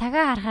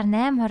 Цагаа харахаар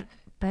 8:20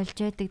 болж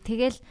байдаг.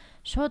 Тэгэл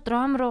шууд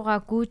дром руугаа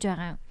гүйж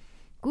байгаа.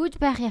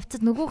 Гүйж байх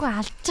явцад нөгөөгөө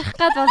алчих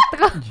гад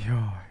болдгоо.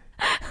 Йоо.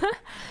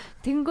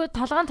 Тэнгүү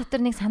толгоон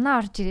дотор нэг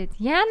санаа орж ирээд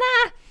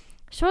яана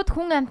шууд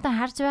хүн амтан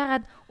харж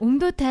байгаад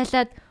өмдөө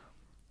тайлаад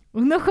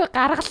өнөөхөө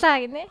гаргалаа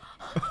гинэ.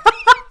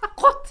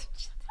 Гот.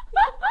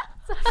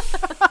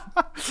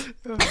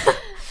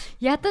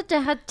 Ядаж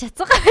яхад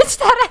чацгаа байж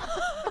тараа.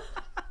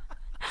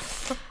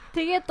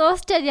 Тэгээ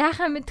дуусчаад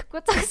яахаа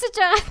мэдэхгүй зогсож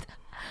байгаад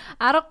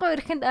аргагүй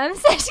ирэхэнд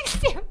амьсаа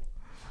ашигласан юм.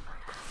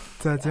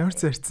 За ямар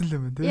ч зарцсан л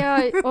юм байна тий.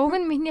 Яа, уг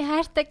нь миний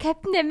хайртай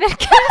Капитан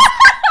Америк.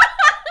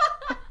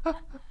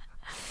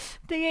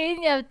 Тэгээ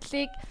энэ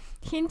явдлыг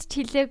хинт ч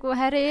хэлээгүй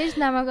хараа ээж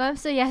намайг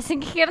өмсөө яасан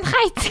гэхээр нь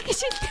хайцсан гэж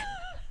хэлдэг.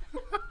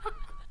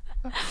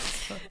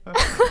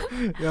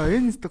 Яа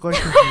энэ ч гоё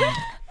юм.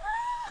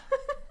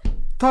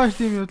 Тоош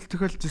тийм явдал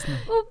тохиолдож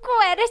байна.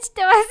 Үгүй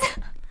арайчтай бас.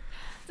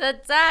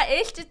 За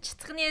ээлжид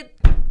чицхны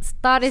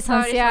Story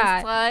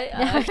сонсъя.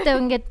 Яг ихтэй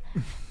ингээд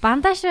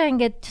бандашаа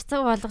ингээд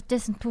цэцэг болгож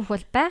байсан түүх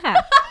бол байгаа.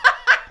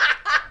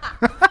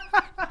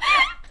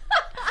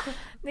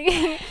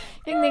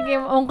 Нэг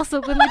юм онгоц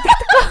үг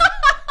мэддэггүй.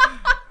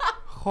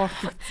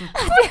 Хоортогдсон.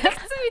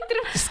 Тэгсэн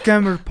мэдрэмж.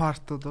 Scammer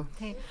part-ууд.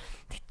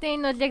 Гэтэ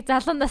энэ бол яг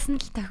залуу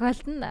наснд л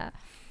тохиолдно.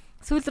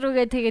 Сүүл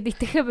рүүгээ тэгээд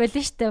итгэхэ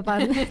болно штэ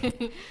баа.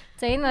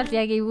 За энэ бол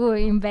яг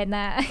эвгүй юм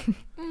байна.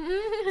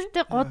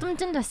 Гэтэ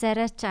годомжинд бас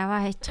арайч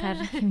аваа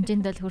хайчаар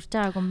хэмжээнд бол хүрч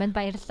байгаагүй юм байна.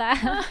 Баярлаа.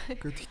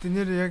 Гэхдээ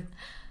нэр яг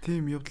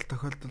тийм явдал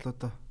тохиолдол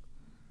одоо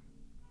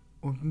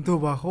өмдөндөө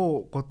баах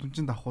уу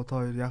годомжинд авах уу та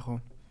хоёр яах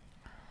вэ?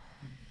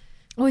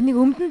 Өө нэг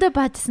өмдөндөө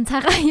баажсан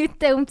цагаан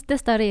юутай өмдтэй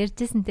стори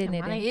ярьжсэн тэ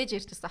нэрээ. Манай ээж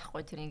ярьжсэн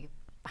аахгүй тэр ингэ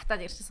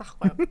батад ярьжсэн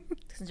аахгүй.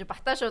 Тэгсэн чи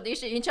батаа шууд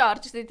энэ ч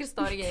орж ирсэн тэр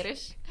сториг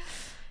яриаш.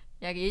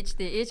 Яг ээж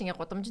ингэ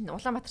гудамжинд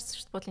Улаанбаатар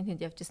сүрт буудлын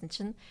тэнд явжсэн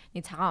чинь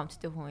нэг цагаан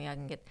өмдтэй хүн яг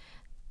ингэ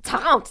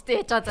цагаан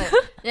өмдтэй яж байгаа заяа.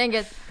 Яг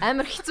ингэ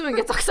амар хэцүү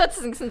ингэ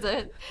зогсоодсэн гэсэн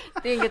заяа.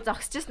 Тэгээ ингэ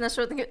зогсчихснаа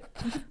шууд ингээд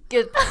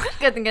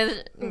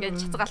ингэ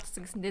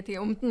чацгаалтсан гэсэн.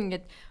 Тэгээ өмд нь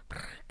ингэ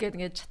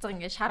чацга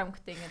ингэ шар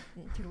өнгөтэй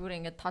ингэ тэргүүрээ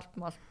ингэ толт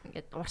мол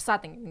ингэ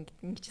урсаад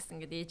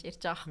ингэжсэн ингэ ээж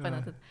ярьж байгаа байхгүй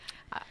надад.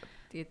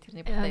 Тэгээ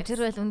тэрний батаа.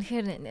 Тэр бол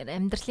үнэхээр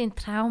амьдралын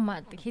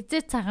травма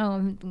хизээ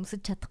цагаан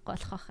өмсөж чадахгүй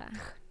болох байхаа.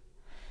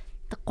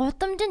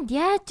 Гудамжинд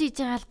яаж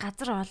ийж байгаа л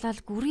газар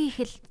олоод гүрий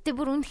ихэл тэ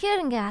бүр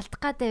үнэхээр ингээ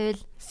алдах гэдэг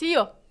байвал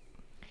CEO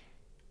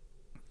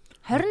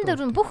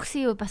 24 бүх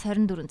CEO бас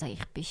 24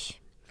 цагийнх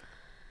биш.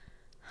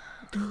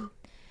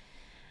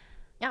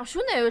 Яг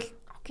шүнэ байвал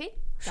окей.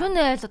 Шүнэ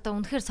байвал одоо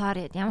үнэхээр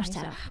sorry ямар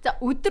ч арга. За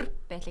өдөр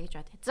байлаа гэж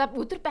бодъё. За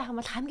өдөр байх юм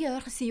бол хамгийн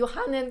ойрхон CEO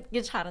хаана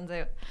гэж харан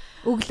заяа.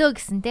 Өглөө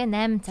гэсэн те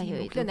 8 цагийн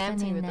үед. Өглөө 8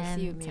 цагийн үед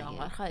CEO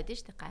юм орхоо байдэн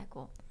штэ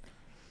гайгүй.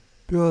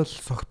 Би бол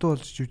согтуу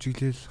болж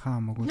жүжиглээл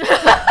хаамаагүй.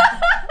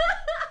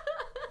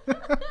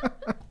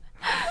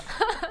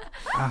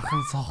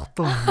 Ахан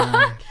согтуу.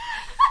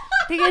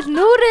 Тэгэл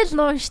нүрэл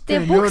нуун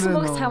штэ бүкс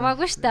мөгс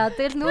хамаагүй штэ.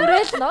 Тэгэл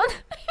нүрэл нуун.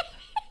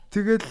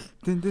 Тэгэл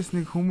тэндээс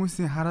нэг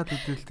хүмүүсийн хараад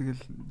идэл тэгэл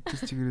тэр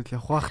чигээрэл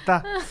явах бах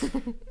та.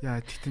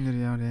 Яа тэгтэн нэр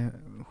ямар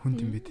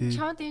хүнд юм бэ те.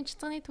 Чамд энэ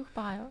чицганы түүх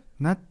байгаа юу?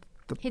 Над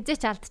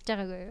хизээч алдчихж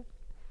байгаагүй юу?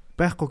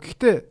 Байхгүй.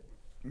 Гэхдээ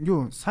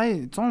юу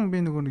сая 100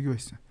 би нөгөө нэг юу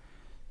байсан.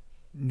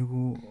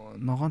 Нөгөө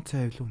ногоон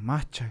цай авлуу,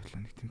 матча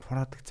авлуу нэг тийм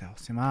фурадаг цай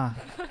авсан юм аа.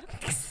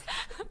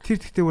 Тэр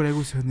тэгтээ бүр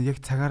айгуу сонио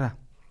яг цагаараа.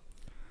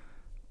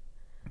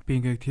 Би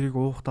ингээ тэрийг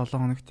уух 7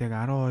 хоногт яг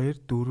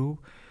 12, 4,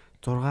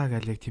 6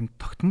 гээл яг тийм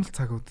тогтмол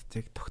цагуудад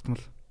яг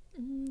тогтмол.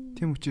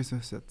 Тийм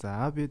үчээсээс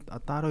за би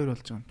одоо 12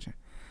 болж байгаа юм чи.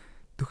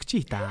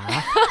 Төгчий та.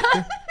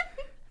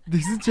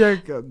 Тэгсэн чи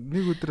яг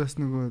нэг өдөр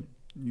бас нөгөө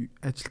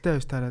ажилдаа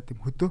явж тараад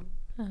юм хөдөө.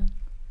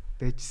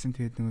 Байжсэн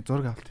тэгээд нөгөө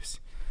зураг авалт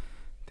байсан.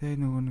 Тэгээ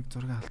нөгөө нэг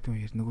зураг авалтын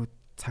үеэр нөгөө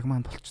цаг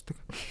маань болчдөг.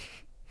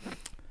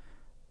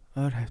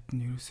 Ойр хавьт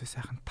нь ерөөсөө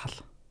сайхан тал.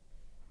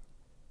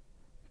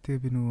 Тэгээ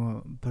би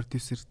нөгөө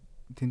продюсер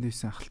тэнд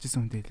байсан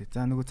ахалжсэн хүндээ хэлээ.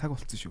 За нөгөө цаг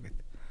болцсон шүү гэд.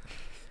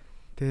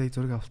 Тэгээ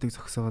зураг авалтыг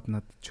зогсоогоод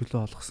над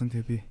чөлөө олгосон.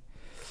 Тэгээ би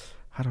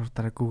хар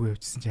хурдаараа гүүгээ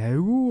явжсэн чи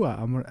айгүй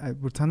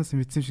бүр цаанаас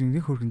мэдсэн шиг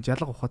нэг хөргөн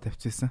жалга ухаад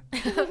тавьчихсан.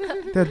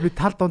 Тэгээд би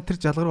тал донд тэр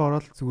жалга руу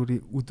ороод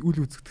зүгээр үл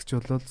үзэгдэгч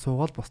болоод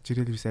суугаад босч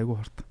ирээл ерөөс айгүй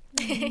хорт.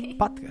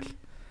 Бат гэл.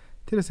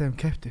 Тэрээс аим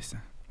капт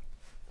байсан.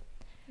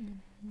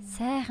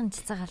 Сайхан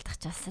цэцэг алдах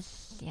ч бас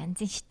л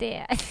янзын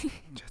штэ.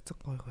 Цэцэг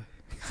гой гой.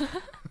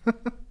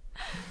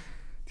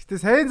 Гэтэ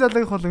сайн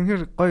залгах бол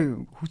үнэхээр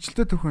гой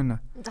хүчлээ төх байна.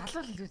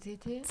 Залуул л үү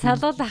тий.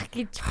 Салуулах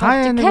гэж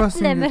Капитан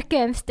Америк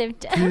амьстай юм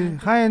чи. Тий.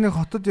 Хаяа нэг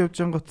хотод явж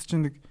ангот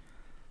чинь нэг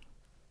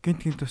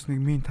гинт бас нэг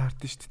мин таард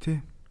нь штэ тий.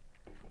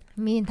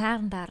 Мин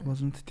таарна.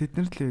 Боломж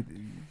тэднэрл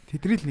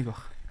нэг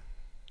баг.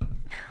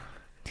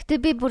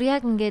 Гэтэ би бүр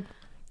яг ингээд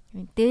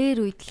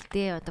дээр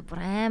үйдэлтэй одоо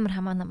бүр амар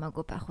хамаа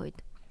намаагүй байх үед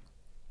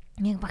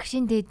яг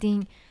багшийн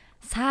дээдийн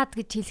саад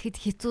гэж хэлэхэд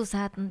хэцүү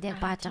сааданд яг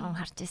бааж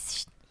байгааг харж байсан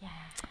шүү дээ.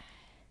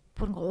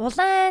 Бүр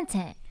улаан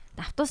цай.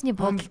 Автобусны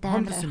буудалтай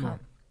амар ойрхон.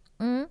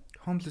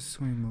 Homeless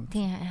хүн юм уу?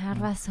 Тийм,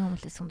 харваас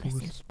homeless хүн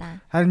байсан л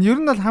да. Харин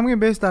ер нь бол хамгийн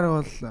бест арга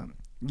бол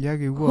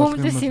яг эвгүй болох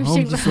юм бол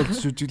homeless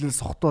болж жүжиглэл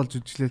сохтуу болж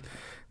жүжиглэл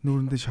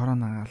нүүрэндээ шороо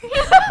нагаал.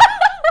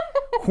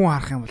 Хүн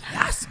харах юм бол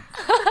яасан.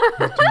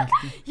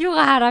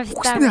 Юугаа хараа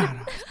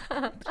бистаа.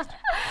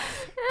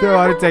 Тэгээ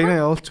орой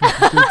загнаа явуулчих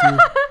юм.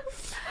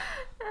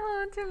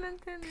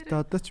 Гэтэ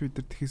одоо ч бид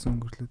нар тэхээс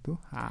өнгөрлөө дөө.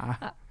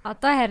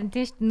 Одоо харин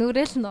тийш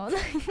нүрэл нуун.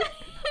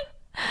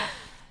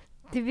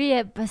 Тэг би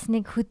бас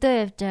нэг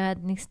хөдөө явж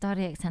байгаад нэг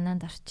стори яг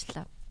санаанд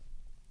орчлоо.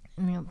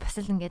 Бас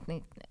л ингээд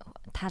нэг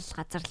тал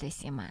газар л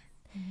байсан юм аа.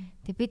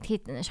 Тэг бид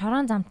хэд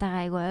шорон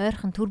замтайгаа айгу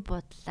ойрхон төр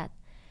буудлаад.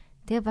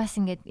 Тэгээ бас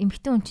ингээд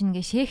эмхтэн хүн чинь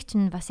ингээд шээх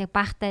чинь бас яг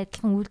баахтай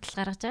адилхан үйлдэл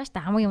гаргаж байгаа шүү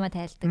дээ. Хамаг юма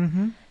тайлдаг.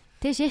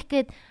 Тэгээ шээх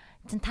гээд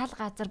тал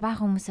газар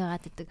баах хүмүүс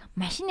байгаад идэг.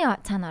 Машины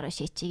цаана ороо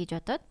шээчээ гэж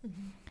бодоод.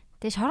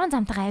 Тэгээ шорон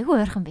замтайгаа айгу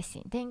ойрхон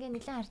байсан. Тэг ингээд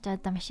нэлээд харж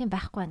байгаа машин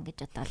байхгүй байна гэж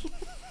бодоод.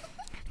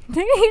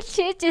 Тэгээ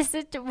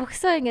шээжсэн чи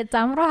бөхсөө ингээд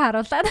зам руу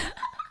харуулаад.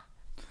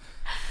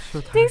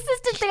 Тэгсэн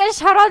чи тэгээ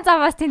шорон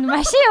замаас тэнд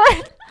машин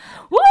байна.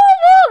 Оо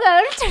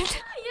гэж орж.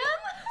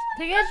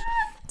 Тэгэл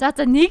за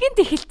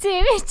нэгэнд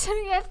эхэлсэн юм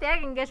чинь гээл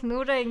яг ингээл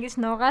нүрээ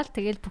ингэж нуугаал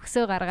тэгэл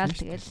бөхсөө гаргаал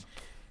тэгэл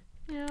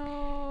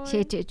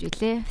шээжээж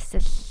үлээ. Бас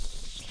л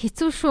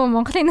хэцүү шүү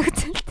Монголын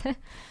нөхцөлтэй.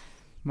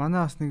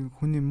 Манай бас нэг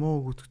хүний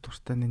муу өгөх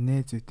дуртай нэг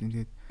найз үйт юм.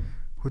 Тэгээд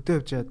хөдөө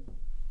явжаад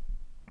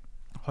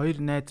хоёр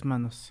найз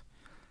маань бас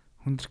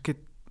хүндрэх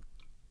гээд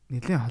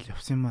нэлээд хол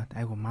явсан юм аа.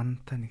 Айгу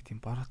мантай нэг тийм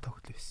бороо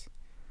тоглол байсан.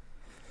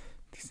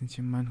 Тэгсэн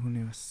чинь маань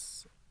хүний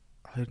бас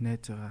хоёр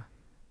найзгаа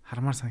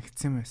хармаар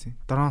санагдсан юм байсан.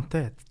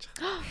 Дронтой ядчих.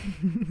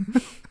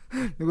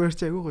 Нөгөө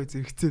чи айгу гой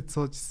зэрэгцээд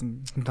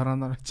суужсэн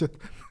дроноор очиод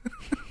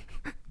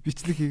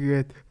бичлэг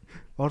хийгээд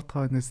орд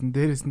хойноос нь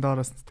дээрээс нь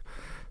доороос нь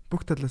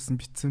бүх талаас нь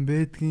битсэн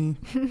байдгийн.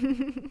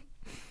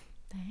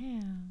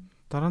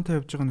 Дронтой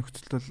явж байгаа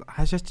нөхцөлд бол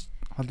хаашаач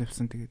хол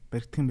явсан тэгээд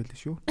баригдах юм байл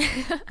шүү.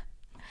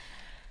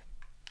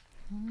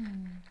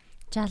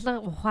 Жалга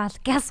ухаал,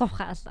 газ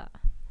ухаал.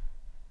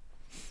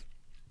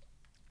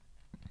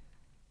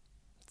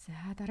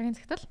 За дараагийн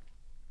цагтл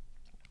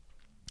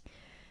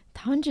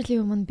 5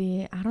 жилийн өмнө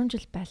би 10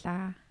 жил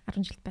байлаа.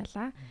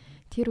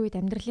 Тэр үед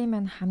амьдралын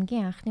маань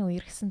хамгийн анхны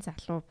үерхсэн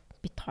залуу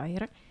бит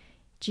хоёр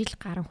жил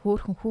гарan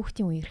хөөхөн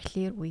хүүхдийн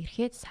үерхлээр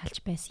салж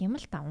байсан юм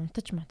л да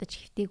унтаж мотож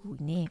хэвтэйг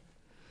үгнэ.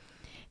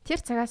 Тэр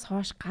цагаас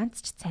хойш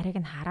ганц ч царайг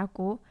нь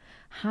хараагүй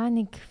хаа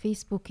нэг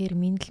фейсбүүкээр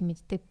минь л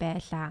мэддэг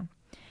байлаа.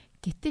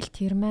 Гэтэл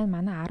тэр маань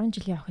манай 10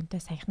 жилийн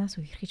охинтой саяхнаас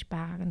үерхэж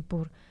байгааг нь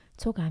бүр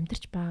цуг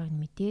амьдарч байгааг нь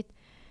мэдээд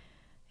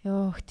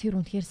ёох тэр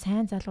үнэхээр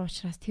сайн залуу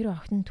учраас тэр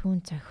охин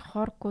түүн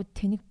зохихооргүй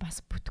тэнийг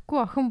бас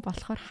бүтэхгүй охин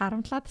болохоор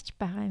харамлаад ч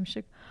байгаа юм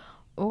шиг.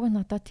 Уг нь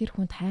одоо тэр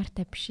хүнд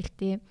хайртай биш л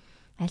дээ.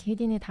 Аль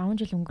хэдийн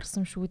 5 жил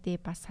өнгөрсөн шүү дээ.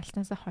 Бас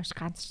салтнаасаа хойш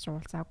ганц ч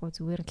уулзаагүй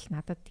зүгээр л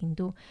надад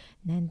тэндүү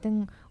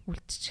нандан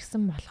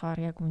үлдчихсэн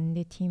болохоор яг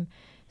үнэндээ тийм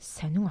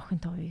сонин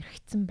охинтой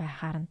үерхсэн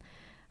байхаар нь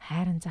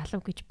хайран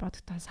залуу гэж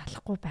боддоо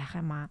салахгүй байх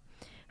юм аа.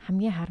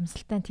 Хамгийн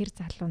харамсалтай нь тэр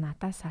залуу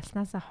надаас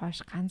салснаасаа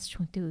хойш ганц ч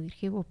хүнтэй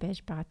үерхээгүй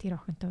байж байгаа тэр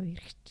охинтой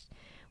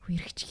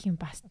үерхчих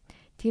юм бас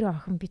тэр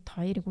охин бит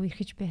хоёрыг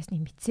үерхэж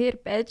байсныг мэдсээр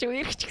байж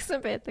үерхэж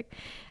гисэн байдаг.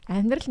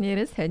 Амьдрал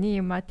нэрээ сони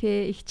юм а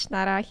те ихч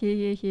нараа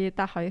хий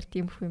да хоёр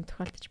тийм юм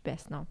тохиолдож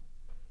байсан уу?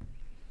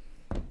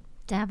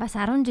 За бас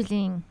 10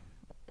 жилийн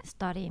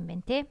стори юм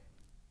байна те.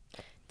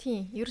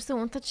 Тийм, ерөөсөн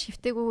унтаж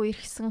шивтэйгөө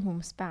үерхсэн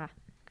хүмүүс байгаа.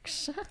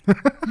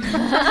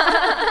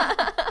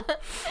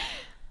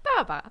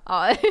 Баба.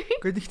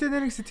 Гэхдээ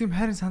нэрээс тийм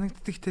хайрын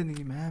санагддагтай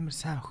нэг юм амар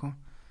сайн охин.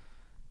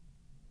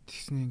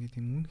 Тэгснэ ингээд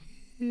юм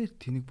үнэхээр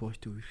тэнэг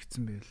боожтой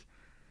үерхсэн байвал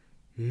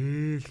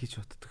ээл гэж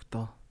боддог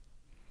доо.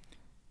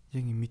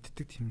 Яг юм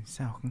мэддэг тийм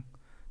сайн охин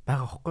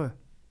байгаа байхгүй юу?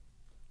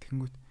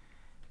 Тэнгүүт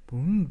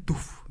бүн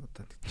дүф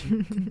одоо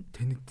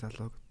тэнэг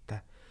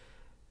залуутай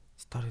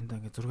сторинда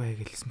ингээд зураг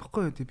хийгэлсэн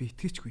байхгүй юу? Би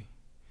итгэжгүй.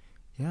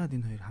 Яагаад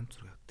энэ хоёр хамт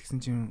зураг.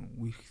 Тэгсэн чинь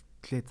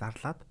үерхлээ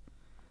зарлаад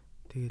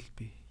тэгэл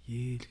би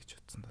ээл гэж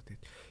утсан доо.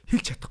 Тэгээд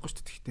хэлж чадахгүй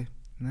шүү дээ гэхдээ.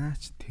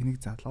 Наач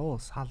тэнэг залуу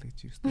саал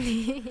гэж юусэн.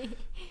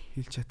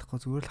 Хэлж чадахгүй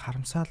зүгээр л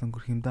харамсаал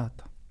өнгөрөх юм да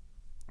одоо.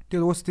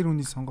 Тэгээд уус тэр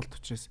хүний сонголт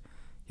учраас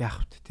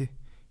яах вэ те?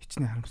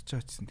 Хичнээн харамсаж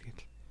байгаа гэсэн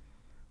тэгээд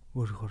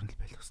өөрөөр нь л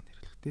байлгасан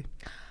нэрлэх те.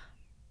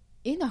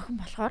 Энэ охин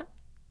болохоор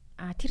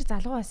тэр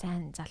залуугаа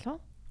сайн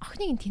залуу.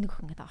 Охиныг нь тэнэг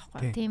охин гэдэг байгаа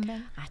байхгүй юу? Тийм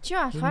байна. Чи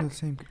болохоор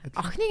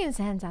охиныг нь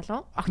сайн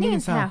залуу, охиныг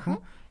нь сайн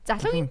охин,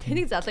 залуугийн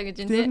тэнэг залуу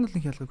гэж юм те. Тэр нь л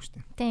нэг ялгаагүй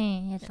шүү дээ.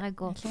 Тийм,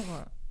 ялгаагүй.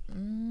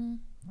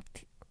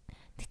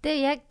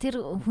 Гэтэ яг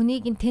тэр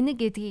хүнийг нь тэнэг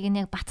гэдгийг нь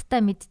яг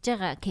баттай мэдж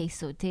байгаа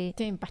кейс үү те.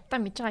 Тийм,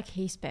 баттай мэдж байгаа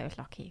кейс байвал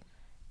окей.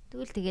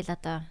 Тэгвэл тэгэл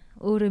одоо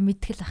өөрөө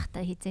мэдгэл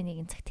ахтай хизээ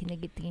нэгэн цаг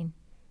тэнэг гэдгийг.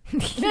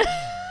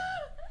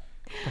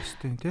 Бас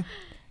тийм те.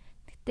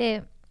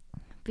 Гэтэ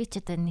би ч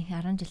одоо нэг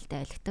 10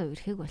 жилдээ ойлгохтой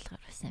үерхийг болохоор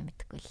сайн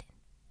мэдгүй л.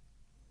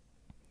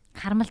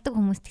 Харамлдаг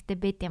хүмүүс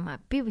гэхдээ байд юм аа.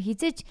 Би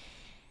хизээж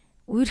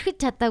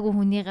үерхэж чадаагүй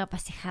хүнийгээ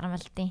бас их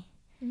харамлдیں۔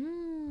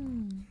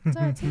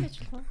 За тийм байж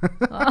болох.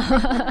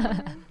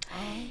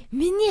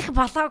 Минийх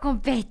болоогүй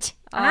байж.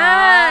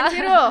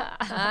 Тэр үү.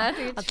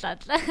 Тэгэж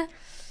бодлоо.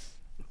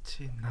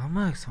 Чи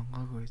намайг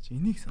сонгоогүй байж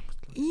энийг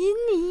сонгочлоо.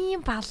 Энэ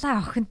ийм балаа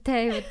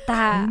охинтой юу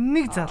да.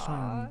 Энийг залуу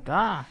юм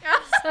да.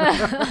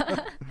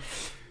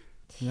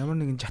 Ямар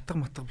нэгэн жатга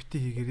матга бити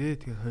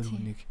хийгэрээ тэгээд хоёр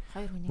хүнийг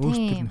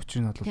өөртөө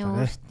нөчрийг нь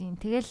олуулаарай.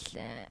 Тэгэл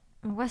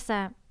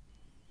угаасаа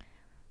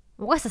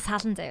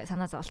салан заяа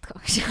санаа зовлтгоо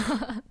гэж.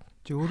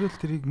 Чи өөрөө л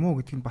тэрийг муу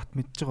гэдгийг бат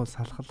мэдж байгаа бол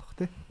салхалах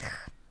тий.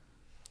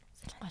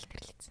 Гол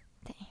тэрлээсэн.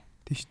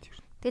 Тийш тэр.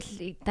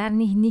 Тэгэл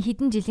дараа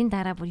хэдэн жилийн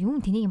дараа бүр юм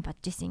тэнийг юм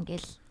бодож исэн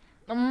ингээл.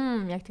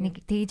 Яг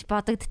Нэг тэгж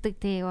бодогддаг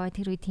тий. Ой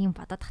тэр үе тийм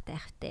бодоод тахтай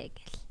явахтай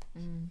гэл.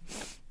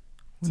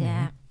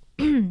 За.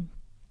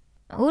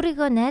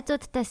 Өөрийгөө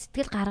найзуудтай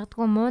сэтгэл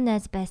гаргадгүй муу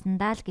найз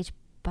байсандаа л гэж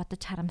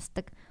бодож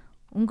харамсдаг.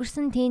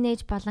 Өнгөрсөн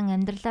тийнейж болон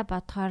амьдралаа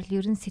бодохоор л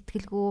ерөн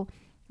сэтгэлгүй,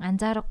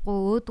 анзаарахгүй,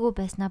 өөдгөө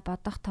байснаа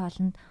бодох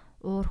тоолонд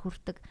уур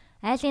хүрдэг.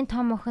 Айлын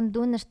том охин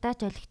дүү нартаа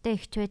ч олигтой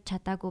ихч байж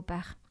чадаагүй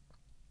байх.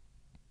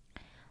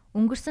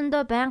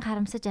 Өнгөрсөндөө байн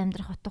харамсаж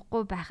амьдрах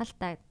утгагүй байх л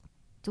та.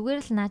 Зүгээр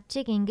л над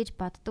шиг ингэж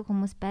боддог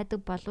хүмүүс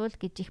байдаг болов уу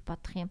гэж их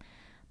бодох юм.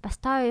 Бас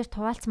та хоёр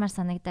туваалцмаар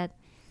санагдаад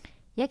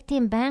яг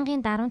тийм байнгын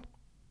дарамт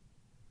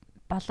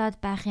болоод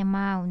байх юм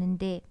аа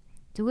үнэндээ.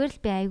 Зүгээр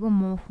л би айгүй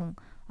муу хүн.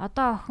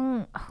 Одоо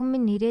охин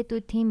минь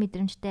ирээдүйд тийм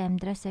мэдрэмжтэй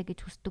амьдраасаа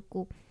гэж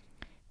хүсдэггүй.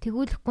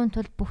 Тэгүүлэхгүй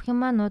тул бүх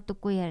юмаа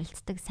нуудаггүй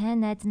ярилцдаг.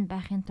 Сайн найз нь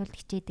байхын тулд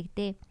хичээдэг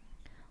дээ.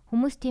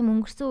 Хүмүүс тийм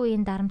өнгөрсөн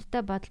үеийн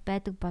дарамттай бодол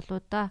байдаг болоо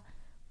доо.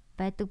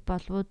 Байдаг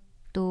болов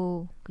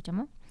дөө гэж юм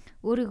уу?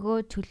 Өөрийгөө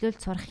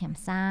чөлөөлж сурах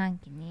юмсан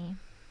гинэ.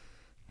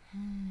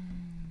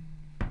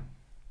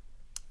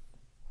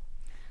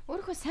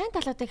 Өөрийнхөө сайн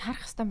талуудыг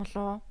харах хэрэгтэй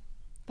болов.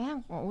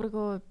 Баян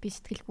өөрийгөө би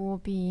сэтгэлгүй,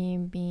 би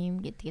юм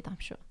гэдгийг юм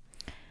шүү.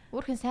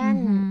 Өөрхийн сайн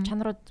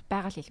чанарууд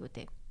байгаа л хэлгүү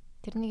дээ.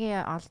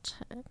 Тэрнийгээ олж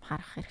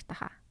харах хэрэгтэй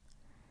хаа.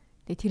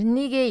 Тэгээ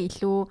тэрнийгээ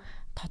илүү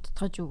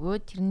тодтогож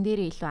өгөөд тэрэн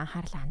дээрээ илүү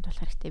анхаарлаа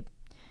хандуулах хэрэгтэй.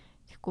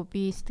 Тэгэхгүй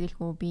би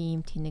сэтгэлгүй, би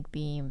юм тэнэг,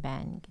 би юм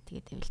байна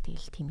гэдгээ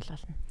тэгэл тийм л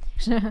болно.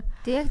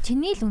 Тэг яг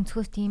чиний л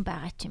өнцгөөс тийм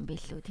байгаа ч юм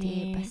билүү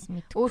тий бас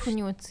мэд. Өөр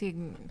хүний өнцгийг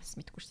бас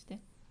мэдгүй шүү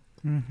дээ.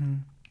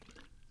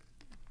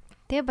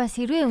 Тэгээ бас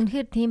хэрвээ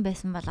үнэхээр тийм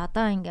байсан бол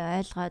одоо ингээ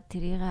ойлгоод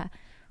тэрийг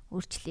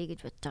өөрчлөе гэж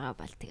бодож байгаа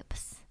бол тэгээ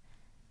бас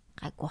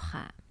гайгүй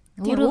хаа.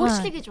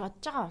 Өөрчлөе гэж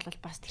бодож байгаа бол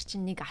бас тэр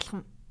чинь нэг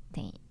алхам.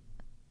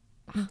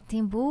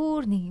 Тийм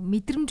бүр нэг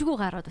мэдрэмжгүй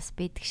гараад бас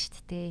байдаг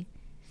шүү дээ.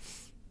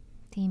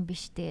 Тийм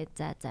биш тэгээ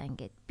за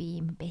ингээд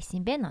би юм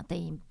байсан бэ одоо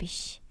юм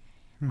биш.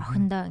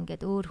 Охиндоо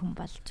ингээд өөр хүн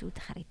болж үүд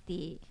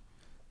харагдъя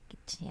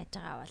гэж яаж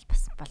байгаа бол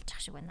бас болж ах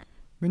шиг байна.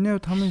 Миний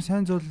хувьд хамгийн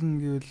сайн зүйл нь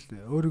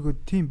гэвэл өөрийгөө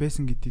тийм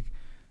байсан гэдгийг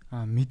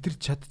мэдэрч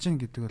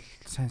чадчихна гэдэг бол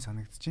сайн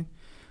санагдаж байна.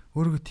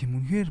 Өөрийгөө тийм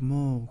үнэхээр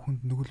муу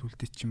хүнд нүгэл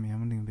үлдээч юм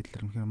ямар нэгэн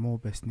байдлаар үнэхээр муу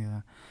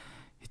байснаа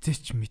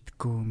хизээч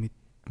мэдгүй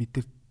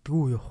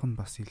мэдэрдэггүй явах нь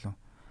бас илүү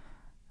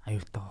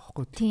аюултай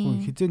байхгүй. Тэгэхгүй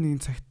хизээ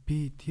нэгэн цагт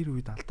би тэр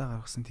үед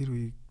алдаа гаргасан тэр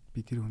үеийг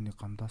би тэр хүнийг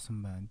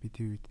гомдоосон байна. Би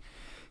тэр үед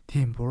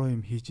тийм буруу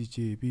юм хийж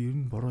ижээ. Би ер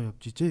нь буруу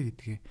явж ижээ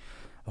гэдгийг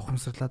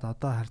ухамсарлаад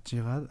одоо харж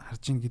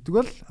ийн гэдэг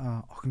бол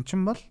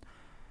охинчин бол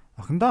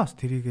охиндоо бас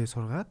тэрийгээ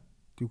сургаад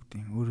юу гэдэг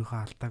нь өөрийнхөө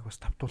алдааг бас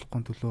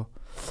тавтуулахгүй төлөө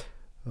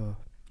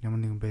ямар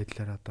нэгэн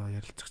байдлаар одоо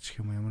ярилцах гэх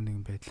юм уу ямар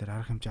нэгэн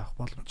байдлаар арга хэмжээ авах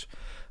боломж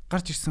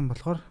гарч ирсэн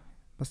болохоор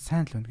бас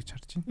сайн л байна гэж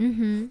харж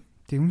байна.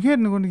 Тэг үнэхээр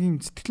нөгөө нэг юм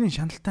сэтгэлийн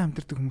шаналтай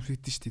амьдардаг хүмүүс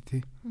идэв шүү дээ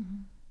тий.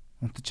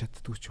 Унтаж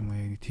чаддгүй ч юм уу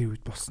яг тэр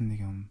үед болсон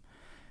нэг юм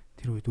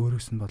тэр үед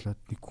өөрөөс нь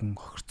болоод нэг хүн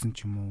хохирцсон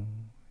ч юм уу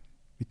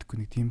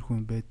мэдгүй нэг тиймэрхүү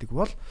юм байдаг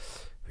бол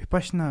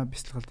випашна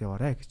бяцлагалд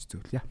яваарэ гэж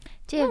зөвлөе.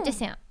 Чи явж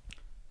байсан юм?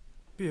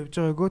 Би явж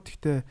байгаагүй.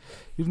 Гэхдээ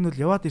ер нь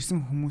бол яваад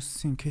ирсэн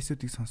хүмүүсийн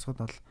кейсүүдийг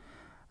сонсоход бол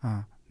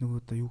нөгөө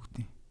одоо юу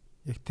гэдэг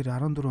яг тэр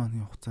 14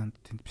 хоногийн хугацаанд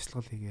тэнд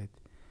бяцлал хийгээд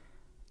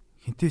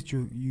хинтээ ч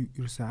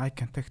ерөөсөө eye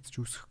contact ч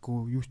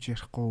үүсэхгүй юу ч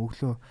ярихгүй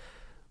өглөө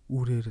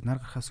үүрээр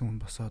нар гарахаас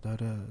өмнө босоод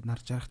орой нар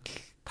жаргатал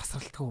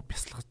тасралтгүй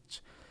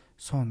бяцлагж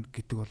суун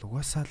гэдэг бол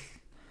угаасаа л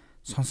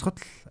сонсоход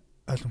л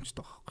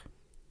ойлгомжтой байгаа байхгүй.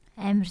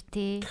 Амар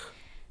тий.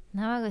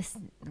 Намайг бас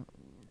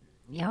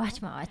яваач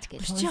маач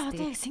гэж. Чи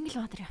одоо яг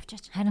single mother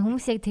явчаач. Харин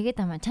хүмүүс яг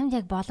тэгээд амаа чамд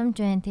яг боломж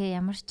байна те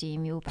ямар ч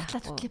юм юу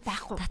байхгүй.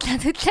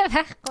 Татлаа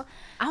байхгүй.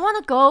 I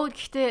wanna go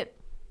гэхдээ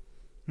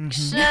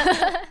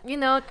you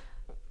know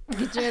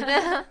гэж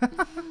байна.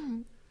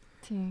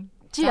 Тийм.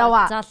 Чи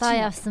яваа. Залоо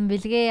явсан,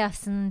 бэлгээ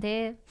явсан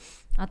те.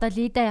 Одоо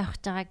лида явах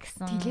гэж байгаа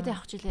гэсэн. Тийм лида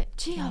явах жилээ.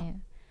 Чи яв.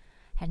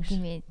 Харин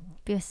тийм ээ.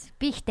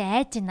 Би ихтэй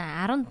айж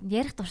байна. 10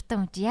 ярих дуртай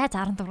юм чи яаж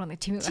 14 хоног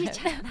чимээ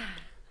байна.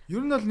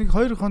 Ер нь бол нэг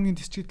 2 хоногийн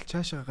тисчидэл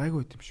цаашаа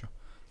гайгүй байт юм шүү.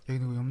 Яг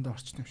нэг юмд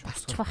орчсон юм шүү.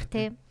 Орчих бах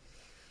те.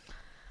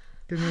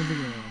 Тэр нэг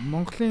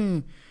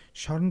Монголын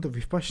шоронд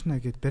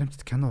Випашна гэдэг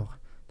баримтат кино байгаа.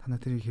 Та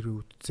нар тэрийг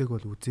хэрэг үзээг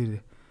бол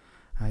үзээрэй.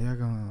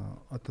 Яг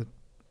одоо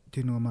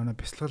тэр нөгөө манай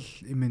бяцлал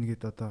имэн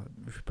гэдэг одоо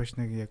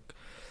Випашнаг яг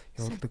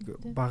явуулдаг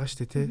байгаа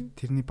шүү дээ тий.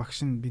 Тэрний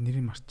багш нь би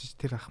нэрийг марчиж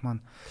тэр ах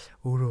маань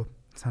өөрөө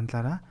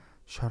саналаараа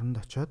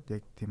шоронд очоод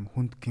яг тийм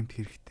хүнд гэмт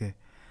хэрэгтэй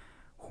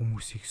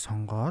хүмүүсийг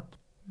сонгоод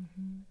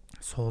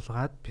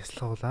суулгаад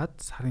бяцлагуулад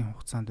сарын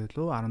хугацаанд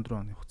байлуу 14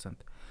 хоногийн хугацаанд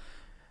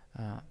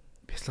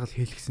бяцлал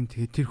хийлгсэн.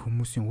 Тэгээд тэр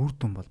хүмүүсийн үр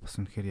дүн бол бас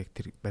үнэхээр яг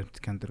тэр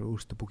баримт кандер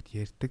өөрсдөө бүгд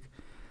ярьдаг.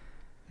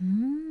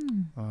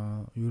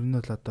 Ер нь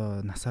бол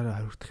одоо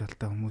насаараа хоригдох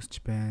ялтай хүмүүс ч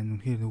байна.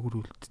 Үнэхээр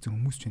нөгөр үлдсэн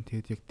хүмүүс ч байна.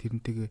 Тэгээд яг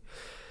тэрнтэйгээ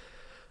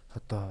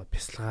одоо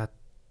бяцлагаад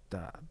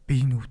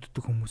бие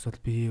нүвддэг хүмүүс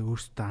бол бие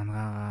өөрсдөө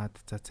ангаагаад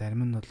за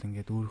зарим нь бол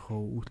ингээд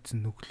өөрийнхөө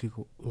үлдсэн нүглийг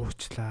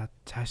уучлаад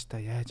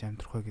цаашдаа яаж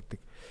амьдрах вэ гэдэг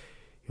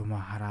юм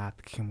хараад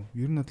гэх юм уу.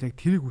 Ер нь бол яг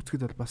тэрийг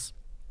үзэхэд бол бас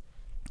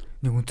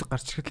нэг үнцэг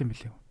гарч ирэх юм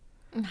билээ.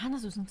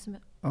 Ханаас үзнэ гэсэн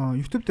бэ?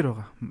 YouTube дээр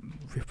байгаа.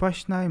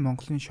 Vipassana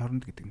Монголын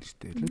шоронд гэдэг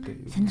нэртэй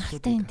лээ дээ.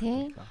 Сонирхолтой юм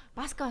тий.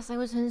 Баска бас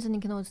аягүй сонин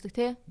кино үздэг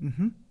тий.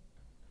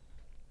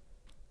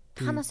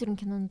 Ханаас ер нь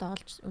кинонд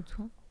олж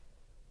үзэх үү?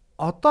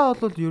 Одоо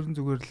бол ер нь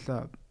зүгээр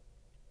л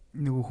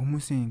нөгөө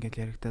хүмүүсийн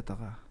ингээл яригадаад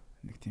байгаа.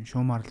 Нэг тийм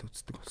шуумаар л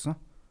үздэг болсон.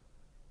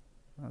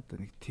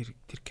 Одоо нэг тэр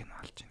кино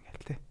алж ийн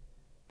гээл те.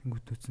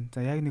 Тэнгүүд үзэн.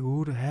 За яг нэг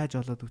өөрөө хайж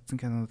олоод үзсэн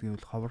кинонууд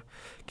гэвэл ховор.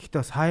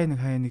 Гэхдээ бас хаяа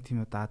нэг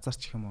тийм одоо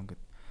азарч их юм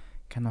ингээд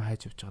кино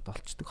хайж явж байгаад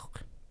олцдог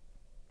аахгүй.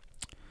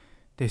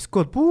 Тэгээ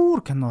эсвэл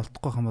бүр кино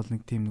олдохгүй юм бол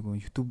нэг тийм нөгөө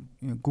YouTube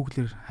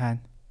Google-ээр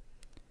хайна.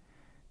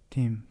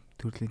 Тийм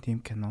төрлийн тийм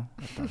кино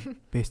одоо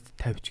best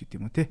 50 ч гэдэг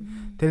юм уу те.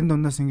 Тэрэн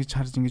дундаас ингэж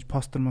харж ингэж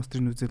постерыг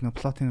үзэл нөө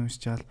плотыг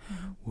уншиж чаал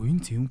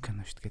үеийн зөв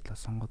кино шүү дээ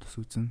гэдээ сонгоод ус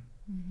үзнэ.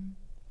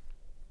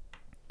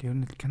 Тэр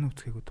нь л кино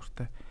үзэхийг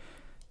дуртай.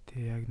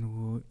 Тэгээ яг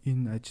нөгөө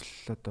энэ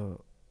ажил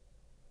одоо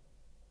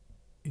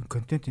энэ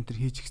контент энэ төр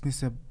хийж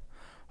гиснээсээ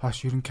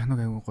хойш ер нь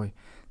киног аягүй гоё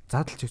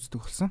задлж үздэг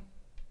болсон.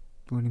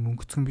 Зүгээр нэг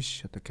мөнгөцгөн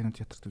биш одоо кино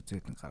театрт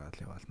үзээд гараад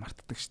л яваал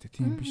мартдаг шүү дээ.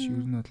 Тийм биш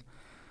ер нь бол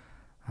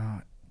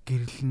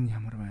гэрэл нь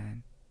ямар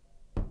байна.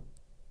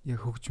 Яг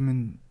хөгжим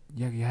нь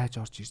яг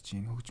яаж орж ирж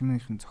байна.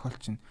 Хөгжмийнхэн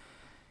зохиолч нь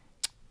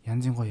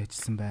янзын гоё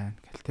ажилласан байна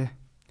гэл те.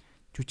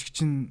 Жүжигч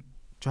нь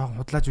жоохон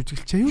худлаа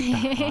жүжиглчээ юу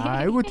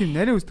та. Айгуу тийм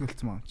нарийн үздэг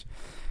болсон юм чи.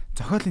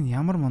 Зохиол нь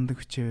ямар мундаг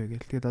бичээвэ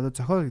гэл. Тэгээд одоо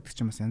зохиол гэдэг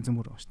чинь бас янз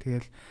бүр байгаа ш.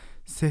 Тэгэл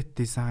set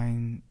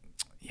design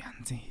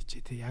янзын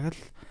хийжээ те. Яг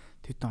л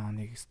тэдэн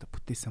оныг өстө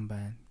бүтээсэн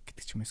байна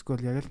гэдэг ч юм.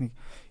 Эсвэл яг л нэг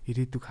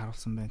ирээдүг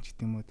харуулсан байна ч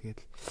гэдэг юм уу.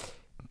 Тэгээд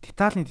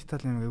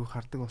деталь юм айгуу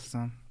хардаг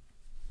болсон.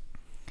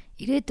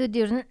 Ирээдүйд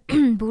ер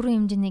нь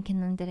бүрэн хэмжээний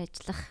кинон дээр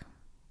ажиллах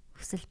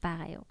хүсэл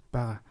байгаа юу?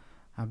 Бага.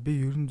 Би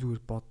ер нь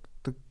зүгээр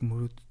боддог,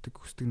 мөрөөддөг,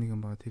 хүсдэг нэг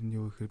юм байгаа. Тэр нь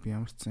юу гэхээр би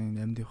ямар ч сан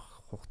амьд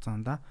явах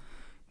хугацаанд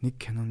нэг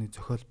киноны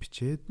зохиол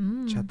бичээд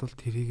чадвал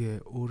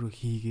тэрийг өөрөө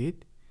хийгээд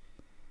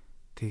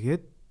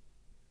тэгээд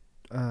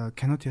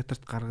кино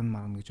театрт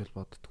гаргана гэж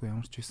бол боддгоо.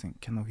 Ямар ч байсан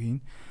кино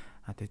хийн.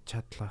 Тэгээд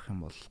чадлах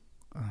юм бол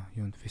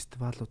юунд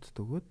фестивалуудад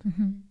өгөөд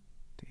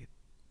тэгээд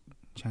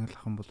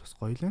чангалах юм бол бас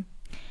гоё л.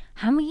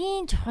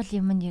 Хамгийн чухал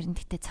юм нь ер нь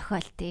гэхдээ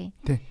зохиол тий.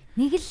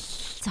 Нэг л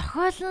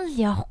зохиол нь л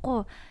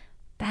явахгүй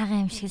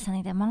байгаа юм шиг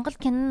санагдаа. Монгол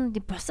киноны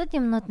бусад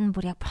юмнууд нь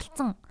бүр яг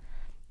болцсон.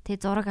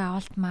 Тэгээ зураг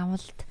авалт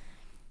маавалт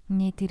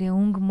нэ тэр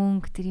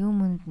мөнгө тэр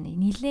юмд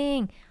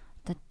нилээн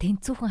одоо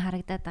тэнцүүхэн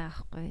харагдаад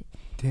байгаа байхгүй.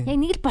 Яг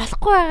нэг л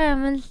болохгүй байгаа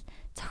юм л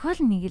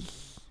зохиол нэг л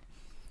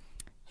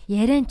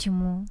яран ч юм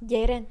уу.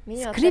 Яран.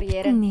 Миний бодлоор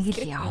яран нэг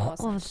л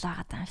явахгүй л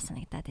байгаа юм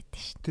санагдаад байдаг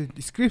шүү.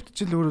 Тэгээ скрипт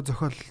ч л өөрөө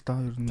зохиол л доо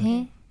ер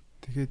нь.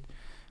 Тэгээд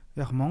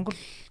яг Монгол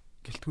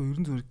гэлтгүй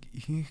ерөн зүгээр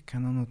ихэнх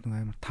кинонууд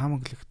нэг амар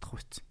таамаглагдах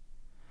байсан.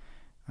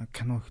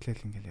 Кино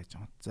ихлээл ингээл яаж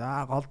байгаа.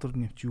 За гол дүр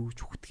нь явж юу ч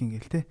хөвтг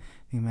ингээл те.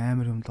 Нэг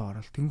амар юм л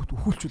ороод тэнгуут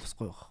өхүүлчүүл бас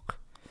гоё байхгүй.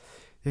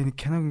 Яг нэг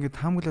киног ингээд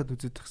таамаглаад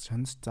үзээд тахс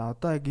шанс. За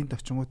одоо яг энд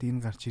очингууд энэ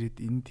гарч ирээд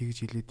энэ тэгж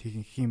хилээд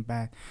тэгэх юм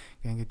байна.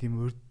 Ингээд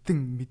юм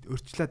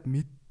өрчлөөд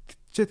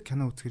мэдчихэд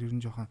кино үзэхэр ер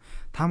нь жоохон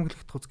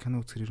таамаглагдах үз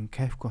кино үзэхэр ер нь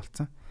кайфгүй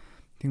болцсон.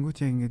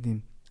 Тэнгуут яг ингээд юм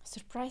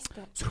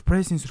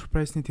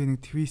surprise-ний тэг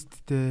нэг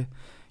твисттэй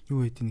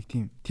юу гэдэг нэг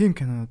тийм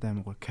кинонууд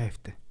амар гоё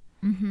кайфтай.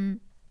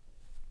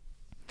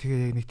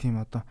 Тэгээ яг нэг тийм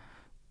одоо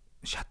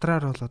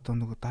шатраар бол одоо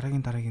нөгөө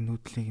дараагийн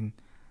нүүдлийг нь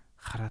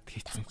хараад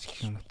хийцэн ч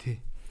гэх юм уу тий.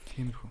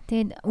 Тиймэрхүү.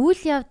 Тэгээд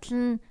үйл явдал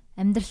нь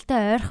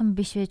амьдралтай ойрхон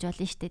биш байж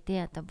болно шүү дээ тий.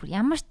 Одоо бүр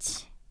ямар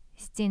ч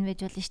сцен байж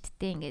болно шүү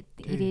дээ. Ингээд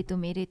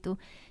ирээдүй.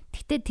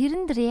 Гэхдээ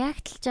тэрэнд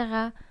реактлж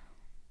байгаа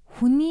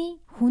хүн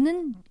нь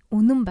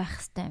үнэн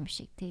байх хэрэгтэй юм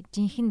шиг тий.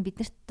 Жинхэнэ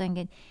биднэрт одоо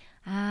ингээд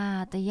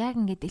одоо яг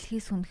ингээд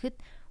дэлхийс хүндэхэд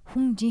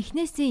хүн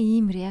жинхнээсээ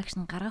ийм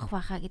реакшн гаргах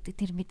байхаа гэдэг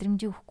тэр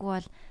мэдрэмжийг өгөхгүй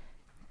бол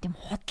тийм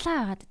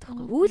худлаа байгаад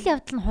байдаг. Үйл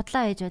явдал нь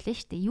худлаа байж болно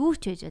шүү дээ. Юу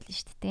ч байж болно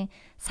шүү дээ.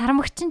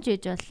 Сармагчин ч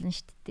байж болно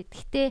шүү дээ.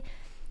 Гэхдээ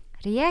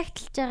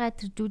реактлж байгаа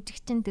тэр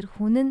жүжигчин тэр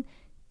хүн нь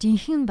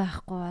жинхэнэ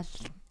байхгүй бол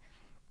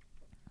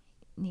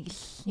нэг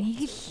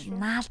л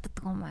наалддаг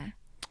юм аа.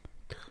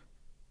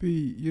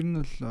 Би ер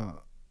нь бол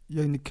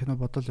яг нэг кино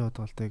бодол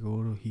яваад байгаа л та яг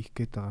өөрөө хийх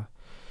гээд байгаа.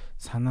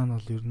 Санаа нь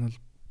бол ер нь л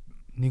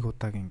нэг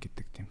удаагийн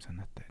гэдэг тийм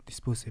санаатай.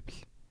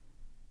 Disposable.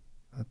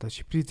 Одоо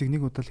шипризийг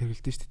нэг удаа л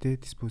хэрэглэдэг шүү дээ,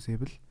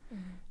 disposable.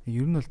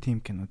 Ер нь бол тийм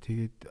кино.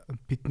 Тэгээд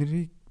бид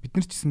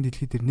нар ч гэсэн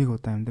дэлхий дээр нэг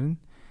удаа амьдрна.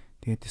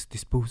 Тэгээд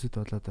disposed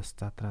болоод бас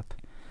задраад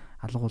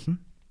алгуулна.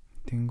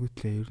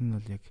 Тэнгүүтлээ ер нь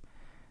бол яг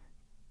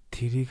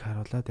тэрийг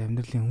харуулад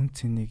амьдралын үн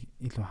цэнийг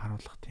илүү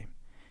харуулах тийм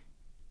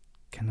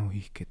кино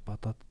хийх гээд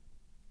бодоод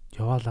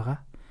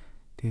яваалгаа.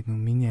 Тэгээд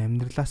нүг миний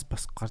амьдралаас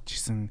бас гарч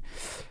ирсэн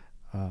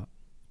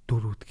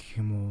дөрүүд гэх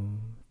юм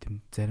уу,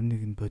 тийм зарим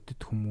нэг нь бодит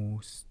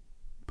хүмүүс,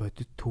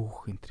 бодит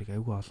түүх энтрийг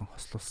айгүй олон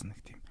хослуулсан нэг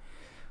тийм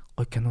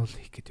гой кино л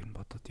хийх гээд юм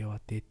бодоод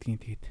яваад дээдгийн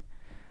тэгээд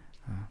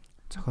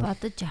зохиол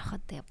бодож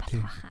явахад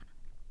болох байхаа.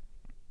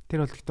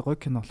 Тэр бол гэхдээ гой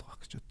кино болох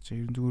байх гэж бодчих.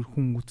 Ер нь зүгээр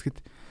хүн үзэхэд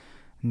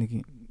нэг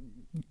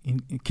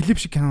клип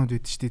шиг кинонууд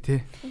байдаг шүү дээ, тий.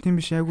 Тийм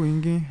биш, айгүй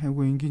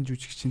энгийн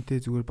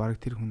жүжигчтэй зүгээр баг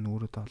тэр хүн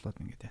өөрөө тоглоод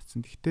ингээд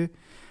яатсан. Гэхдээ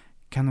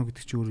кино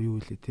гэдэг чинь өөрөө юу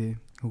вэ те?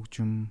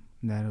 Хөгжим,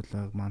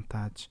 найруулга,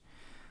 монтаж,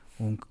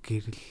 өнгө,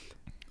 гэрэл,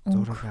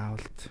 зураг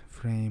авалт,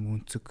 фрейм,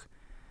 үнцэг,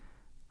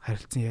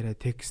 харилцан яриа,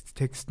 текст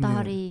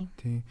дээр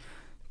тий.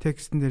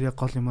 Текстэн дээр яг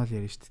гол юм аа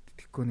ярьж шүү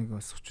дээ. Тэгэхгүй нэг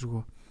бас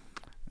өчргөө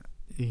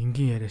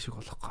энгийн яриа шиг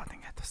болох гээд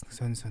ингээд бас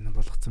нэг сонь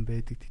болгоцсон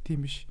байдаг.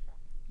 Тийм биш.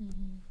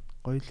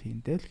 Гоё л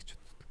хийндээ л гэж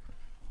боддог.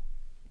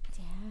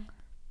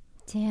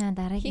 За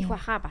дараагийн хийх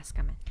баха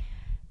Бааска маань.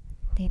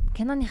 Тэгээд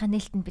киноныхаа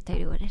нээлтэнд бид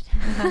хоёрыг өрөөр.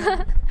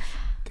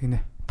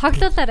 Тэгнэ.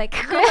 Тоглоулаарай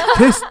гэхгүй.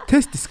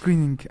 Тест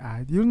скрининг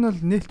ер нь бол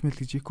нээлт мэл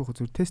гэж ийхгүй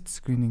зүгээр тест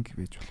скрининг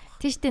байж болох.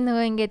 Тийштэй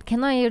нөгөө ингээд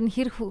кино ер нь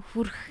хэр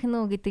хүрэх нь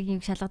үү гэдэг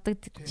юм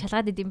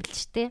шалгаад идэм бил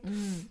ч тээ.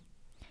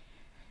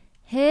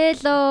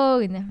 Hello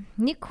гэнэ.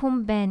 Нэг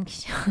хүн байна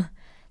гэж.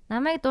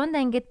 Намайг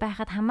дундаа ингээд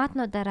байхад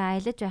хамаатнуудаараа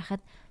аялаж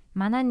байхад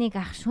манай нэг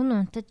ах шүн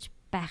унтаж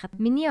байхад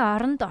миний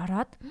оронд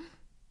ороод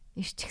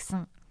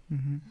ирчихсэн.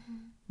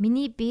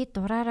 Миний бие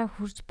дураараа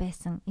хурж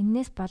байсан.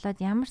 Иннээс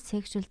болоод ямар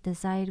sexual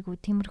desire-гүй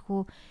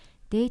тиймэрхүү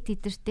дээд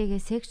идэртэйгээ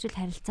sexual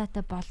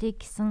харилцаатай болъё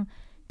гэсэн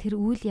тэр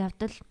үйл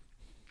явдал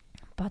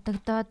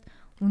бодогдоод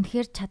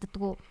үнэхээр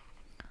чаддгүй.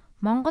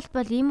 Монгол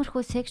бол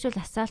иймэрхүү sexual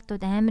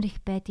assault-ууд амар их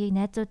байдгийг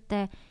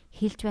найзуудтай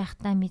хэлж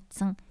байхдаа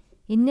мэдсэн.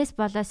 Иннээс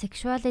болоо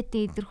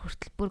sexuality идэр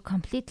хүртэл бүр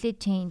completely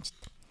changed.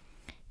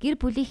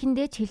 Гэр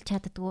бүлийнхэндээ ч хэлж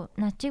чаддгүй.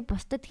 Начиг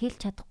бусдад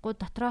хэлж чадахгүй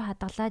дотроо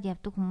хадгалаад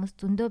явдаг хүмүүс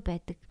зөндөө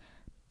байдаг.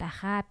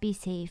 Баха be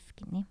safe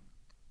гинэ.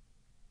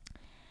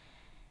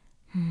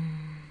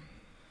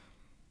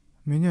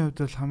 Миний хувьд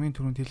бол хамгийн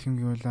түрүүнд хэлэх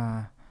юм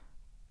гэвэл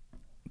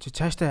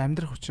цаашдаа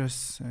амьдрах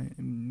учраас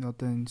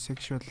одоо энэ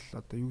sexual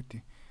одоо юу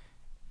гэдэг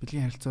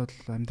бэлгийн харилцаа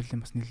бол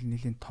амьдралын бас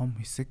нэлийн том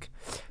хэсэг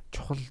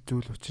чухал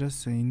зүйл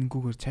учраас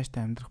энэнгүүгээр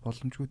цаашдаа амьдрах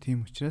боломжгүй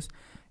тийм учраас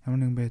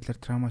ямар нэгэн байдлаар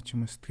трама ч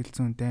юм уу сэтгэл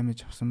зүйн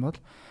даймаж авсан бол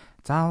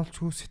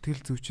заавалчгүй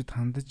сэтгэл зүйчэд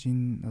хандаж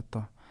энэ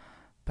одоо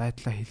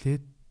байдлаа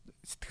хэлээд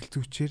сэтгэл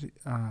зүйчээр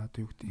одоо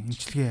юу гэдэг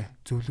эмчилгээ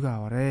зөвлөгөө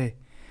аваарэ.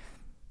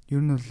 Ер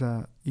нь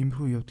бол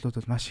иймэрхүү явдлууд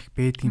бол маш их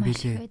байдаг юм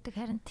билээ. Байдаг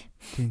харин.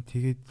 Тийм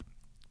тэгээд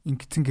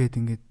ингэсэн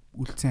ингээд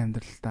үлдсэн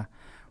амьдралдаа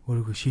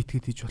өөрийгөө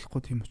шийтгэж хийж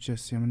болохгүй тийм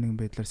учраас ямар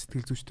нэгэн байдлаар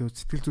сэтгэл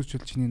зүйч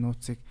бол чиний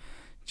нууцыг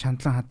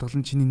чандлан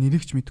хадгалан чиний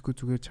нэрийг ч мэдэхгүй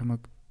зүгээр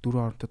чамайг 4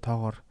 оронтой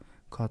тоогоор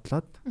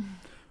кодлоод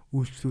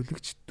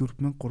үйлчлүүлэгч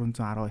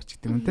 4310 ч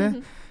гэдэг юм те.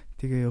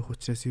 Тэгээ явах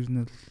учраас ер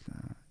нь бол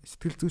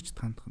сэтгэл зүйчд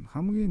хандах нь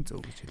хамгийн зөв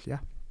гэж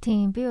хэлье.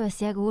 Тийм би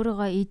бас яг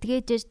өөрийгөө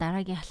эдгэж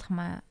дараагийн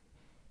алхмаа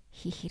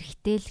хийх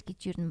хэрэгтэй л гэж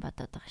юу н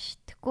бодоод байгаа шүү.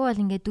 Тэгэхгүй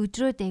бол ингээд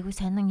дүжрөөд айгу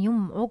сонин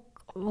юм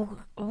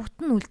угт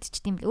нь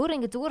үлдчихдэг юм бэл. Өөрөө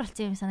ингээд зүгээр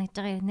болсон юм санагдаж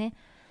байгаа юм нэ.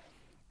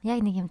 Яг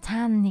нэг юм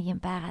цаана нэг юм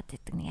байгаад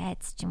байдаг нэг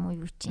айц ч юм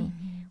уу юу чинь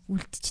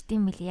үлдчихдэг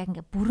юм бэл. Яг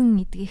ингээд бүрэн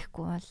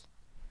эдгэхгүй бол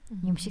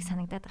юм шиг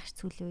санагдаад байгаа ш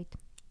сүүлийн үед.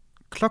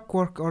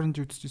 Clockwork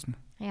Orange үзчихсэн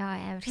үү?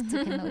 Яа амар хэцүү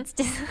кино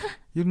үзчихсэн.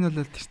 Ер нь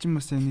бол тэр чинь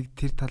бас нэг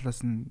тэр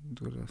талаас нь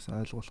зүгээр бас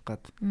ойлгуулах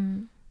гад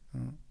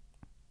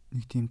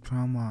нэг тийм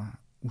трама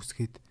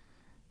үсгээд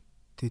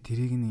тэгээ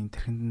тэрийг нэг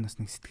тархинд нас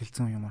нэг сэтгэл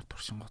зүйн юмар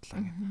туршин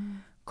готлаа гэх.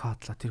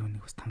 Кодлаа тэр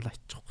хүнийг бас танлаа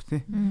иччихгүй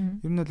тий.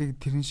 Ер нь бол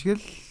тэрэн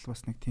шиг л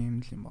бас нэг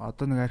тийм л юм.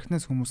 Одоо нэг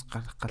архинаас хүмүүс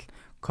гарах гал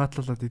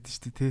кодлолоод идэв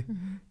шүү дээ тий.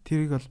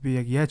 Тэрийг бол би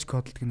яг яаж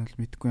кодлдгийг нь бол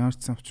мэдэхгүй. Ямар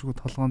ч сан учиргүй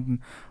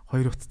толгоонд нь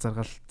 2 утас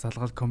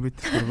залгаал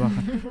компьютер дээр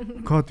баахан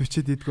код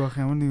бичээд идэх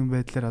байх ямар нэгэн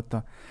байдлаар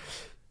одоо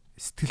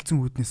сэтгэл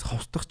зүйн үүднээс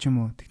ховсдох ч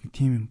юм уу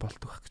тийм юм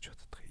болдог байх гэж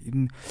боддог. Ер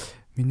нь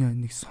миний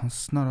нэг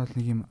сонссноор бол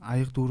нэг юм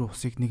аяг дүүрэн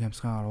усыг нэг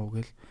амьсгаа гаруу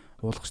гээл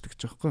уулгачдаг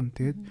ч байхгүй юм.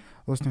 Тэгээд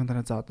уусны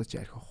дараа за одоо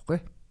чи арих байхгүй.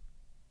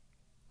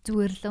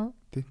 Зүгээр лөө.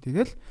 Тий.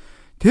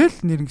 Тэгэл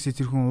нэрнгэсээ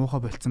зэрхэн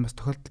уухаа болцсон бас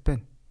тохиолдол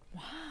байна.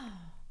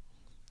 Вау.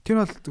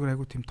 Тэр бол зүгээр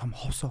айгу тийм том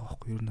ховс байгаа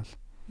байхгүй юу ер нь бол.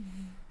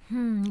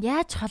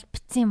 Яаж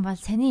холбогдсон юм бол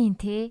саний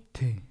тий.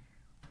 Тий.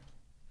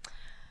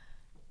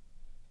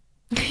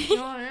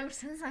 Йоо ямар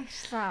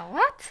санагчлаа.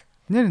 What?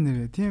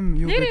 Нэр тийм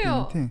юу гэдэг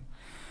юм тий.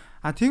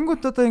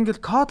 Тэнгүүт одоо ингээл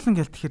кодлон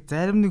гэл тэгэхээр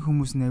зарим нэг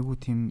хүмүүс нь айгу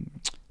тийм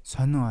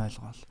сонин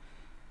ойлгоол.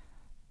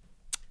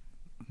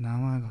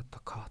 Намайг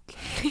одоо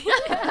кодлоо.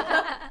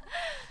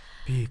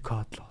 Би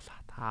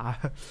кодлуулаа.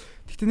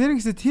 Гэхдээ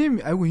нэрнгэсээ тийм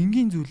айгу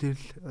энгийн зүйлээр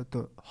л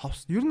одоо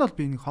ховс. Ер нь бол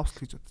би нэг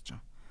ховсл гэж бодож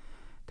байгаа.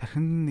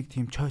 Тархинд нэг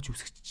тийм чойж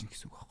үсгэж чинь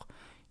гэсэн үг байхгүй.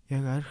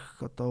 Яг арх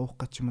одоо уух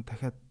гэж юм уу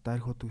дахиад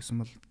дарих уудаг гэсэн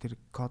бол тэр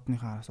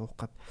кодныхаа араас уух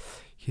гад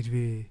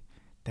хэрвээ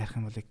дарих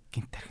юм бол яг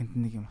гинт тархинд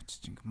нэг юм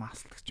очиж ингээ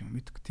маслдаг ч юм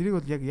мэдгүй. Тэрийг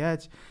бол яг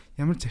яаж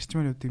ямар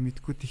зарчмаар явуудыг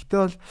мэдгүй. Тэгтээ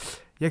бол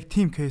яг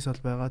тийм кейс бол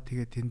байгаа.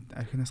 Тэгээд тэнд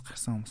архинаас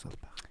гарсан хүмүүс бол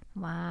байгаа.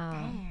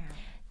 Вау.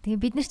 Тэгээ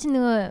бид нар чинь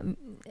нөгөө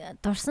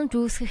дурсамж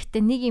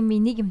үүсгэхдээ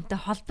нэг юмтай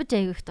холбож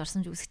аявих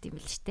дурсамж үүсгэх юм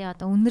бэл ч тэ.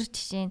 Одоо үнэр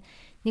жишээ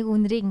нэг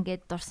үнэрийг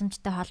ингээд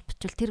дурсамжтай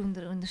холбочвол тэр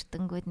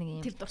үнэртэнгүүд нэг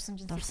юм Тэр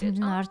дурсамж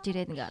нь орж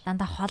ирээд ингээ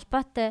дандаа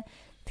холбоотой.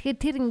 Тэгэхээр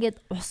тэр ингээд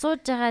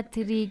усууж байгаа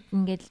тэрийг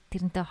ингээд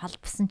тэрнтэй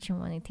холбосон ч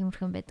юм уу нэг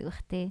тиймэрхэн байдаг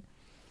бах тэ.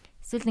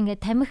 Эсвэл ингээд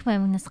тамхи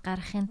мамигнаас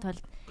гарахын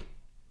тулд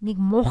нэг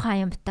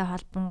муухай юмтай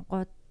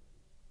холбонгууд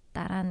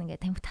дараа нь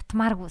ингээд тамхи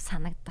татмааргүй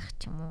санагдах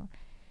ч юм уу.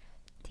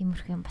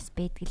 Тиймэрхэн бас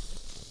байдаг л.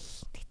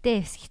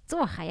 Гэтэ хэцүү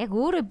баха. Яг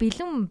өөрөө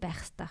бэлэн байх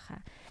хэрэгтэй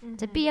баха.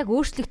 За би яг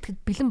өөрчлөгдөхэд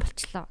бэлэн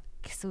болчлоо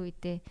гэсэн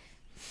үедээ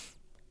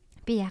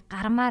Би яг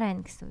гармаар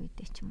байна гэсэн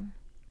үедээ ч юм уу.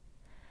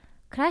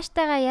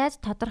 Краштайгаа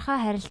яаж тодорхой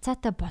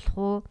харилцаатай болох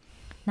уу?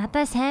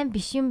 Надаа сайн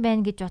биш юм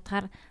байна гэж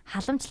бодохоор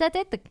халамжлаад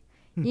байдаг.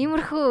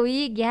 Иймэрхүү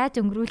үеийг яаж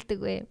өнгөрүүлдэг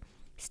вэ?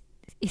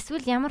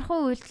 Эсвэл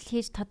ямархуу үйлдэл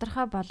хийж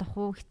тодорхой болох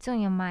уу?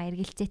 Хэцүү юм аа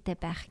эргэлзээтэй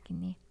байх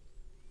гинэ.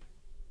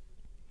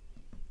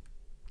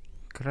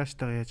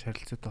 Краштайгаа яаж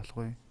харилцаад болох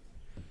вэ?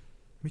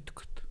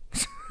 Мэдгүй.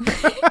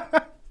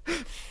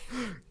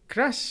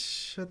 Краш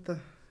одоо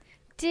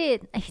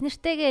Чи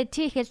эхнэртэйгээ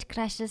чи хэлж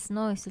крашлсан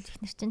уу? Эсвэл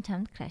эхнэр чинь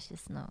чамд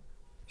крашлсан уу?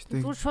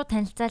 Зүгээр шууд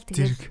танилцаал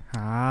тэгээд.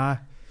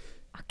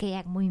 Окей,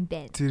 яг муу юм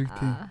байна. Зэрэг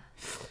тийм.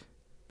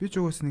 Би ч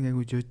угаас нэг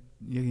айгу яг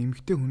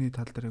эмгтэй хүний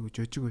тал дээр айгу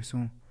жожиг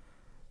байсан.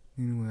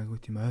 Нэг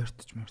айгу тийм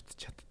ойртож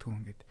чаддгүй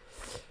ингээд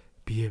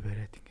бие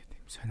бариад ингээд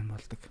юм сонирм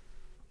болдог.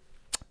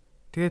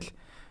 Тэгэл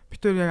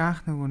битүүр яг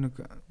анх нэг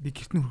би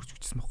гэртний хөргөж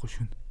өгчсэн байхгүй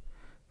шүн.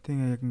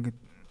 Тэгээ яг ингээд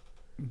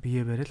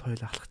бие барил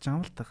хоёул алхаж байгаа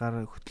юм л та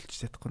гар хөтөлж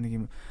чадахгүй нэг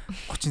юм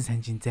 30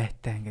 санжийн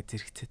зайтай ингээд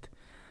зэрэгцээд.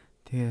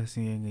 Тэгээ бас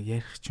ингээд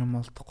ярих ч юм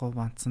болдохгүй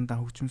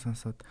банцсандаа хөгжим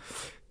сонсоод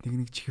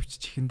нэг чихвч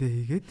чихэндээ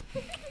хийгээд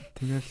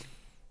тэгэл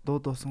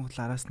дуу дуусан гол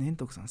араас нь энэ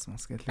дуг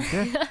сонсмос гэлээ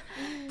тий.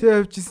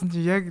 Тэгээ явжсэн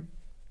чи яг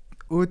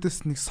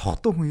өөдөөс нэг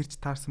сохтуу хүн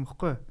ирж таарсан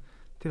байхгүй.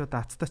 Тэр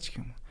одоо ацтай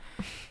ч юм.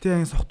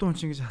 Тэгээ энэ сохтуу хүн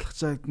чинь ингэж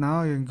алхачаад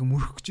наваа ингээд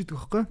мөрөх гэж идэг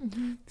байхгүй.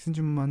 Тэгсэн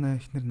чинь манай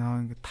ихнэр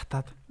наваа ингээд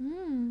татаад.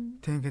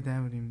 Тэг ингээд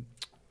амар юм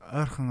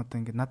ойрхон одоо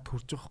ингээд над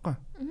хүрж байгаа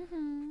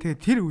байхгүй. Тэгээ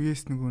тэр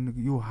үеэс нэг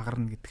юу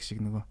хагарна гэдэг шиг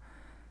нөгөө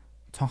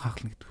цон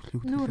хагална гэдэг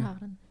лөө. Нүүр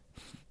хагарна.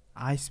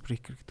 Ice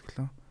breaker гэдэг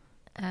лөө.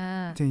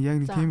 Тийм яг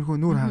нэг тиймэрхүү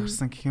нүүр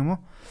хагарсан гэх юм уу.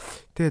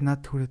 Тэгээ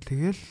над хүрээд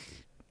тэгэл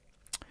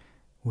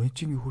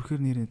Өнчингийн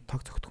хүрхээр нэрээ тог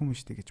цогтох юм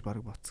биш үү гэж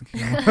баг бодсон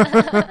гэх юм.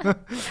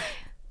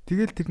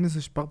 Тэгэл тэрнээс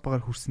ш баг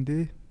багаар хүрсэн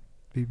дээ.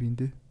 Би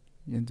биэндээ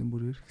янз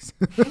бүрээр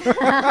гэсэн.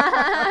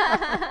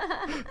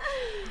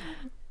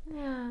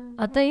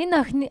 Одоо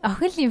энэ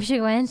охин юм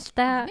шиг байна л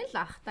та. Охин л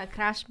ах та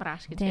краш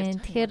браш гэж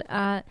ярьж. Тэгэхээр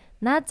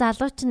наад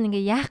залуу чинь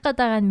ингээ яах гээд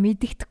байгааг нь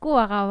мэддэхгүй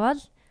байгаа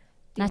бол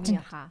наа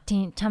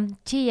чинь чам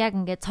чи яг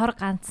ингээ цор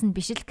ганц нь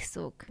биш л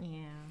гэсэн үг.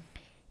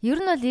 Ер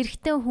нь бол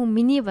эрэгтэй хүн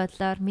миний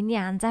бодлоор миний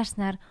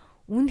анзаарснаар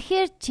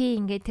үнэхээр чи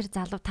ингээ тэр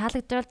залуу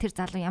таалагдвал тэр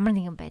залуу ямар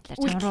нэгэн байдлаар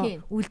чам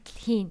руу үйлдэл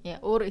хийн.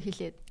 Өөрөө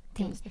хэлээд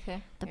тийм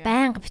үү. Одоо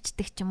байнга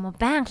бичдэг ч юм уу,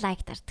 байнга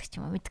лайк дардаг ч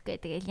юм уу мэдгүй.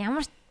 Тэгэл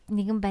ямар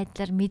нэгэн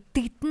байдлаар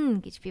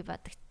мэддэгдэн гэж би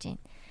бодож байна.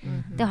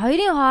 Тэгээ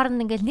хоёрын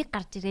хооронд ингээл нэг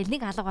гарч ирээл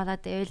нэг алга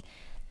болоод байвал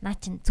наа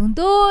чин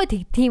зөндөө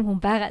тийм хүн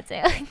байгаа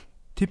заяа.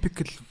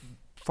 Typical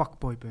fuck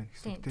boy байна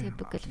гэсэн тийм.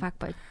 Typical fuck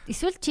boy.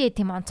 Эсвэл чи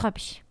тийм онцгой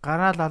биш.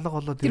 Гараал алга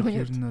болоод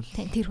ирэх юм нь бол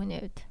тэр хүний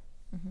хувьд.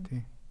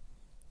 Тийм.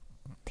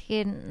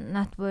 Тэгэхээр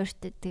not worth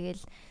it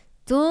тэгэл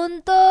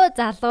зөндөө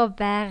залуу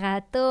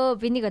байгаа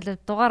дөө. Бинийг бол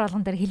дугаар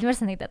болгон дээр хэлмээр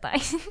санагдаад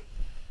байгаа юм.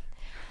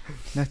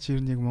 Наа чи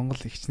ер нь яг Монгол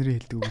ихчнэрийн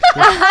хэлдэг үг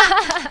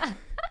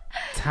үү?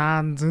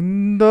 Цаан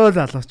зөндөө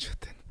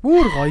залуучууд байна.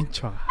 Бүр гоёнч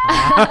байгаа.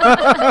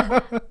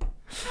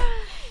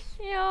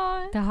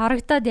 Яа. Тэг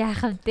хорогдоод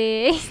яах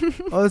вэ?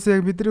 Оос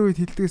яг бидний үед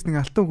хэлдэгс нэг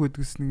алтан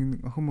гүйдгээс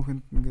нэг охин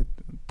мохинд ингээд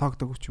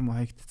тоогдог ч юм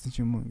уу хаягдсан ч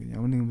юм уу ингээд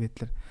ямар нэгэн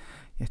байдлаар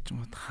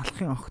ячмууд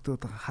халахын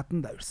охтууд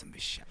хадан давирсан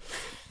биш.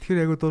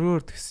 Тэгэхээр айгу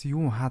дургуур тгсэн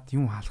юм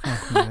халахын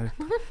охин байр.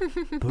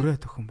 Бүрээ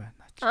төхөн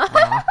байна ч.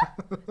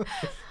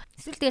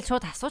 Эсвэл тэгэл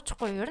шууд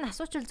асуучихгүй. Ер нь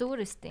асуучвал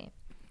зүгээр өстэй.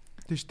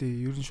 Тийм шүү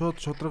дээ. Ер нь шууд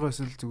шудраг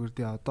байсан л зүгээр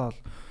дээ. Одоо л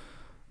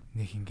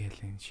нэг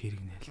ингээл энэ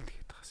ширэг нээлт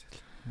гэдэг таасаа.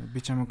 Би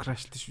чамаа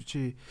крашлт шүү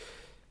чи.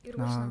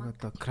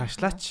 Одоо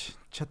крашлаач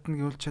чадна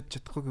гэвэл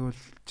чадахгүй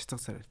гэвэл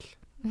чацгасаар байл.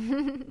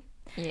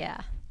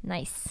 Yeah,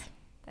 nice.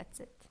 That's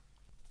it.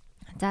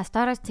 За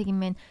storage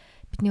segment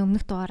бидний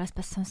өмнөх дугаараас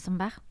бас сонсон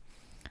байх.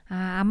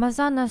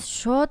 Amazon-оос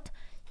шууд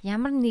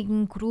ямар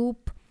нэгэн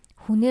групп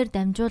хүнээр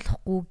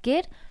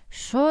дамжуулахгүйгээр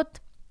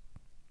шууд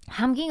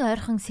хамгийн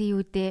ойрхон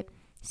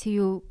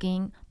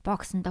CU-гийн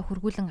боксондоо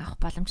хөргүүлэн авах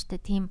боломжтой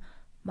тийм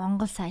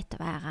Монгол сайт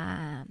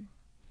байгаа.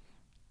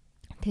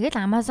 Тэгэл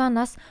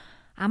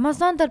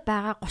Amazon дээр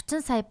байгаа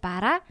 30 сая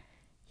бараа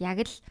яг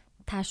л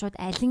та шууд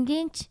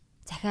алингийнч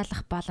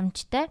захиалах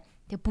боломжтой.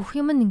 Тэгээ бүх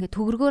юм ингээд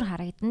төгрөгөөр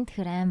харагдана.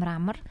 Тэгэхээр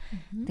амар.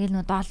 Тэгэл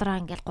нэг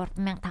доллараа ингээд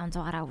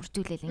 3500-аараа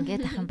үржүүлээл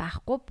ингээд ах юм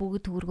байхгүй.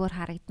 Бүгд төгрөгөөр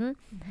харагдана.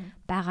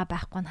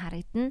 Байхгүй нь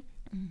харагдана.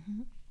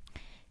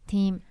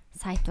 Тийм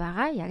сайт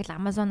байгаа. Яг л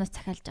Amazon-оос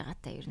захиалж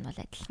байгаатай ер нь бол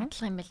адилхан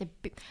юм байлээ.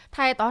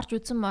 Та хэд орж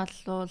үзсэн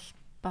болвол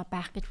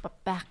байх гэж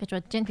бодож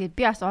байна. Тэгээд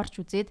би бас орж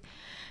үзээд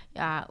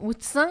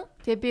үзсэн.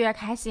 Тэгээд би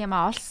яг хайсан юм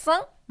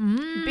олсон.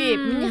 Би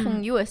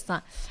минийхэн юу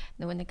байсан?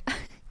 Нөгөө нэг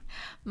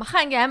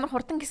маха ингээм амар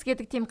хурдан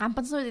гисгэдэг тийм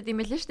гампансууд гэдэг юм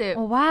байлээ шүү дээ.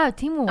 Вау,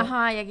 тийм үү?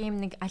 Ахаа, яг ийм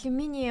нэг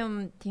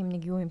алюминиум тийм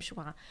нэг юу юм шиг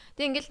байгаа.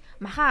 Тэгээ ингээл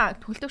маха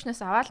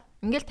төлтөгчнөөс аваад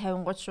ингээл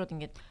 50 шууд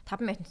ингээд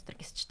 5 минут дотор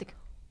гисчдэг.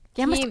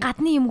 Ямар ч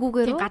гадны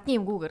юмгүйгээр үү?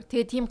 Гадны юмгүйгээр.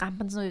 Тэгээ тийм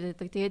гампансууд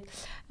байдаг. Тэгээд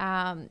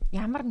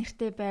ямар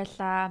нэртэй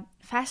байлаа?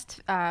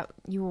 Fast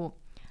юу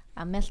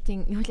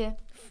melting юу лээ?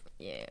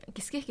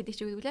 Гисгэх гэдэг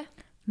чинь юу вэ?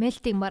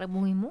 Melting баг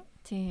муу юм уу?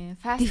 Тийм.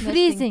 Fast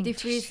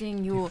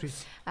diffusing юу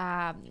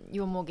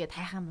юу муу гэд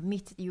хайхан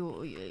meat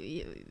юу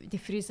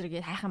diffuser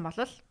гэд хайхан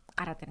болвол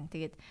гараад ирнэ.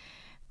 Тэгээд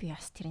би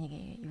бас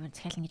тэрнийг юу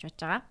захиална гэж бодож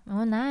байгаа.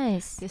 Оо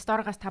nice. Тэгээ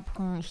сторигоос та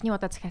бүхэн эхний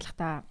удаа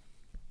захиалахдаа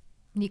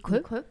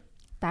 1%,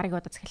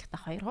 дараагийн удаа захиалахдаа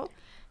 2%,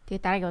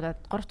 тэгээ дараагийн удаа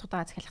 3 дахь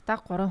удаа захиалахдаа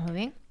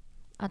 3%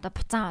 Одоо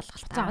буцаан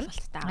олголттой.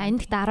 Энэ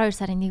дэхт 12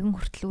 сарын 1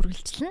 хүртэл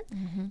үргэлжлэнэ.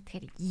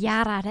 Тэгэхээр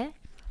яараарэ.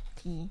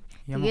 Тийм.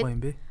 Ямар гоё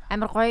юм бэ?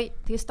 Амар гоё.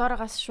 Тэгээ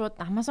сторигоос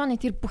шууд Amazon-ы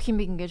тэр бүх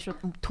юмыг ингээд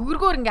шууд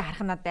төгрөгөөр ингээд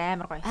харах надад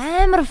амар гоё.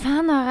 Амар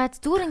фан байгаад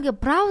зүгээр ингээд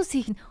брауз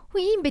хийх нь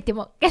хөө юм бэ тийм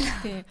үү?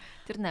 Тийм.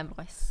 Тэр нь амар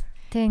гоёсэн.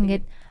 Тэг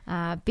ингээд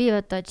би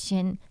одоо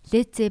жишээ нь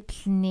Led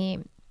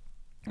Zeppelin-ы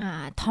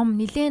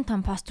нэлээд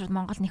том постерууд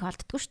Монгол них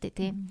олддгоо шүү дээ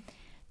тийм.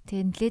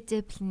 Тэгээд Led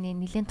Zeppelin-ы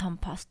нэлээд том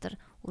постэр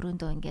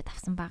өрөөндөө ингээд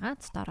авсан байгаа.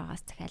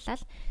 Сторогоос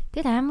захиалал.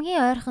 Тэгэл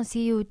хамгийн ойрхон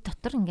CU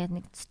дотор ингээд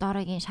нэг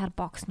сторогийн шар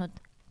бокснууд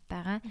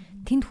байгаа.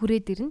 Тэнд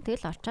хүрээд ирнэ.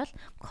 Тэгэл очоод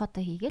фото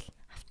хийгээл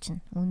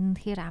авчна.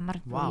 Үнэнхээр амар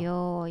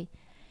буюу.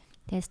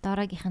 Тэгээд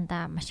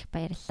сторогийнхандаа маш их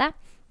баярлалаа.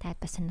 Таад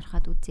бас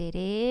сонирхоод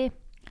үзээрэй.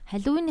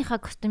 Халууныхаа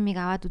костюмыг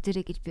аваад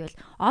үзэрэй гэж би бол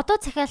одоо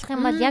захиалах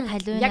юм бол яг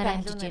халуунаараа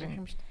амжиж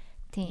ирнэ.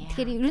 Тийм.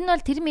 Тэгэхээр ер нь бол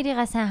тэр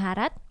мэрийгээ сайн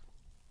хараад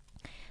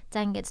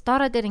за ингээд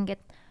стороо дээр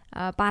ингээд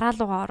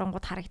бараалуугаа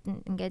оронгууд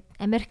харагдана. Ингээд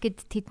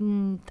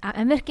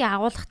Америкийн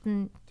агуулгад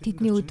нь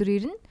тэдний өдөр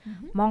ирнэ.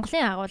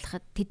 Монголын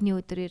агуулгад тэдний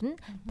өдөр ирнэ.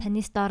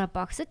 Таны стороо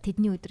боксд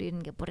тэдний өдөр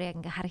ирнэ гэх бүр яг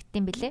ингээд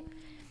харагдсан бэлээ.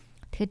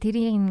 Тэгэхээр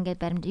тэрийг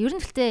ингээд баримж. Ер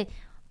нь гэхдээ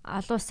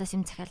олон улсаас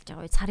юм захиалж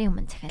байгаа үе сарын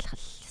өмнө захиалах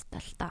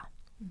л тоо.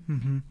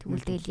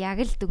 Тэгвэл тэгэл яг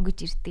л дөнгөж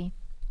ирдیں۔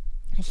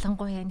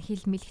 Ялангуяа энэ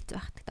хил мэл хэцүү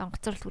байх.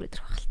 Онгоцрол түрээд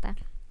ирэх байх л та.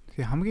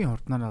 Тэгээ хамгийн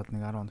хурднаар бол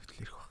нэг 10 хоногт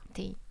ирэх байх.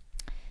 Тий.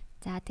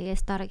 За тэгээ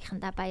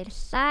сторогийнхандаа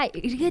баярлалаа.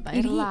 Эргээд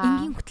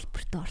энгийн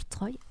хөтөлбөрт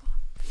орцгоё.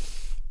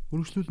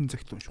 Үргэлжлүүлэн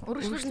цагтлаа шүү.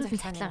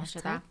 Үргэлжлүүлэн цагтлаа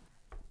шүү да.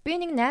 Би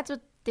нэг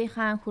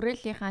найзуудынхаа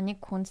хүрээллийнхаа нэг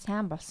хүн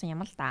сайн болсон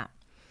юм л да.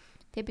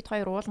 Тэгээ бид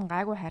хоёр уулын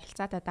гайгүй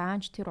харилцаатай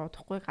даанч тэр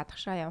удахгүй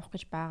гадагшаа явах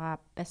гэж байгаа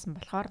байсан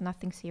болохоор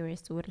nothing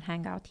serious зүгээр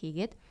hang out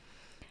хийгээд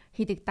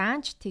хийдэг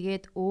даанч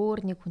тэгээд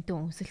өөр нэг хүнтэй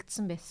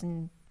өнсөлдсөн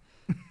байсан.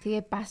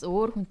 Тэгээ бас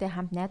өөр хүнтэй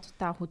хамт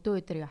найзуудаа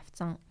хөдөө өдөр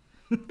явцсан.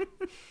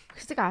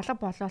 Хэсэг алга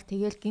болоод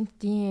тэгээл гинт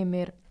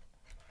DMR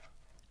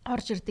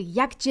орж ирдэг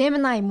яг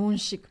Gemini Moon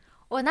шиг.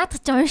 Оо наадах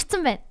чи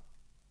уншсан байна.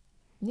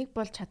 Нэг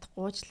болж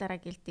чадахгүй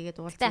уучлаарай гэл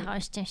тэгээд уулзсан. Тайхан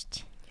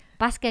уншиж.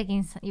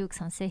 Баскагийн юуг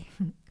сонсъё.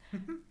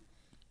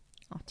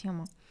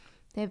 Тийм үү.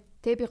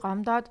 Тэгээ би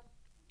гомдоод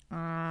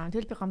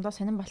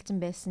сонирн болцсон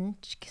байсан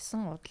ч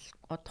гэсэн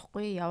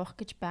удахгүй явах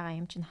гэж байгаа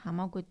юм чинь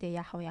хамаагүй дээ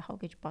яах вэ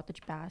гэж бодож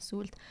байгаа.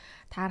 Сүүлд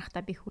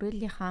таарахтаа би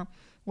хүрээллийнхаа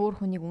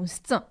өөр хүнийг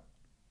үнсцэн.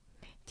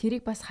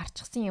 Тэрийг бас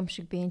харчихсан юм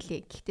шиг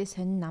бэнлээ. Гэхдээ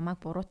сонин намайг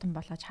буруутан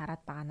болгож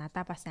хараад байгаа.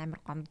 Надаа бас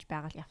амар гомдож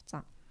байгаа л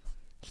явцсан.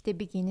 Гэхдээ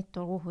би гинэт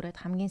дургу хүрээд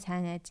хамгийн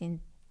сайн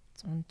найзын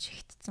зун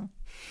чигтцэн.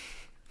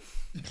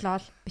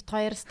 Лол бит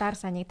хоёр стар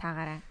санийг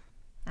таагаарай.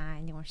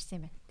 Энийг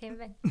уншсан юм байна. Тийм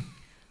байна.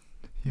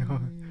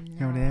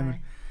 Ямар амар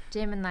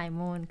Gemini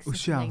Moon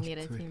гэсэн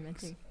нэрээ тийм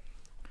байна.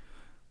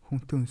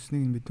 Хүнтэй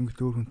үнснийг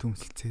мэдэнгүүт өөр хүнтэй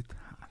үнсэлцээд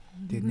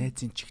тэгээ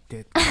найзын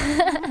чигтээд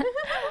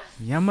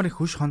ямар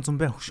их хөш хонцон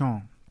бай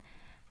хөшөн.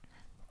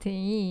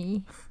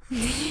 Тийм.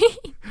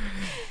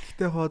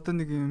 Гэтэ одоо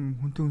нэг юм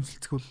хүнтэй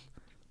үнсэлцэх бол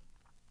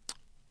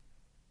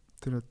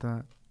тэр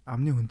одоо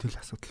амны хүнтэл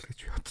асуудал гэж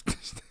би боддог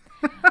шүү дээ.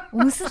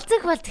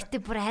 Үнсэлцэх бол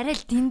гэхдээ бүр арай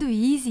л дэндүү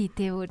easy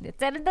те өөр.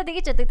 Заримдаа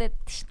тэгэж бодогдоод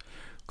шүү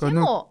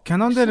дээ.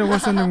 Canon дээр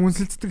угаасаа нэг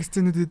үнсэлцдэг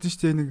сценүүд байдаг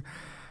шүү дээ. Нэг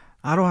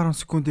 10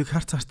 секундыг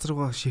харц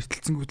харцруугаа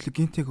ширтэлцэнгүүтлэг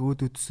гинтэг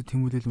өөдөөдөөсөө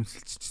тэмүүлэл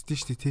үнсэлцчихсэн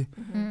шүү дээ тий.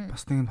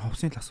 Бас нэг нь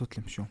ховсын л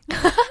асуудал юм шүү.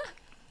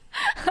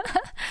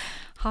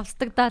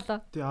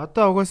 Ховсдагдаалаа. Тий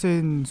одоо угаасаа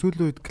энэ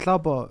сүүлийн үед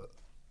клуб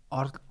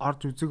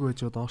орж үзэг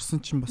байж одоо орсон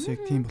чинь бас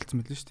яг тийм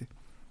болцсон мэлээ шүү дээ.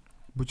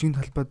 Бүжгийн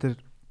талбай дээр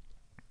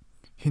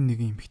хин нэг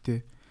юм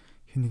ихтэй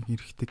хин нэг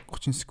эрэхтэй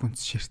 30 секунд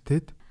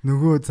ширтээд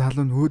нөгөө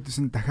залуу нь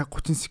өөдөөс нь дахиад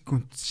 30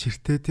 секунд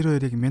ширтээ тэр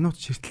хоёрыг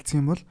минут ширтэлцэх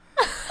юм бол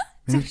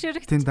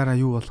тэн дараа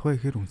юу болох вэ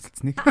гэхээр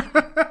үнсэлцнийг.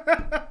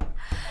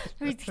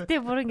 Гэхдээ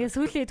бүр ингэ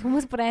сүүлийн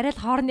хүмүүс бүр арай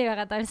л хоорны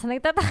байгаад байна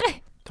санагдаад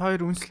байна. Та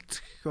хоёр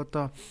үнсэлцэх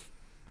одоо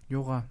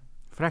юугаа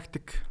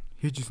практик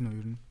хийжсэн үү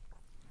ер нь?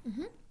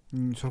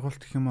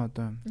 Сургуульт гэх юм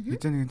одоо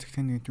хэзээ нэгэн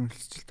цагтаа нэгэн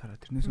үнсэлцэл тараа.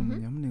 Тэрнээс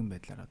өмнө ямар нэгэн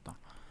байдлаар одоо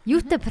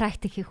юутай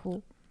практик хийх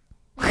үү?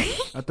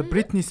 Одоо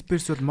Britney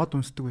Spears бол мод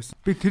үнсдэг байсан.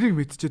 Би тэрийг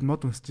мэдчихээд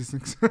мод үнсэжсэн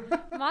гэсэн.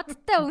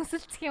 Модтай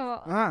үнсэлцэх юм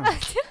уу?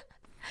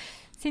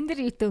 Синдер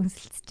юутай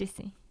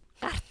үнсэлцэжсэн юм?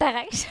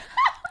 Гартайгаа гэж.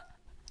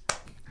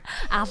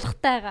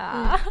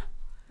 Алгатайгаа.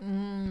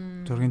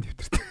 Зургийн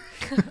дэвтэртэй.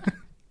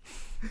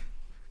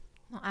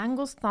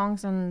 Angus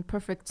Thongs and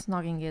Perfect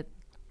Snogging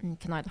гэдэг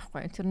кино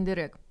байхгүй. Тэрэн дээр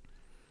яг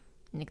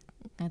нэг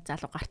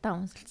залуу гартаа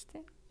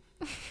үнсэлцтэй.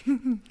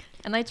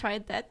 And I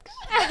tried that.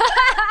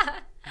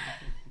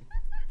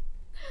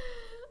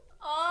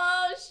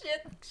 Oh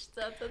shit.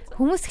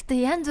 Хүмүүс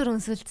ихтэй янз бүр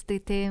үнсэлцдэг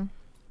тийм.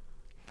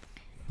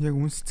 Яг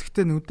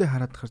үнсцэхдээ нүдээ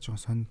хараад гарч байгаа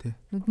сонь тий.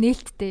 Нүд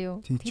нээлттэй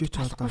юу? Тийм ч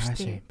одоо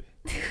хаашаа юм бэ?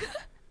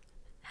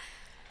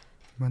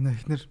 Манай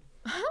ихнэр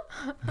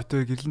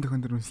битүү гэрлэн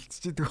дөхөн дөр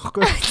үнсэлцэж байдаг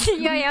байхгүй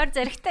юу? Яа ямар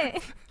зэрэгтэй.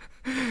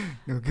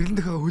 Нэг гэрлэн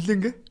дөхөө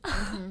хүлэнгээ.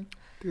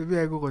 Тэгээ би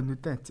айгуу гоо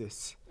нүдэн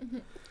хэцээсэн.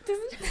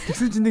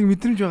 Тэгсэн чинь нэг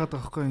мэдрэмж байгаад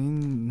байгаа байхгүй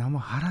энэ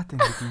намайг хараад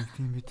байна гэдэг нэг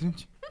тийм мэдрэмж.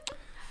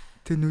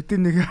 Тэг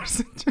нүдэн нэг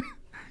харсан чинь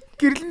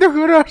гэрлэндээ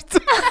хөрөө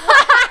харсан.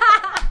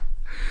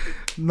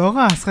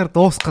 Ногоон хасгаар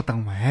дуусах гэдэг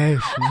юм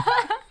ааш.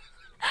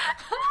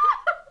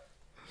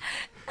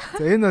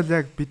 За энэ бол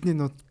яг бидний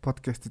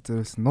подкаст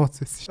зориулсан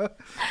нууц байсан шүү.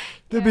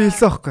 Тэгээ би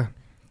хэлсэн байхгүй.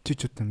 Чи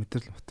ч удаа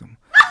мэдрэл бат юм.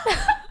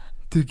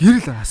 Тэг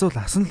гэрэл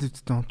асуулсан л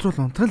үсттэй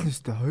унтрал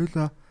үсттэй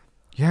хоёлаа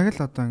яг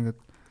л одоо ингээд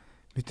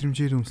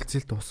мэдрэмжээр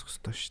өмсөлцөл дуусах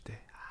хэрэгтэй шүү дээ.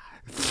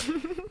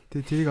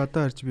 Тэгээ тэрийг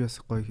одоо харж би бас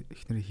гоё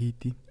ихнэрээ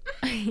хийдий.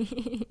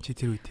 Чи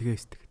тэр үе тэгээ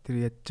өстөг.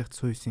 Тэр ядж яхад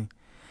сууйсын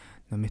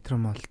метро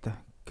молтой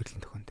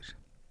гэрлийн төхөн дээр.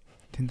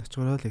 Тэнд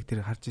очгороо л яг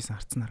тэр харж исэн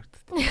харцсан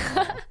харагддаг.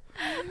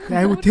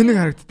 Айгу тэнэг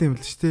харагддаг юм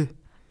л шүү дээ.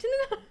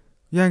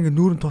 Яа ингэ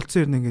нүүрэн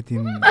тулцсан ирнэ ингээд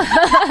юм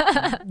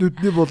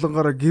нүдний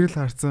болонгороо гэрэл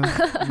харцсан.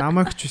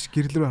 Намайг ч биш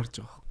гэрэл рүү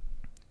харж байгаа.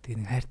 Тэгээ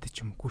нэг хайртай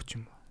ч юм уу гүр ч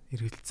юм уу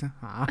эргэлцсэн.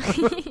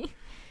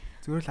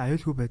 Зүгээр л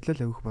аюулгүй байдлаа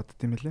л авих бодд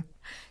юм лээ.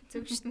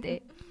 Зөв шүү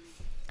дээ.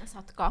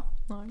 Сотко.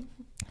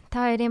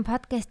 Та хоёрын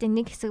подкастын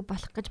нэг хэсэг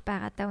болох гэж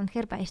байгаадаа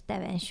үнэхээр баяртай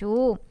байна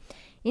шүү.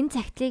 Энэ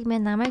цагтлыг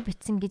минь намайг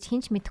бичсэн гэж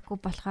хинч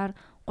мэдэхгүй болохоор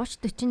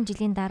 30-40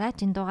 жилийн дараа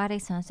чинь дугаарыг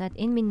сонсоод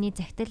энэ миний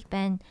загтал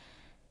байна шүү.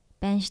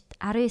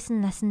 19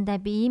 наснда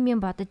би ийм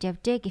юм бодож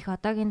явжээ гэх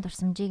одоогийн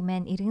дурсамжийг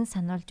маань эргэн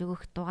сануулж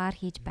өгөх дугаар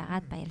хийж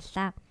байгаад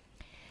баярлалаа.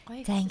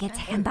 За ингээд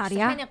захианд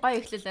орё. Таны гоё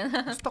эхлэл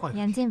байна.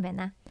 Янз юм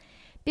байна.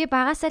 Би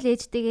багасаа л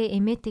ээжтэйгээ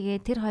эмээтэйгээ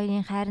тэр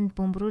хоёрын хайранд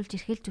бөмбөрүүлж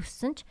эрхэлж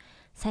өссөн ч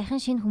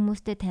саяхан шинэ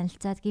хүмүүстэй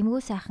танилцаад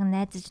гимгүү сайхан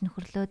найзаж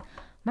нөхөрлөөд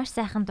маш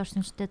сайхан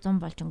дурсамжтай зам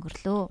болж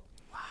өнгөрлөө.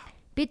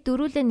 Бид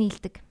дөрүүлээ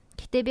нийлдэг.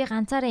 Гэтэ би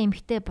ганцаараа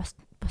эмэгтэй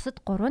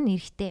бусад 3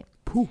 нэрхтэй.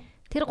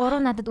 Тэр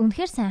 3 надад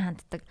үнэхээр сайн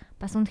ханддаг.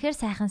 Бас үнэхээр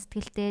сайхан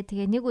сэтгэлтэй.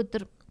 Тэгээ нэг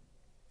өдөр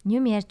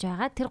юм ярьж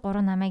байгаа тэр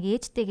 3 намайг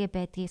ээжтэйгээ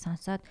байдгийг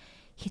сонсоод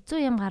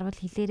хэцүү юм гарвал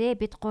хэлээрээ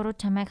бид 3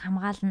 чамайг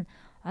хамгаална.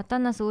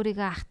 Одооноос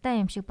өөрийгөө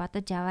ахтай юм шиг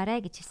бодож яваарэ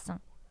гэж хэлсэн.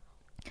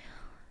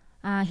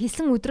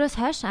 Хэлсэн өдрөөс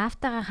хойш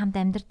аавтайгаа хамт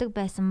амьдардаг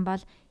байсан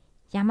бол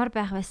ямар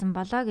байх байсан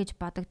болоо гэж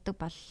бодогддог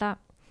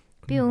боллоо.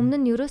 Би өмнө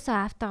нь ерөөсөө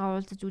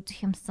аавтайгаа уулзаж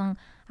үзэх юмсан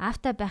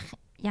аавтай байх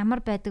ямар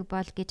байдаг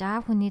бол гэж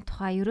аав хүний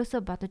тухай ерөөсөө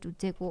бодож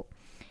үзээгүй.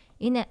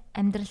 Энэ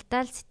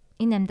амьдралдаа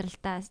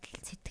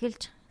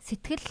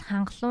сэтгэл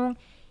хангалуун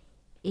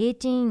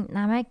ээжийн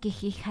намайг гих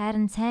их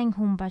хайрын сайн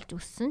хүн болж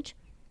өссөн ч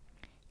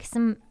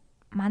гэсэн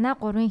манай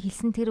 3-ын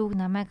хэлсэн тэр үг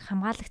намайг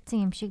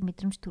хамгаалагдсан юм шиг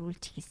мэдрэмж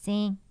төрүүлж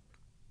хэлсэн.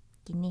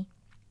 Гинэ.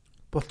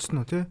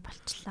 Болцсон уу тий?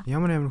 Болчлоо.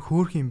 Ямар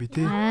хөөрх юм бэ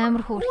тий?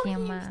 Амар хөөрх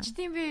юм аа. Ч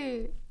тийм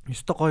бэ.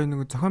 Ёстой гоё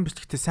нэг зохион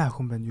бичлэгтэй сайн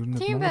охин байна. Ер нь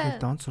Монгол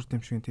хэлд онц сурд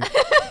юм шиг тий.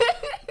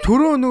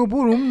 Төрөө нөгөө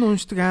бүр өмнө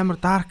уншдаг амар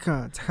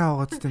дарк захаа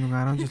байгаа зү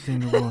нөгөө 10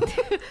 жилийн нөгөө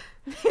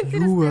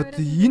юу одоо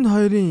энэ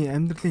хоёрын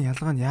амьдралын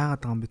ялгаа нь яагаад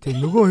байгаа юм бэ тий?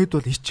 Нөгөө хэд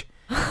бол ич.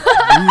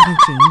 Энийг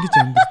чи ингэж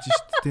амьдарч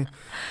шít тий.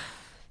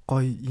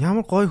 Гоё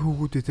ямар гоё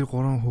хүүгүүд вэ тэр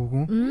 3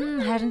 хүүгүн.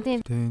 Харин тийм.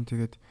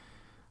 Тэгээд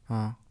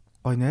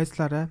гоё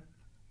найзлаарай.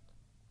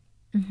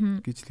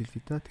 Гэж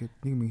хэлээ да. Тэгээд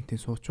нэг мэгтэй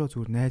суучаа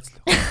зүгээр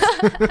найзлаа.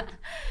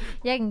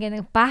 Яг ингээ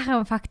нэг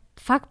баахан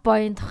фак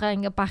боён тухай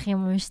ингээ баах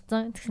юм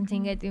уншсан. Тэгсэн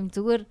чинь ингээд юм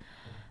зүгээр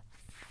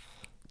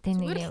тэг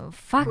нэг юм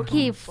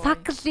факли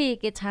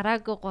гэж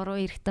хараагүй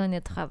 3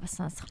 эрэгтэйний тухай бас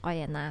сонсох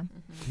гоё яана.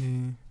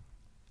 Тий.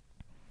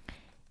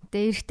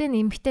 Тэгээ эрэгтэй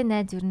нэмэгтэй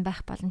найз юу н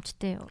байх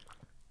боломжтой юу?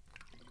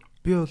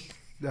 Би бол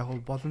яг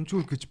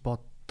боломжгүй гэж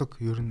боддог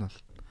ер нь бол.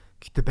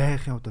 Гэтэ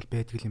байхын хувьд бол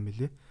байдаг юм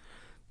билэ.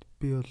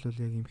 Би бол яг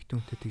эмэгтэй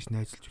хүнтэй тэгж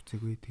найзалж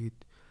үзээгүй. Тэгээд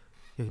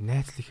яг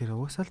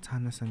найзлахаараа уусаал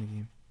цаанаасаа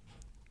нэг юм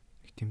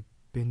нэг тийм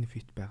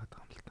бенефит байгаад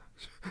байгаа юм л та.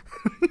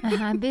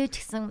 Би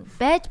ч гэсэн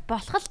байж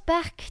болох л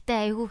байх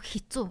гэхдээ айгүй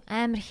хэцүү,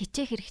 амар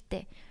хичээх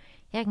хэрэгтэй.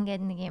 Яг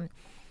ингээд нэг юм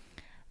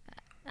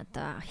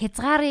одоо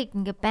хязгаарыг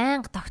ингээ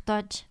байнга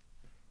тогтоож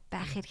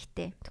байх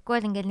хэрэгтэй.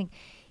 Тэгвэл ингээд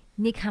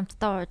нэг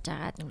хамтдаа ууж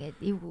агаад ингээд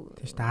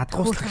эвгүй. Тийм шүү дээ.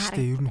 Адгууслах шүү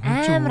дээ. Ер нь хүн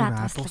чинь өөрөө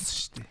адгуулсан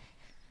шүү дээ.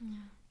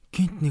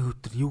 Гинт нэг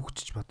өдөр юу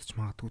гэж бодож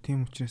магадгүй.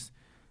 Тийм учраас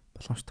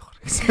боломжтой хар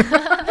гэсэн.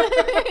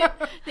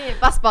 Тий,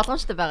 бас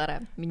боломжтой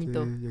байгаарай. Миний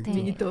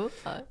дөө.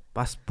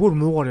 Бас бүр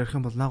муугаар ярих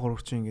юм бол наагур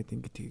өгч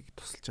ингээд тийг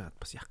тусалж агаад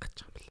бас яах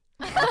гэж байгаа юм бэл.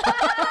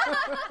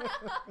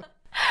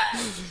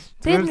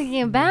 Тэр нэг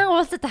юм байн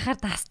уулзаад ахаар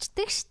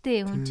тасчдаг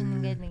штэ. Хүн чинь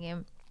ингээд нэг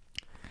юм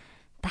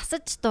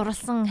тасаж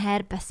дурлсан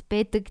хайр бас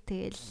байдаг.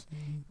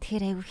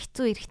 Тэгэхээр айгүй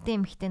хэцүү эрэгтэй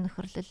эмэгтэй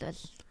нөхөрлөл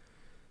бол.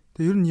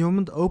 Тэгээ ер нь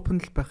юмд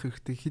open л байх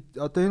хэрэгтэй.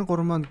 Одоо энэ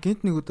 3 маань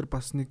гинт нэг өдөр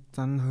бас нэг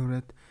зан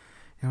хувраад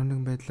ямар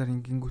нэгэн байдлаар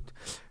ингэнгүүт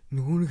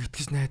нөгөө нэг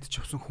итгэж найдаж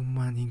явсан хүн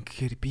маань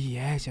ингэхээр би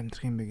яаж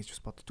амьдрах юм бэ гэж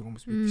бас боддог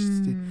хүмүүс байдаг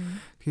шүү дээ.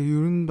 Тэгэхээр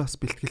ер нь бас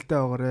бэлтгэлтэй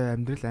байгаарай.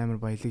 Амьдрал амар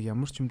баялаг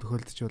ямар ч юм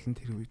тохиолдож болно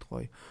тэр үед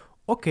гоё.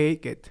 Окей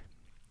гэд.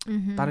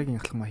 Дараагийн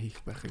ахлах маа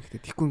хийх байх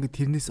хэрэгтэй. Тэгэхгүй ингээд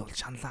тэрнээс бол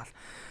шаналал.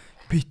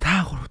 Би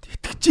та гурвд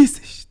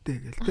итгэжсэн шүү дээ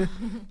гэл тэ.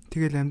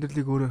 Тэгэл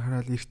амьдралыг өөрөөр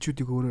хараад,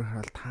 ирчүүдийг өөрөөр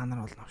хараад та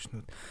нар бол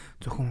навшнууд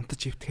зөвхөн унтаж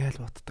ивтгэл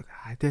боддог.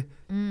 Тэ.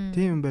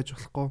 Тийм юм байж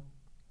болохгүй.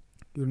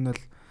 Ер нь бол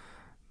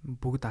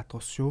бүгд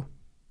адуус шүү.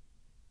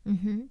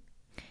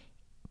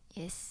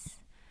 Yes.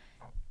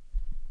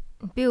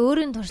 би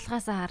өөрийн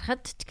туршлагаасаа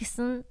харахад ч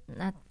гэсэн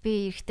над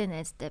би эрэгтэй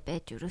найзтай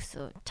байж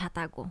өрөөсөө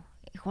чадаагүй.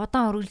 Их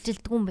удаан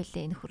үргэлжилдэггүй юм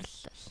байлээ энэ хөрөл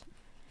бол.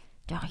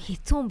 Жохоо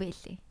хэцүү юм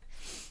байлээ.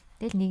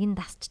 Тэгэл нэг нь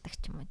дасчдаг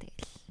ч юм уу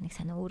тэгэл нэг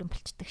санаа өөр юм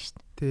болчдөг шүү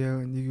дээ. Тэг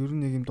яг нэг ер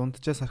нь нэг юм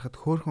дунджаас харахад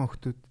хөөхөн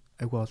охтууд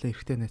айгу олон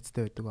эрэгтэй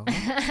найзтай байдаг байгаа.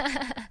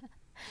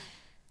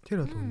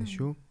 Тэр бол үнэ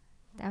шүү.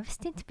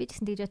 Австинт би ч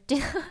гэсэн тэгж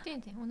бодож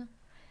байна. Тийм үнэ.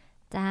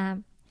 За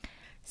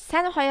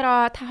Сайн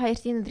хоёроо та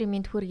хоёрт энэ өдрийн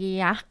мэнд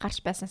хүргэе. Анх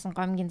гарч байснаас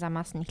гомгийн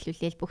замаас нь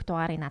эхлүүлээл бүх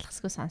дугаарыг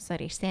алгасгүй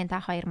сонсоор ирсэн.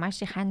 Та хоёр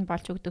маш их хань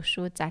болж өгдөг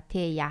шүү. За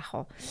тий яах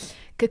вэ?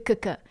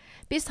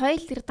 Би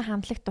соёл эрдэн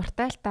хамтлагт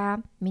дуртай л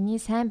та.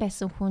 Миний сайн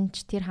байсан хүн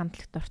ч тэр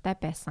хамтлагт дуртай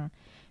байсан.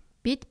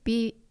 Бид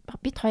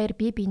хоёр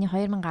биений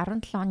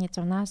 2017 оны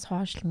зунаас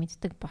хойш л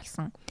мэддэг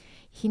болсон.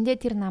 Эхэндээ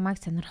тэр намайг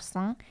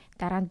сонирхсон.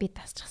 Дараа нь би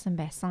тасчихсан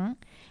байсан.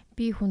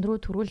 Би хүн рүү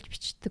төрүүлж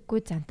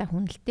бичдэггүй зантай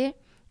хүн л дээ.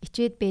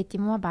 Ичээд байд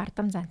юм уу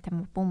бардам зантай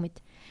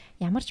бүмэд.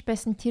 Ямар ч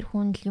байсан тэр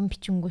хүн л юм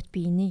бичингүүт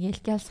би энийг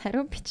элгээс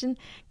хариу бичнэ.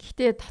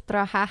 Гэхдээ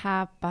дотроо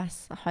хаа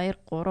бас 2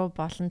 3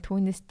 болон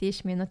түүнээс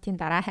дээш минутын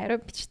дараа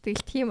хариу бичдэг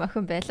тийм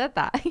охин байла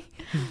да.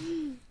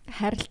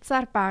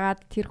 Харилцаар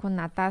багаад тэр хүн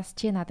надаас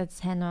чи надад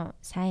сайн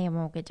юм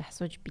уу гэж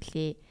асууж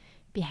билээ.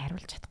 Би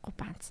хариулж чадахгүй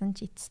бандсан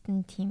ч эцэст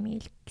нь тийм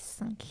ээ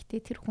гэсэн.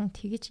 Гэхдээ тэр хүн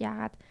тэгэж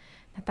яагаад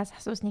надаас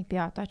асуусныг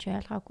би одоо ч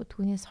ойлгоогүй.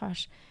 Түүнээс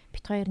хойш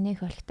бит хоёр нэг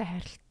олигтой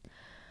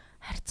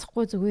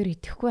харьцахгүй зүгээр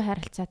итгэхгүй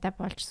харилцаатай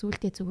болж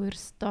сүүлдээ зүгээр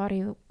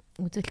стори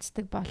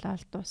үзэлцдэг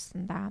болоод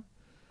дууссан да.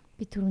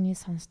 Би түрүүний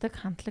сонсдог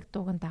хамтлаг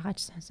дууг нь дагааж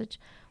сонсож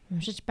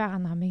уншиж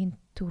байгаа номыг нь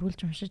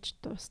төрүүлж уншиж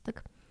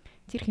дуустдаг.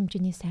 Тэр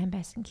хэмжээний сайн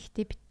байсан.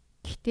 Гэхдээ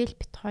л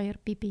бит хоёр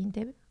би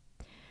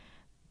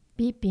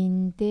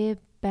биендээ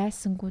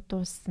байсангүй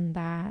дууссан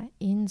да.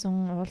 Энэ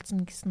зун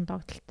уулзна гэсэн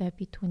догдолтой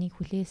би түүнийг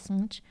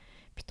хүлээсэн ч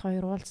бит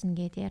хоёр уулзна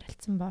гэд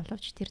ярилцсан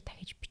боловч тэр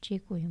дахиж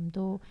бичээгүй юм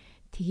дөө.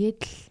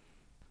 Тэгээд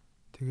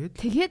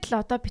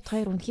л одоо бит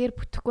хоёр үнэхээр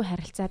бүтэхгүй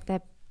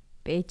харилцаатай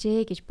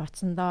байжээ гэж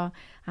бодсон доо.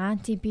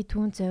 Анти би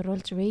түүн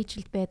зориулж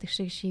Rachel байдаг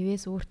шиг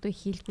шивээс өөртөө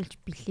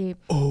хийлгүүлж билээ.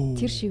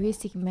 Тэр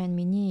шивээсийг маань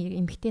миний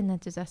эмэгтэй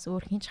найзаас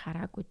өөр хинч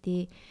хараагүй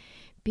дээ.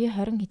 Би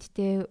 20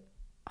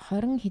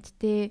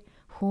 хэдтэй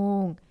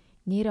хүн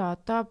нэр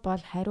одоо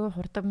бол хариу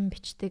хурдан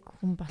бичдэг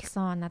хүн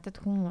болсон. Надад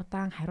хүн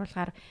удаан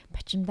хариулгаар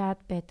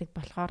бачимдаад байдаг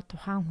болохоор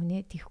тухайн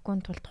хүнээ тэхгүй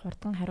тулд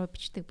хурдан хариу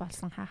бичдэг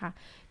болсон хаа.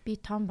 Би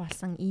том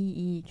болсон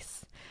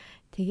гэсэн.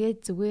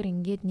 Тэгээд зүгээр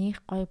ингээд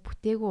нөх гой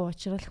бүтээгүү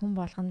уучрал хүн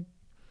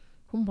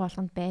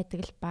болгонд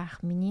байдаг л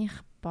баах.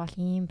 Минийх бол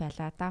ийм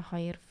байла. Да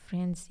хоёр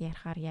friends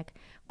ярахаар яг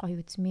гой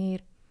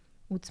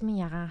үзмэн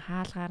ягаан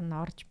хаалгаар нь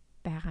орж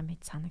байгаа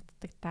мэт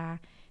санагддаг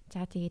да.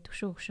 За тэгээд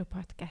өшөө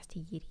подкаст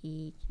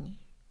хийгэрхий гинэ.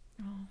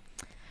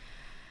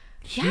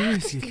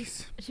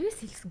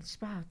 Шивээс хэлсэн гэж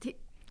баа.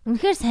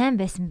 Үнэхээр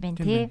сайн байсан байна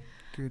тий.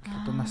 Тэгээд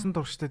одоо насан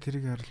туршдаа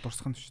тэрийг харал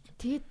дурсах нь шүү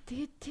дээ.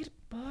 Тэгээд тэр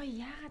боо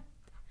яагаад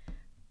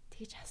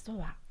тэгж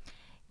асууа.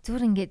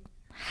 Зүгээр ингээд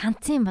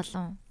ханцсан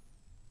болов.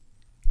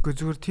 Гэхдээ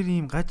зүгээр тэр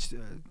ийм гаж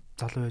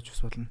залуу байж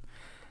ус болно.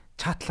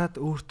 Чатлаад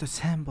өөртөө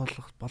сайн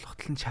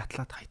болгохтол нь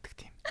чатлаад хайдаг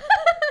тийм.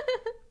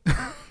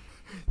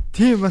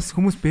 Тийм бас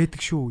хүмүүс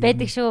байдаг шүү.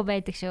 Байдаг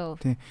шүү.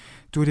 Тийм.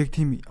 Зүгээр яг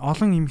тийм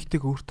олон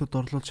эмэгтэйг өөртөө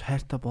дорлуулж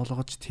хайртай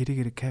болгож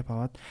тэрийг кэп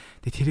аваад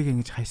тэрийг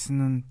ингэж хайсан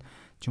нь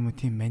ч юм уу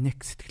тийм маник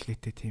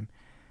сэтгэлгээтэй тийм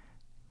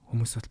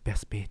хүмүүс бол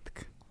бас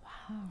байдаг.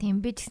 Тийм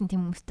би ч гэсэн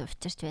тийм хүмүүстэй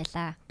уулзч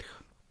байлаа.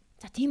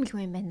 За тийм л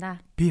хүн юм байна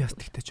да. Би бас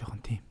тэгтэй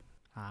жоохон тийм.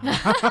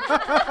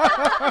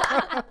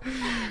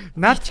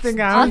 Наад ч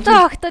ингээ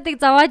одоо октодыг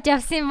зовоож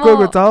явсан юм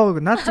уу? Үгүй заавал.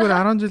 Наад зүгээр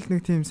 10 жил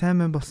нэг тийм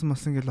сайн мэн болсон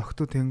гэл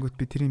октод тэнгүүт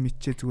би тэрийг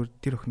мэдчихээ зүгээр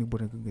тэр охиныг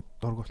бүр ингээ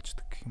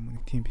дургуулцдаг гэх юм уу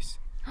нэг тийм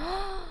байсан.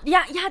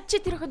 Яад чи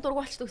тэр охин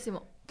дургуулцдаг гэсэн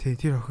юм уу? Тий,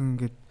 тэр охин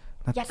ингээ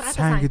над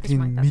сайн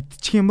гэдгийг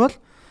мэдчих юм бол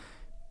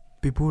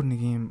би бүр нэг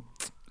юм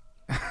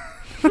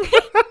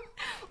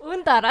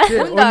үн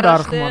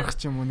дарах марах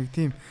ч юм уу нэг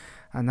тийм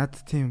над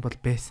тийм бол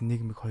байсан нэг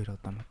мэг хоёр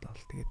удаа мадаа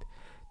бол тэгээд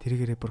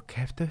тэрийгээрээ бүр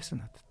кайфтай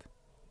байсан надад.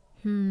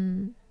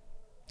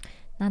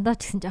 Надад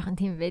ч гэсэн жоохон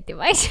тийм байд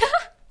юм ааш.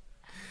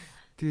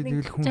 Тэгээд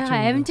нэг л хүн чинь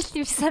амжилт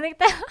юм шиг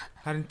санагдаа.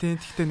 Харин тийм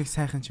гэхдээ нэг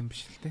сайхан ч юм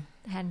биш л дээ.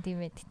 Харин тийм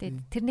ээ. Тэгээд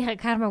тэрнийхээ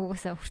кармаг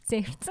угаасаа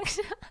хүрцэн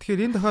гэсэн.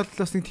 Тэгэхээр энэ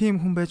тохиолдолд бас нэг тийм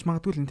хүн байж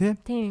магадгүй л нэ.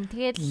 Тийм.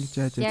 Тэгээд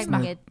яг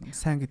ингээд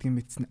сайн гэдгийг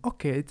мэдсэн.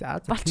 Окей. За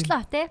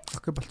болчлоо тий.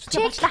 Окей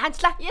болчлоо.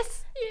 Ханчлаа.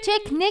 Yes.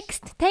 Check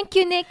next. Thank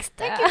you next.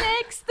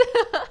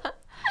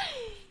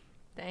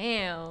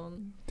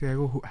 Damn. Тэгээ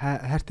айгу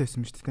хайртай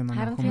байсан биз дээ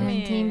манай хүн.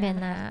 Харин тийм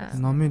байна.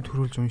 Номын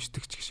төрүүлж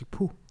уншдаг ч гэх шиг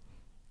пүү.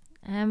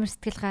 Амар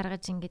сэтгэл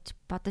гаргаж ингэж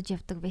бодож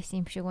явдаг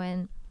байсан юм шиг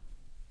байна.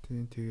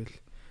 Тийм тэгэл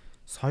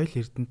соёл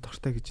эрдэнэт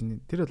дуртай гэж нэ.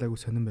 Тэр бол айгу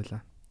сонирн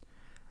байла.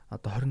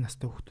 Одоо 20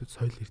 настай хүүхдүүд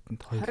соёл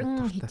эрдэнэт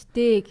хоёулаа дуртай.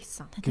 Хэдтэй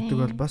гэсэн. Гэдэг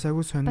бол бас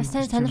айгу сонирн. Бас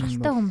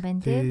сонирхолтой хүн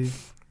байна тий.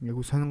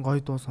 Айгу сонирн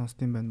гоё дуу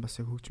сонсдсон байна. Бас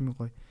яг хөгжмийн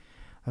гоё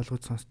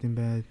ойлгож сонсдсон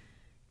байна.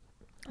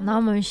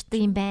 Ном уншдаг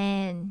юм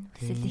байна.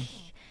 Эсвэл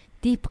их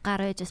дип гар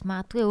байж бас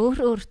магадгүй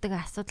өөртөө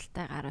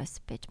асуудалтай гар байс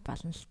байж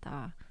болно л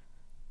доо.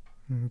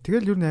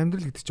 Тэгэл ер нь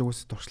амьдрал гэдэг чинь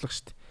уусаа туршлага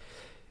шүү дээ.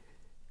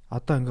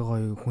 одоо ингээ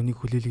гоё хүнийг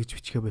хүлээлгэж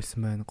бичгээ байсан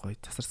байна гоё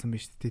засарсан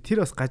байна шүү дээ.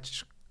 Тэр бас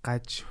гаж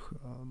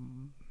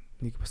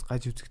нэг бас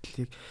гаж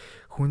үзэгдлийг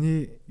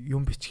хүний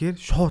юм бичгээр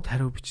шууд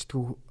хариу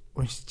бичдэг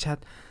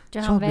уншичаад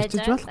шууд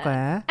бичиж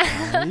болохгүй.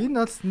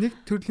 Энэ бол нэг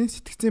төрлийн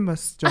сэтгцэн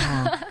бас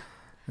жоохон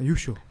юу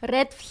шүү.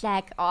 Red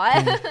flag.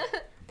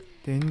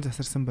 Тэгээ энэ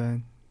засарсан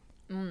байна.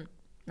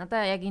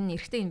 Надаа яг энэ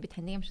эрэгтэй энэ би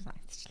таних юм шиг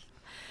санагдчихлаа.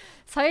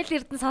 Соёл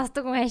эрдэнэ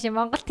сонсдог хүн хайш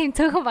Монгол тийм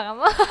цөөхөн байгаа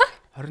мó.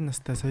 20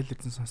 настай соёл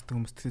эрдэнэ сонсдог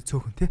хүмүүс тэгээ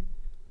цөөхөн тий.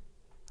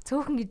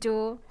 Цөөхөн гэж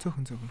юу?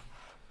 Цөөхөн.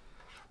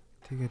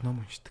 Тэгээд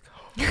ном уншдаг.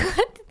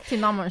 Тийм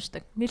ном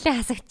уншдаг.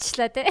 Нилээ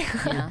хасагдчихлаа тий.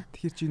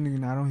 Тэгэхээр чи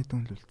нэг 10 хэдэн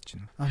хүн л үлдчихэж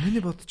байна.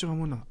 Миний бодож байгаа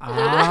юм уу?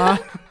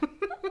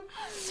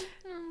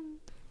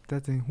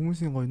 Тэгээд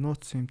хүмүүсийн гоё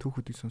нууц юм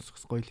түүхүүдийг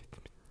сонсохос гоё л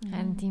хэвээр.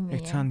 Харин тийм ээ.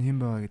 Яг цаана хэн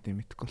байгаа гэдэг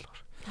мэдэхгүй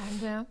болохоор.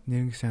 Аа.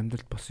 Нэрнгэс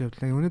амьдралд болсон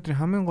явдлаа. Өнөөдрийн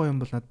хамгийн гоё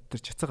юм бол надад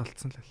тэр чацаг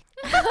алдсан л.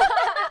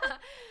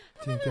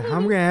 Тийм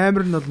хамгийн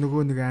амар нь бол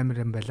нөгөө нэг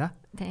амар юм байла.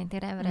 Тийм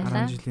тэр амар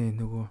байла. 10 жилийн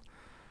нөгөө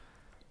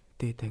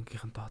дээд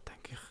ангийнхан доод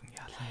ангийнхан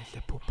ялаа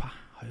хэлээ пупа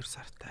 2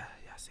 сартай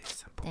яасан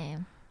хэлсэн бо.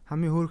 Тийм.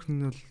 Хамгийн хөөрхөн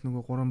нь бол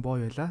нөгөө 3 боо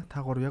байла. Та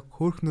 3 яг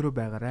хөөрхнөрөө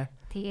байгаарэ.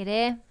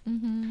 Тэгэрээ.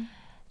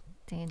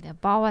 Тэгээд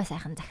боовоо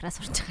сайхан захираа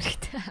сурч байгаа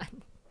хэрэгтэй.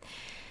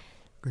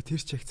 Гэхдээ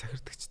тэр ч яг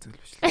захирдаг ч зүйл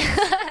биш л.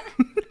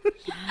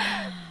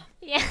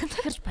 Яа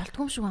захирч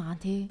болдгоо юм шиг байгаа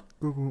тий.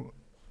 Гүг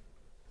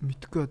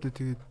мэдхгүй одоо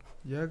тэгээд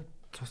яг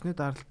цусны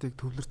даралтыг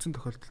төвлөрсөн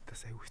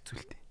тохиолдолдоос аягүй хэцүү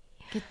л дээ.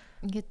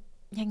 Ингээд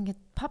яг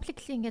ингээд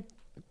publicly ингээд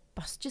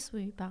босч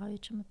ирсэн үе байгаа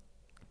юм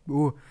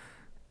уу? Өө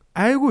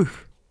айгүй их.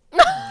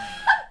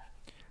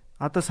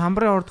 Одоо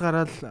самбарын урд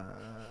гараад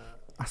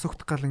асуух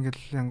гал ингээд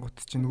янгут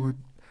чи нөгөө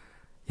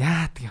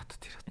яадаг юм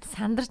тэр.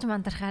 Сандарч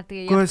мандархаар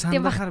тэгээ явдсан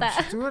бахта.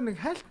 Зүгээр нэг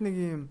хальт нэг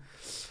юм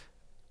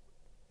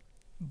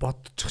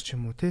бодчих ч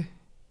юм уу те.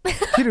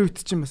 Тэр үед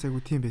чинь бас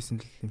айгүй тийм байсан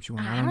л юм шиг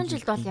байна. 10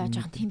 жилд бол яаж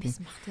байгаа тийм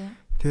байсан баг те.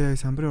 Тэгээ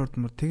самбарын урд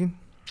мөр тэгнь.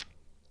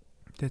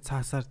 Тэгээ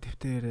цаасаар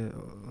дэвтээр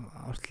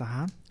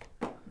уртлаа хаана.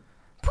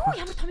 Пүү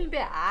ямар том юм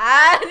бэ?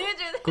 Тэгэж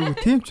үү. Гүг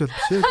тийм ч бол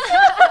биш ээ.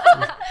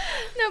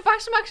 Нэ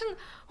багш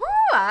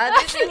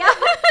тэгэж яа.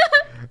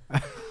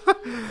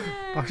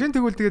 Багшийн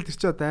тэгвэл тэгэл тэр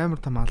чи одоо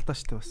амар том алдаа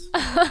штэ бас.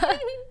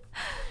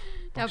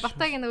 Тэгээ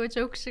батагийн нөгөө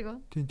жоок шиг ба.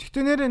 Тийм.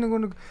 Тэгтээ нэрээ нөгөө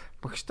нэг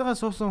багштайгаа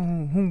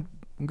суусан хүн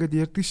ингээд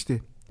ярддаг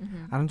штэ.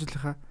 10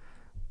 жилийнхаа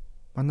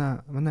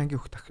манай ангийн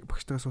хөх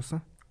багштайгаа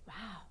суусан.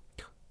 Вау.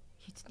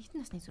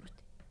 Хэдэн насны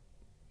зүрхтэй?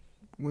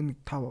 Нэг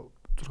 5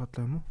 6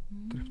 даа юм уу?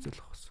 Тэр хвцэл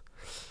авах бас.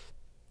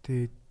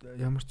 Тэгээд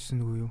ямар ч гэсэн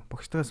нөгөө юу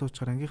багштайгаа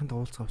суучгаар ангийнхантай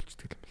уулзгаа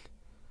болчихдаг юм бэл.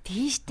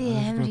 Тийштэй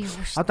амар юм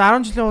шүү. Одоо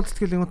 10 жилийн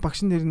уулзалт гэл юм багш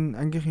нэр нь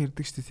ангийнхан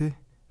ирдэг штэ тий.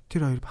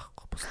 Тэр хоёр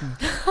байхгүй босна.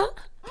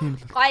 Тийм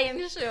л. Гай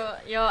юм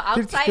шүү. Йоо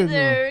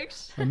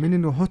outsiders. Миний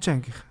нөгөө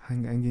хуучин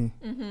ангийн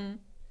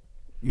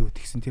юу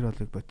тэгсэн тэр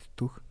болыг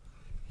боддгоо.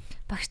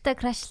 Багштай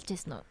крашлж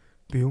байсан уу?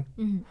 Би юу?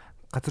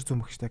 Газар зүүн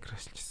багштай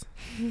крашлж байсан.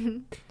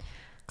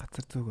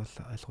 Газар зүүг бол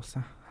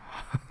ойлгуулсан.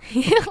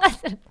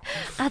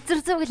 Газар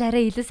зүүг л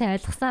арай илүү сайн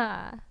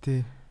ойлгосон.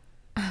 Тий.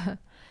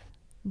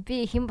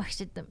 Би хэн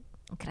багшд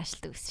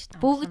крашлдаг байсан шүү дээ.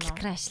 Бүгд л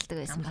крашлдаг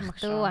байсан баг.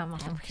 Дөө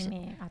амгалан багш.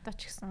 Одоо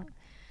ч гэсэн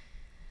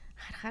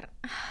харахаар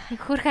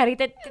хөрх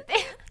харагдаад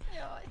тий.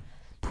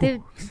 Тэг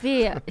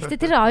би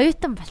тэр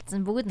оюутан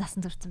болцсон бүгд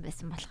насан туршсан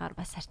байсан болохоор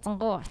бас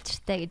харцангуй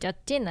учиртай гэж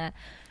бодож байна.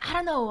 I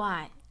don't know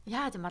why.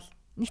 Яа гэм бол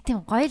нэг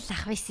тийм гоё л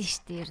ах байсан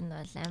шүү дээ. Ер нь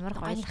бол амар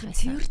гоё л ах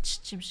байсан.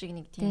 Цэвэрч юм шиг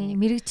нэг тийм.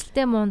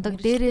 Мэргэжилтэй мундаг,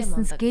 дээрээс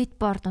нь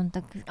скейтборд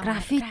ундаг,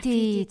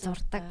 граффити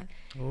зурдаг.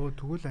 Өө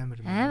тэгвэл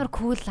амар юм. Амар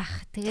кул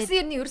ах. Тэгээд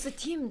ер нь ерөөсө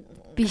тийм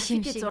биш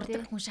юм шиг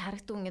зурдаг хүн шиг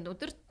харагддаг. Ингээд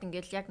өдөрт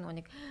ингээд яг нөгөө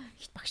нэг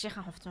хит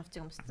багшийнхаа хувцсан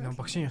өмссөн. Нөгөө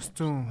багшийн ёс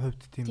зүйн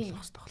хувьд тийм л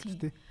байх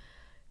хэрэгтэй тий.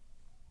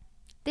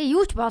 Тэгээ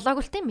юу ч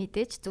болоогүй л тийм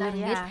мэдээж зүгээр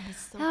ингээд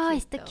аа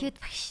өстө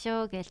cute багш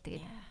шүү гээл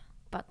тэгээд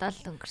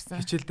бодоол өнгөрсөн.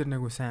 Хичээл дээр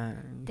нэг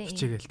сайн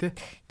хичээгээл тий.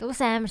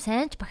 Төгсөн амар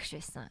сайнч багш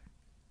байсан.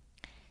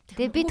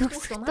 Тэгээ би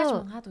төгсөхдөө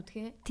хаад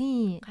үтгэ.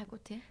 Тийм. Гайгүй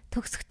тий.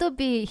 Төгсөхдөө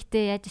би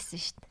ихтэй яаж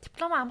исэн шүү дээ.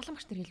 Диплом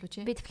амгаламжч тэр хэлвэ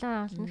чи. Би диплом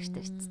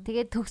амгаламжтай шүү дээ.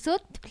 Тэгээд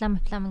төгсөөд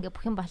диплом ингээ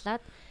бүх юм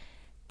болоод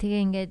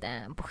тэгээ ингээд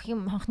бүх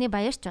юм хонхны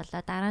баярч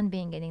болоод дараа нь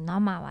би ингээ нэг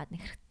ном аваад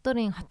нэг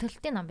хөртөрийн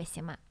хотөлтийн ном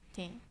байсан юм аа.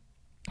 Тийм.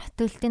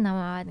 Хотөлтийн ном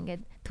аваад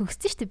ингээд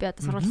төгссөн шүү дээ. Би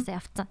одоо сургуулиасаа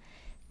явцсан.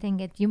 Тэг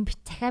ингээд юм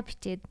захаа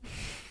бичээд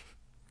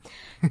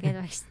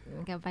ингээд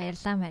ингээ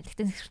баярлаа маяг.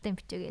 Тэгтээ зөвхөн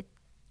бичээгээд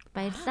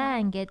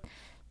баярлаа ингээд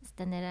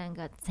станераа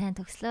ингээд сайн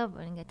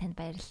төгслөө ингээд танд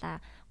баярлаа.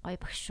 Гоё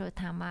багш шүү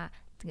таамаа.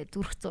 Тэгээд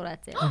зүрх зураа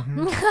зэ.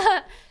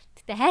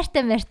 Тэгтээ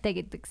хайртай мэртэй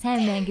гэдэг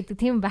сайн мэн гэдэг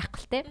тийм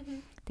байхгүй л те.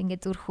 Тэг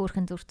ингээд зүрх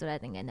хөөрхөн зүрх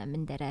зураад ингээд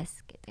номын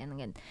дээрээс гэдэг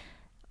ингээд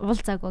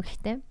уулзаагүй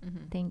гэхдээ.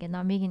 Тэг ингээд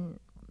номыг нь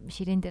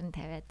ширээн дээр нь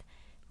тавиад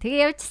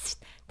тэгээ явжсэн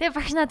шүү дээ. Тэгээ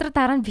багш надруу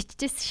дараа нь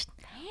биччихсэн шүү дээ.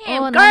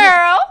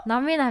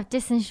 Номыг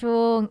авчихсан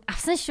шүү.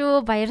 Авсан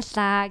шүү.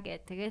 Баярлаа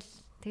гэ.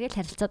 Тэгэл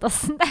харилцаад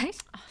болсон даа.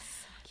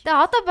 Тэгээ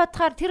одоо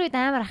бодохоор тэр үед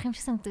амар ах юм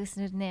шиг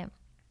санагдсан нэрнэ.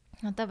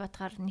 Одоо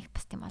бодохоор нэг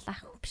бас тийм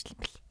олаах биш л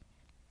бэл.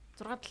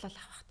 6 талал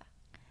авах та.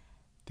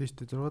 Тийш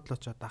үү 6-7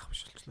 очоод даах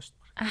биш болчихлоо шүү дээ.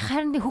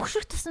 Харин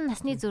хөгшрөх тусам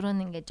насны зөрөө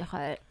нь ингээд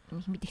жоохон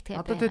нэг мэдэгтэй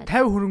Одоо тэг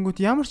 50 хөрөнгөд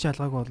ямар ч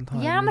ялгаагүй болно тоо.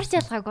 Ямар ч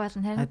ялгаагүй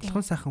болно харин.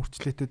 Адилхан сайхан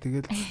хүрчлээтэй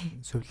тэгэл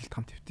сувлилт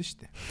хам твтэн шүү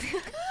дээ.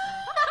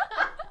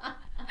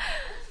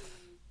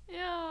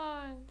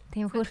 Яа.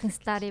 Тийм хөөрхөн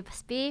стори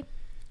бас би.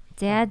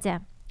 За.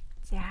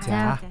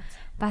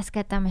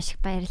 Бааскада маш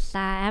их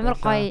баярлалаа. Амар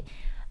гоё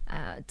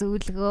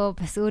зөвлөгөө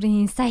бас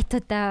өөрийн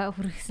инсайтуудаа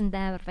хүргэсэнд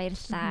амар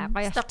баярлалаа.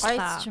 Гоё гоё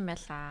юм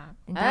байлаа.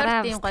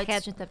 Ойрын гоё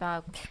зүйлтэй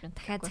байгааг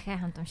дахиад захиа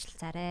хамт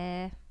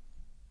уншилцаарэ.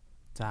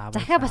 За.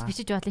 Захиа бас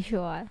бичиж болно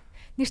шүү.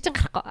 Нэр чин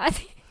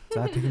гарахгүй.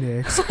 За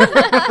тэгнэ.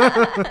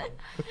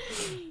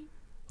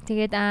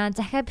 Тэгээд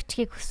захиа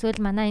бичгийг хүсвэл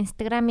манай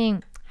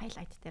Instagram-ийн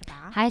хайлайт дээр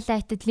байгаа.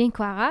 Хайлайтэд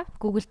линк байгаа.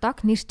 Google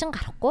Doc нэр чин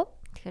гарахгүй.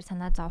 Тэгэхээр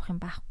санаа зовох юм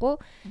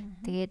байхгүй.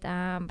 Тэгээд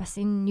бас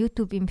энэ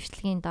YouTube-ийн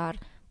бичлэгийн доор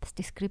бас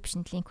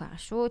description линк байгаа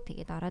шүү.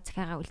 Тэгээд ороо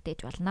захиагаа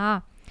үлдээж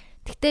болно.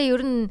 Гэхдээ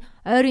ер нь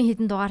ойрын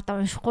хідэн дугаартаа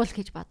уншихгүй л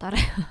гэж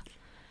бодоорой.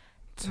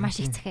 Маш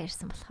их захиа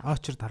ирсэн болохоор.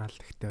 Очор дараал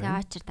ихтэй байна.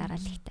 Очор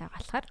дараал ихтэй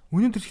болохоор.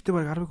 Өнөөдөр ихтэй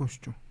баг 10-ыг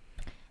уншиж юу?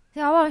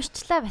 Тэгээ аваа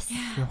уншчлаа бас.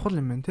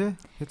 Явхал юм байна те.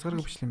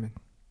 Хязгааргүй бичлэг юм байна.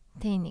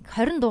 Тийм нэг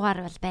 20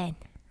 дугаар бол байна.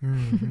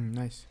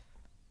 Nice.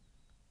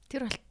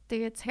 Тэр бол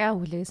тэгээ цагаа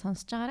хүлээ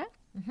сонсож байгаарай.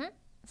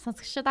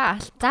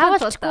 Сонсогчдаа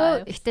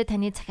заавалчгүй ихтэй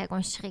таны захиаг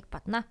уншихыг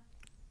бодно.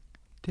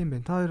 Тийм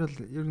байна. Та хоёр бол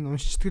ер нь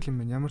уншчихдаг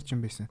юм байна. Ямар ч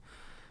юм байсан.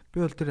 Би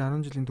бол тэр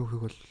 10 жилийн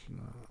түүхийг бол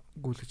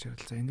гүйлгэж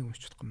харилцаа энийг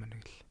уншиж чадахгүй маа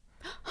нэг л.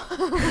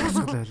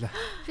 Асуулаа.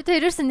 Би тэр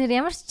ерөөсөн нэр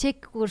ямар ч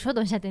чекгүйгээр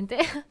шууд уншаад байна те.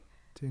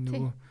 Тийм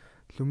нөгөө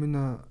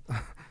Lumina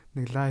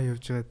нэг лайв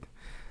явж байгаад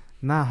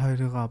наа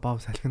хоёрыгоо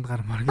бав салхинд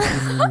гармаар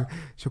гэж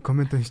шүг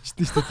комент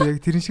уншичдээ шүү дээ.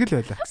 Яг тэрэн шиг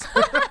л байлаа.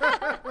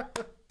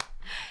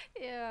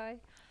 Яа.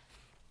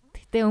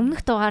 Гэтэ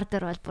өмнөх дугаар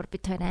дээр бол бүр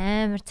бид хоёр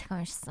амар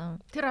цахиан уншсан.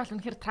 Тэр бол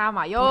үнэхэр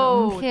трама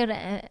ёо. Үнэхэр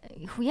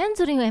янз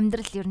бүрийн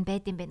амьдрал ер нь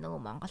байд юм байна нөгөө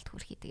Монголд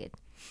хүрхий тэгээд.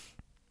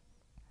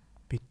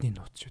 Бидний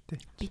нууц шүү дээ.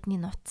 Бидний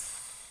нууц.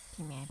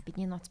 Тийм ээ.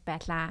 Бидний нууц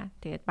байлаа.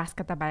 Тэгээд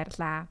Бааскада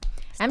баярлаа.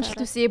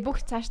 Амжилт хүсье.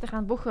 Бүх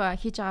цаашдынхаа бүх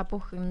хийж байгаа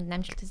бүх юм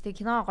амжилт хүсье.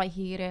 Кино гоё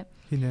хийгээрэй.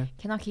 Хийнэ.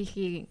 Кино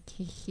хийхийг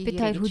бид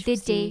хоёр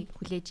хүлээжээ.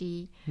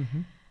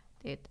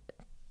 Тэгээд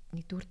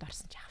нэг дүрд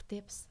орсон ч авах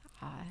те бас.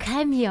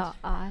 Камео.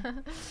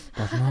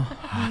 Болно.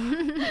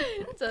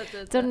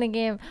 Зүр нэг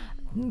юм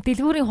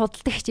дэлгүүрийн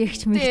худалдагч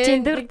ягч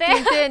мэгчэн дүр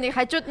те нэг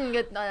хажууд нь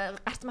ингээд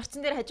гарц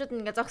марцсан дээр хажууд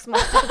нь ингээд зогс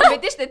морцсон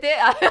байдаг шүү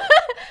дээ те.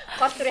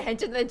 Гол төрийн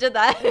хажууд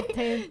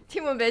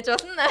тийм юм байж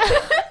болно.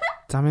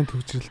 Замын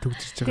төгжрэл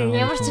төгжирч байгаа. Тийм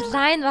ямар ч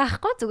лайн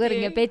байхгүй зүгээр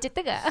ингээд байж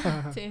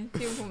байгаа. Тийм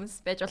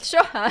хүмүүс байж болно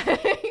шүү.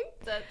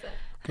 За.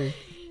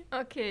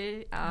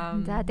 Окей.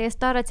 За тэгээ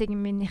стора цэг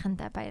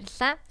минийхэндээ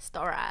баярлалаа.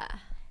 Стора.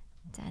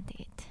 За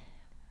тэгээд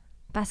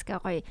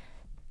Бааска гоё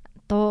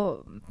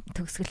дуу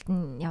төгсгөлт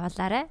нь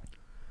явуулаарай.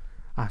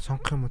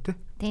 Сонгох юм уу те?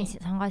 Тийм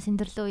сонгоо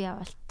синдэрлөө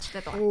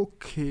явуулчихлаа даа.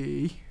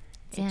 Окей.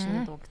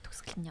 За дуу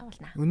төгсгөлт нь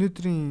явуулнаа.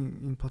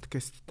 Өнөөдрийн энэ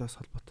подкасттаас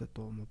холбоотой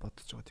дуу муу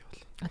бодож байгаад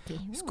явуул.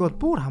 Окей. Скол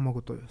бүр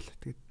хамаагүй дуу явуул.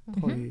 Тэгээд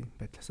гоё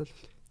байдлаасаа л.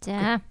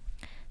 За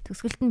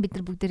төгсгөлт нь бид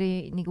нар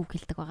бүгдээрээ нэг үг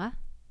хэлдэг байгаа.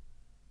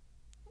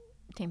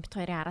 Тийм бит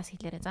хоёрын араас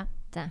хэлээрэй за.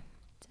 За.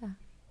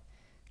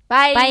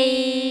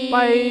 Bye.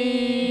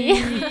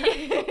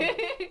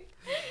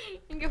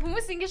 Ингээ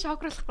хүмүүс ингээ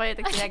шокруулах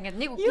байдаг. Ингээ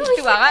нэг үг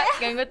хэлдэг байгаа.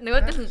 Ингээ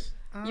нөгөөдөл нь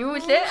юу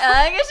лээ?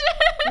 Гэж.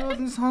 Юу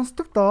л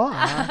сонсдог доо.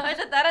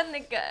 Дараа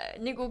нэг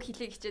үг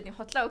хэлээ гэчээд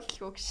худлаа үг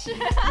хэлэх үг ш.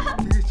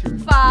 Тэгэж юу.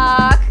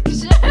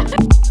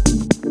 Fuck.